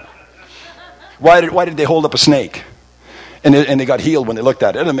figured out. Why did they hold up a snake, and they got healed when they looked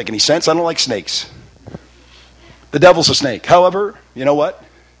at it? It doesn't make any sense. I don't like snakes. The devil's a snake. However, you know what?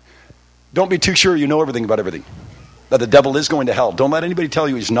 Don't be too sure you know everything about everything. That the devil is going to hell. Don't let anybody tell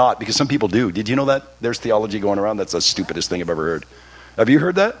you he's not, because some people do. Did you know that? There's theology going around. That's the stupidest thing I've ever heard. Have you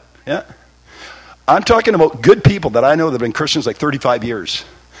heard that? Yeah? I'm talking about good people that I know that have been Christians like 35 years.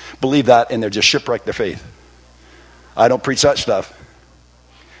 Believe that, and they're just shipwrecked their faith. I don't preach that stuff.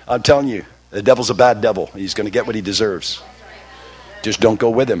 I'm telling you, the devil's a bad devil. He's going to get what he deserves. Just don't go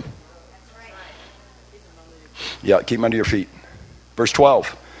with him. Yeah, keep him under your feet. Verse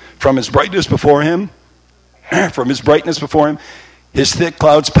 12. From his brightness before him, his thick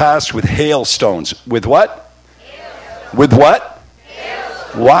clouds passed with hailstones. With what? Hailstones. With what?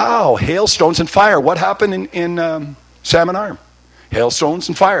 Hailstones. Wow, hailstones and fire. What happened in Salmon Arm? Hailstones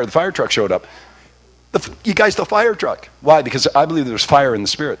and fire. The fire truck showed up. You guys, the fire truck. Why? Because I believe there was fire in the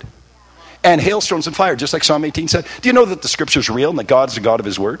Spirit. And hailstones and fire, just like Psalm 18 said. Do you know that the Scripture's real and that God is the God of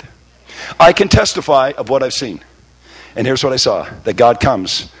His Word? I can testify of what I've seen. And here's what I saw. That God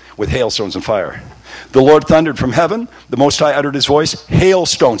comes with hailstones and fire. The Lord thundered from heaven. The Most High uttered His voice.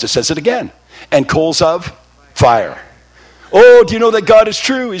 Hailstones, it says it again. And coals of fire. Oh, do you know that God is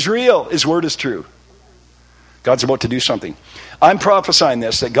true? He's real. His Word is true. God's about to do something. I'm prophesying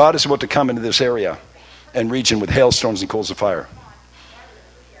this, that God is about to come into this area and region with hailstones and coals of fire.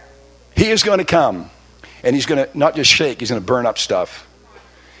 He is going to come, and He's going to not just shake, He's going to burn up stuff.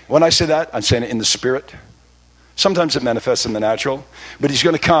 When I say that, I'm saying it in the Spirit. Sometimes it manifests in the natural, but He's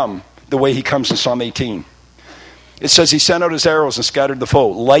going to come the way He comes in Psalm 18. It says He sent out His arrows and scattered the foe,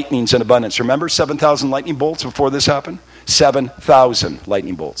 lightnings in abundance. Remember 7,000 lightning bolts before this happened? 7,000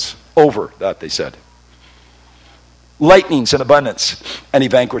 lightning bolts. Over that, they said. Lightnings in abundance, and He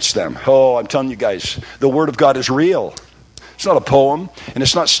vanquished them. Oh, I'm telling you guys, the Word of God is real. It's not a poem, and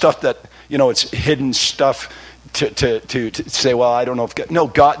it's not stuff that, it's hidden stuff to say, well, I don't know if God... No,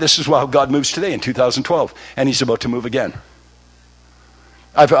 God, this is how God moves today in 2012, and He's about to move again.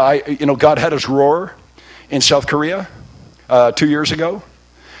 God had His roar in South Korea 2 years ago,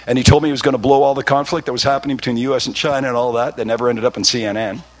 and He told me He was going to blow all the conflict that was happening between the U.S. and China and all that never ended up in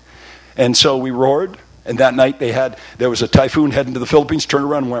CNN. And so we roared, and that night there was a typhoon heading to the Philippines, turned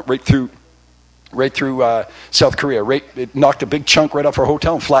around and went right through South Korea. It knocked a big chunk right off our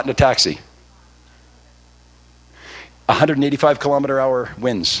hotel and flattened a taxi. 185-kilometer-hour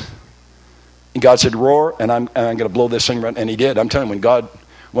winds. And God said, roar, and I'm going to blow this thing right. And He did. I'm telling you,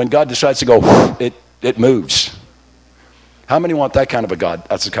 when God decides to go, it moves. How many want that kind of a God?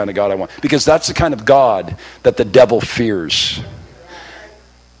 That's the kind of God I want. Because that's the kind of God that the devil fears.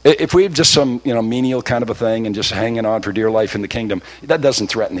 If we have just some menial kind of a thing and just hanging on for dear life in the kingdom, that doesn't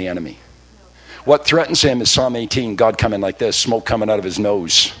threaten the enemy. What threatens him is Psalm 18, God coming like this, smoke coming out of His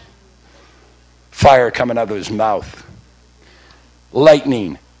nose, fire coming out of His mouth,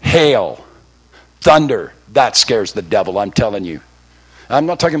 lightning, hail, thunder. That scares the devil, I'm telling you. I'm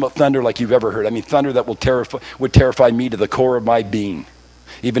not talking about thunder like you've ever heard. I mean thunder that would terrify me to the core of my being,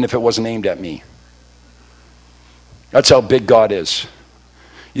 even if it wasn't aimed at me. That's how big God is.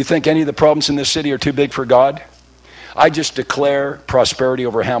 You think any of the problems in this city are too big for God? I just declare prosperity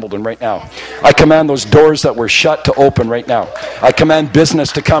over Hamilton right now. I command those doors that were shut to open right now. I command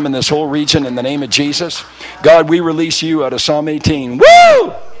business to come in this whole region in the name of Jesus. God, we release You out of Psalm 18,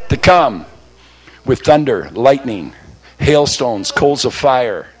 to come with thunder, lightning, hailstones, coals of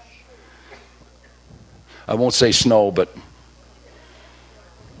fire. I won't say snow, but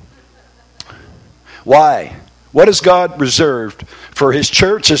why? What has God reserved for His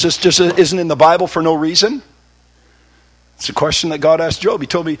church? Is this just isn't in the Bible for no reason? It's a question that God asked Job. He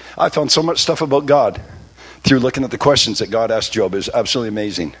told me, I found so much stuff about God through looking at the questions that God asked Job. It was absolutely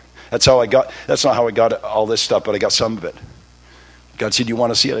amazing. That's not how I got all this stuff, but I got some of it. God said, you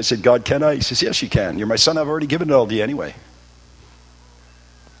want to see it? I said, God, can I? He says, yes, you can. You're my son. I've already given it all to you anyway.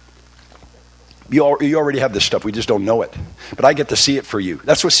 You already have this stuff. We just don't know it. But I get to see it for you.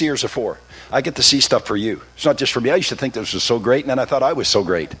 That's what seers are for. I get to see stuff for you. It's not just for me. I used to think this was so great, and then I thought I was so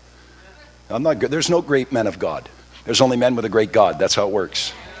great. I'm not good. There's no great men of God. There's only men with a great God. That's how it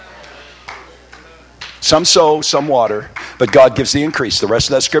works. Some sow, some water, but God gives the increase. The rest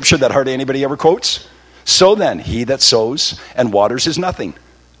of that scripture that hardly anybody ever quotes. So then, he that sows and waters is nothing,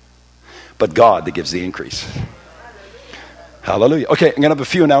 but God that gives the increase. Hallelujah. Okay, I'm going to have a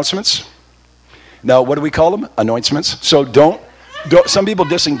few announcements. Now, what do we call them? Anointments. So don't some people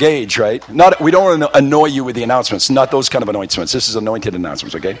disengage, right? We don't want to annoy you with the announcements. Not those kind of anointments. This is anointed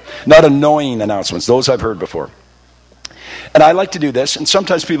announcements, okay? Not annoying announcements. Those I've heard before. And I like to do this, and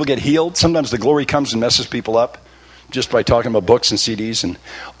sometimes people get healed. Sometimes the glory comes and messes people up just by talking about books and CDs. And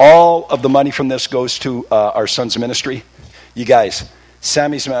all of the money from this goes to our son's ministry. You guys,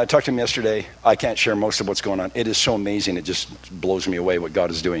 I talked to him yesterday. I can't share most of what's going on. It is so amazing. It just blows me away what God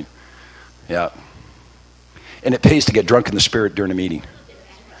is doing. Yeah. And it pays to get drunk in the spirit during a meeting.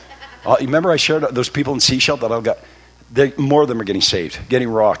 You remember I shared those people in Seashell that I've got? More of them are getting saved, getting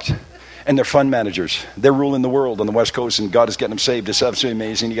rocked. And they're fund managers. They're ruling the world on the West Coast, and God is getting them saved. It's absolutely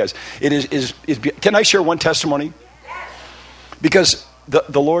amazing, you guys. It is. Can I share one testimony? Because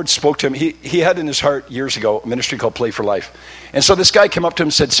the Lord spoke to him. He had in his heart years ago a ministry called Play for Life. And so this guy came up to him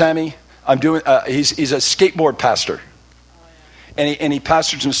and said, Sammy, he's a skateboard pastor. And he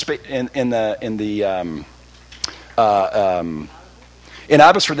pastors in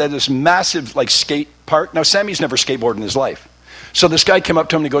Abbotsford. There's this massive skate park. Now Sammy's never skateboarded in his life. So this guy came up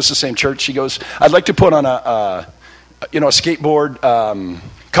to him, and he goes to the same church. He goes, I'd like to put on a skateboard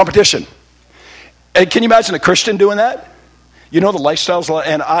competition. And can you imagine a Christian doing that? You know the lifestyles,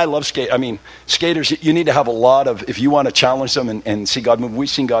 and I love skate. I mean, skaters, you need to have a lot of, if you want to challenge them and see God move. We've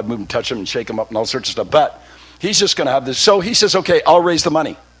seen God move and touch them and shake them up and all sorts of stuff. But he's just going to have this. So he says, okay, I'll raise the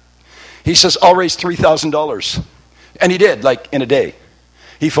money. He says, I'll raise $3,000. And he did, like in a day.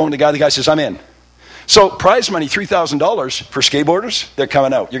 He phoned the guy. The guy says, I'm in. So prize money, $3,000 for skateboarders. They're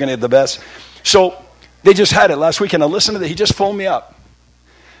coming out. You're going to have the best. So they just had it last weekend. I listened to that. He just phoned me up.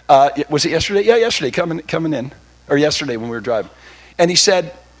 Was it yesterday? Yeah, yesterday, coming in. Or yesterday when we were driving. And he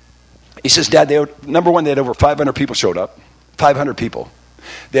says, Dad, number one, they had over 500 people showed up. 500 people.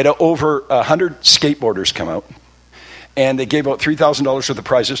 They had over 100 skateboarders come out. And they gave out $3,000 worth of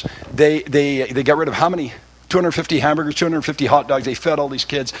prizes. They got rid of how many? 250 hamburgers, 250 hot dogs. They fed all these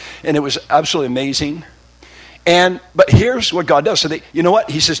kids. And it was absolutely amazing. But here's what God does. So you know what?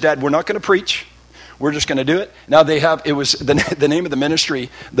 He says, Dad, we're not going to preach. We're just going to do it. Now it was the name of the ministry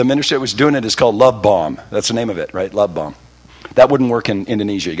that was doing it is called Love Bomb. That's the name of it, right? Love Bomb. That wouldn't work in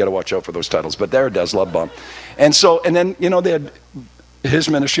Indonesia. You got to watch out for those titles. But there it does, Love Bomb. And then, they had his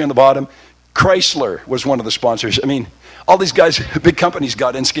ministry on the bottom. Chrysler was one of the sponsors. I mean, all these guys, big companies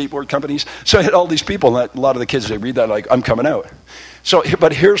got in, skateboard companies. So I had all these people, and a lot of the kids, they read that like, I'm coming out.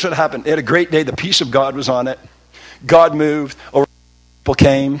 But here's what happened. They had a great day. The peace of God was on it. God moved. People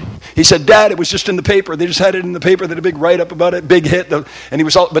came. He said, Dad, it was just in the paper. They just had it in the paper. They had a big write-up about it, big hit. And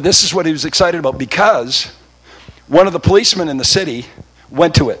but this is what he was excited about, because one of the policemen in the city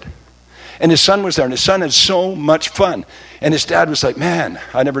went to it. And his son was there, and his son had so much fun. And his dad was like, man,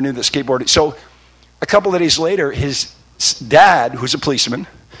 I never knew that skateboarding. So a couple of days later, his dad, who's a policeman,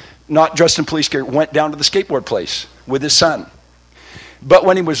 not dressed in police gear, went down to the skateboard place with his son. But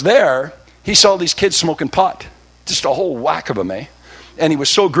when he was there, he saw these kids smoking pot. Just a whole whack of them, eh? And he was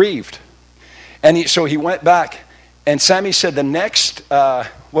so grieved. And so he went back. And Sammy said the next,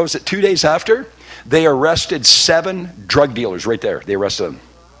 2 days after, they arrested 7 drug dealers right there. They arrested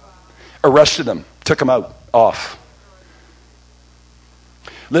them. Took them off.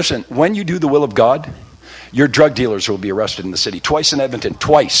 Listen, when you do the will of God, your drug dealers will be arrested in the city. Twice in Edmonton.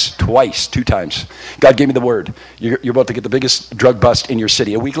 Twice. 2 times. God gave me the word. You're about to get the biggest drug bust in your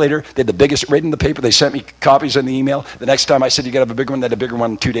city. A week later, they had the biggest, right in the paper. They sent me copies in the email. The next time I said, you got to have a bigger one. They had a bigger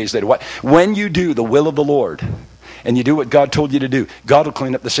one 2 days later. What? When you do the will of the Lord, and you do what God told you to do, God will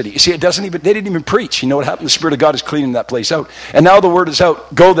clean up the city. You see, they didn't even preach. You know what happened? The Spirit of God is cleaning that place out. And now the word is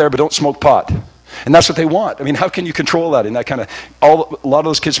out. Go there, but don't smoke pot. And that's what they want. I mean, how can you control that? And that kind of, a lot of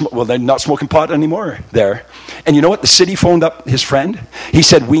those kids, they're not smoking pot anymore there. And you know what? The city phoned up his friend. He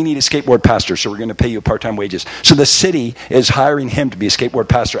said, we need a skateboard pastor, so we're going to pay you part-time wages. So the city is hiring him to be a skateboard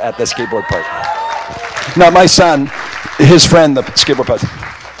pastor at that skateboard park. Now, my son, his friend, the skateboard pastor.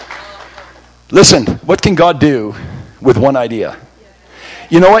 Listen, what can God do with one idea?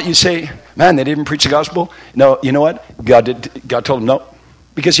 You know what? You say, man, they didn't preach the gospel. No, you know what? God told him no.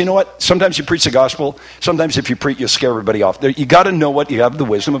 Because you know what? Sometimes you preach the gospel. Sometimes if you preach, you'll scare everybody off. You got to know what you have, the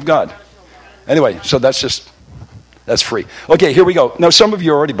wisdom of God. Anyway, so that's free. Okay, here we go. Now, some of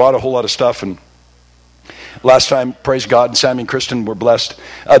you already bought a whole lot of stuff. And last time, praise God, Sammy and Kristen were blessed.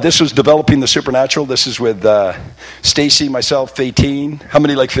 This was Developing the Supernatural. This is with Stacy, myself, Fatine. How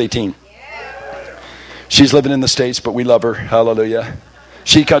many like Fatine? Yeah. She's living in the States, but we love her. Hallelujah.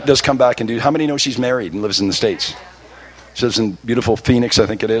 She does come back and do. How many know she's married and lives in the States? She lives in beautiful Phoenix, I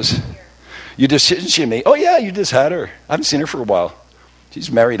think it is. Isn't she amazing? Oh, yeah, you just had her. I haven't seen her for a while.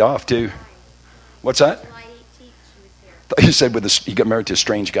 She's married off, too. What's that? You said he got married to a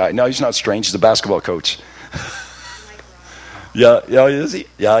strange guy. No, he's not strange. He's a basketball coach. Yeah, is he?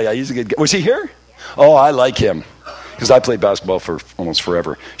 Yeah, he's a good guy. Was he here? Oh, I like him. Because I played basketball for almost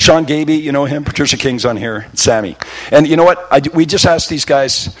forever. Sean Gaby, you know him. Patricia King's on here. Sammy. And you know what? We just asked these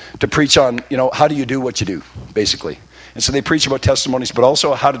guys to preach on, how do you do what you do, basically. And so they preach about testimonies, but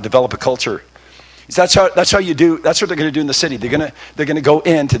also how to develop a culture. That's how you do. That's what they're going to do in the city. They're going to go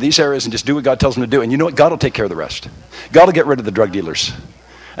into these areas and just do what God tells them to do. And you know what? God will take care of the rest. God will get rid of the drug dealers.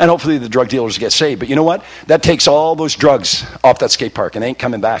 And hopefully the drug dealers get saved. But you know what? That takes all those drugs off that skate park, and they ain't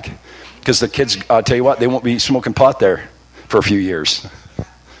coming back. Because the kids, I'll tell you what, they won't be smoking pot there for a few years.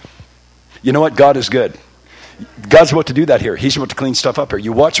 You know what? God is good. God's about to do that here. He's about to clean stuff up here.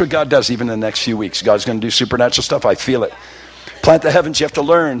 You watch what God does even in the next few weeks. God's going to do supernatural stuff. I feel it. Plant the heavens. You have to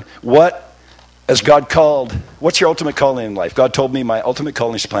learn what has God called. What's your ultimate calling in life? God told me my ultimate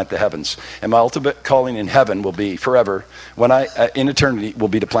calling is to plant the heavens. And my ultimate calling in heaven will be forever. In eternity, will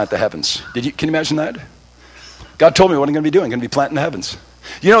be to plant the heavens. Can you imagine that? God told me what I'm going to be doing. I'm going to be planting the heavens.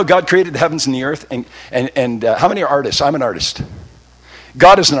 You know, God created the heavens and the earth. And how many are artists? I'm an artist.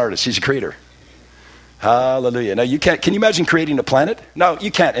 God is an artist. He's a creator. Hallelujah. Now, can you imagine creating a planet? No,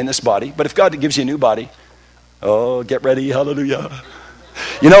 you can't in this body. But if God gives you a new body, oh, get ready. Hallelujah.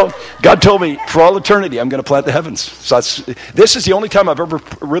 You know, God told me for all eternity, I'm going to plant the heavens. So this is the only time I've ever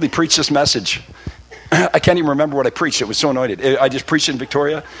really preached this message. I can't even remember what I preached. It was so anointed. I just preached in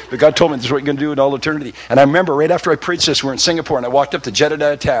Victoria, but God told me this is what you're going to do in all eternity. And I remember right after I preached this, we were in Singapore, and I walked up to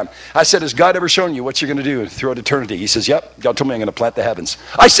Jedediah Tam. I said, has God ever shown you what you're going to do throughout eternity? He says, yep. God told me I'm going to plant the heavens.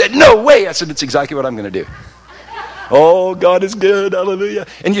 I said, no way. I said, it's exactly what I'm going to do. Oh, God is good. Hallelujah.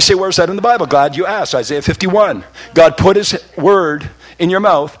 And you say, where's that in the Bible? Glad you asked. Isaiah 51. God put his word in your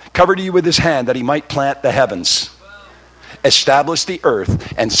mouth, covered you with his hand, that he might plant the heavens, establish the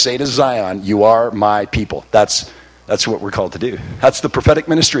earth, and say to Zion, you are my people. That's what we're called to do. That's the prophetic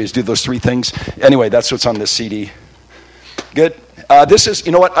ministries, do those three things. Anyway, that's what's on this CD. Good. This is,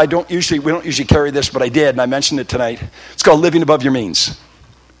 you know what, we don't usually carry this, but I did, and I mentioned it tonight. It's called Living Above Your Means.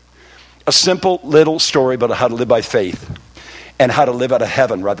 A simple little story about how to live by faith and how to live out of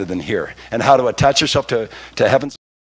heaven rather than here, and how to attach yourself to heaven's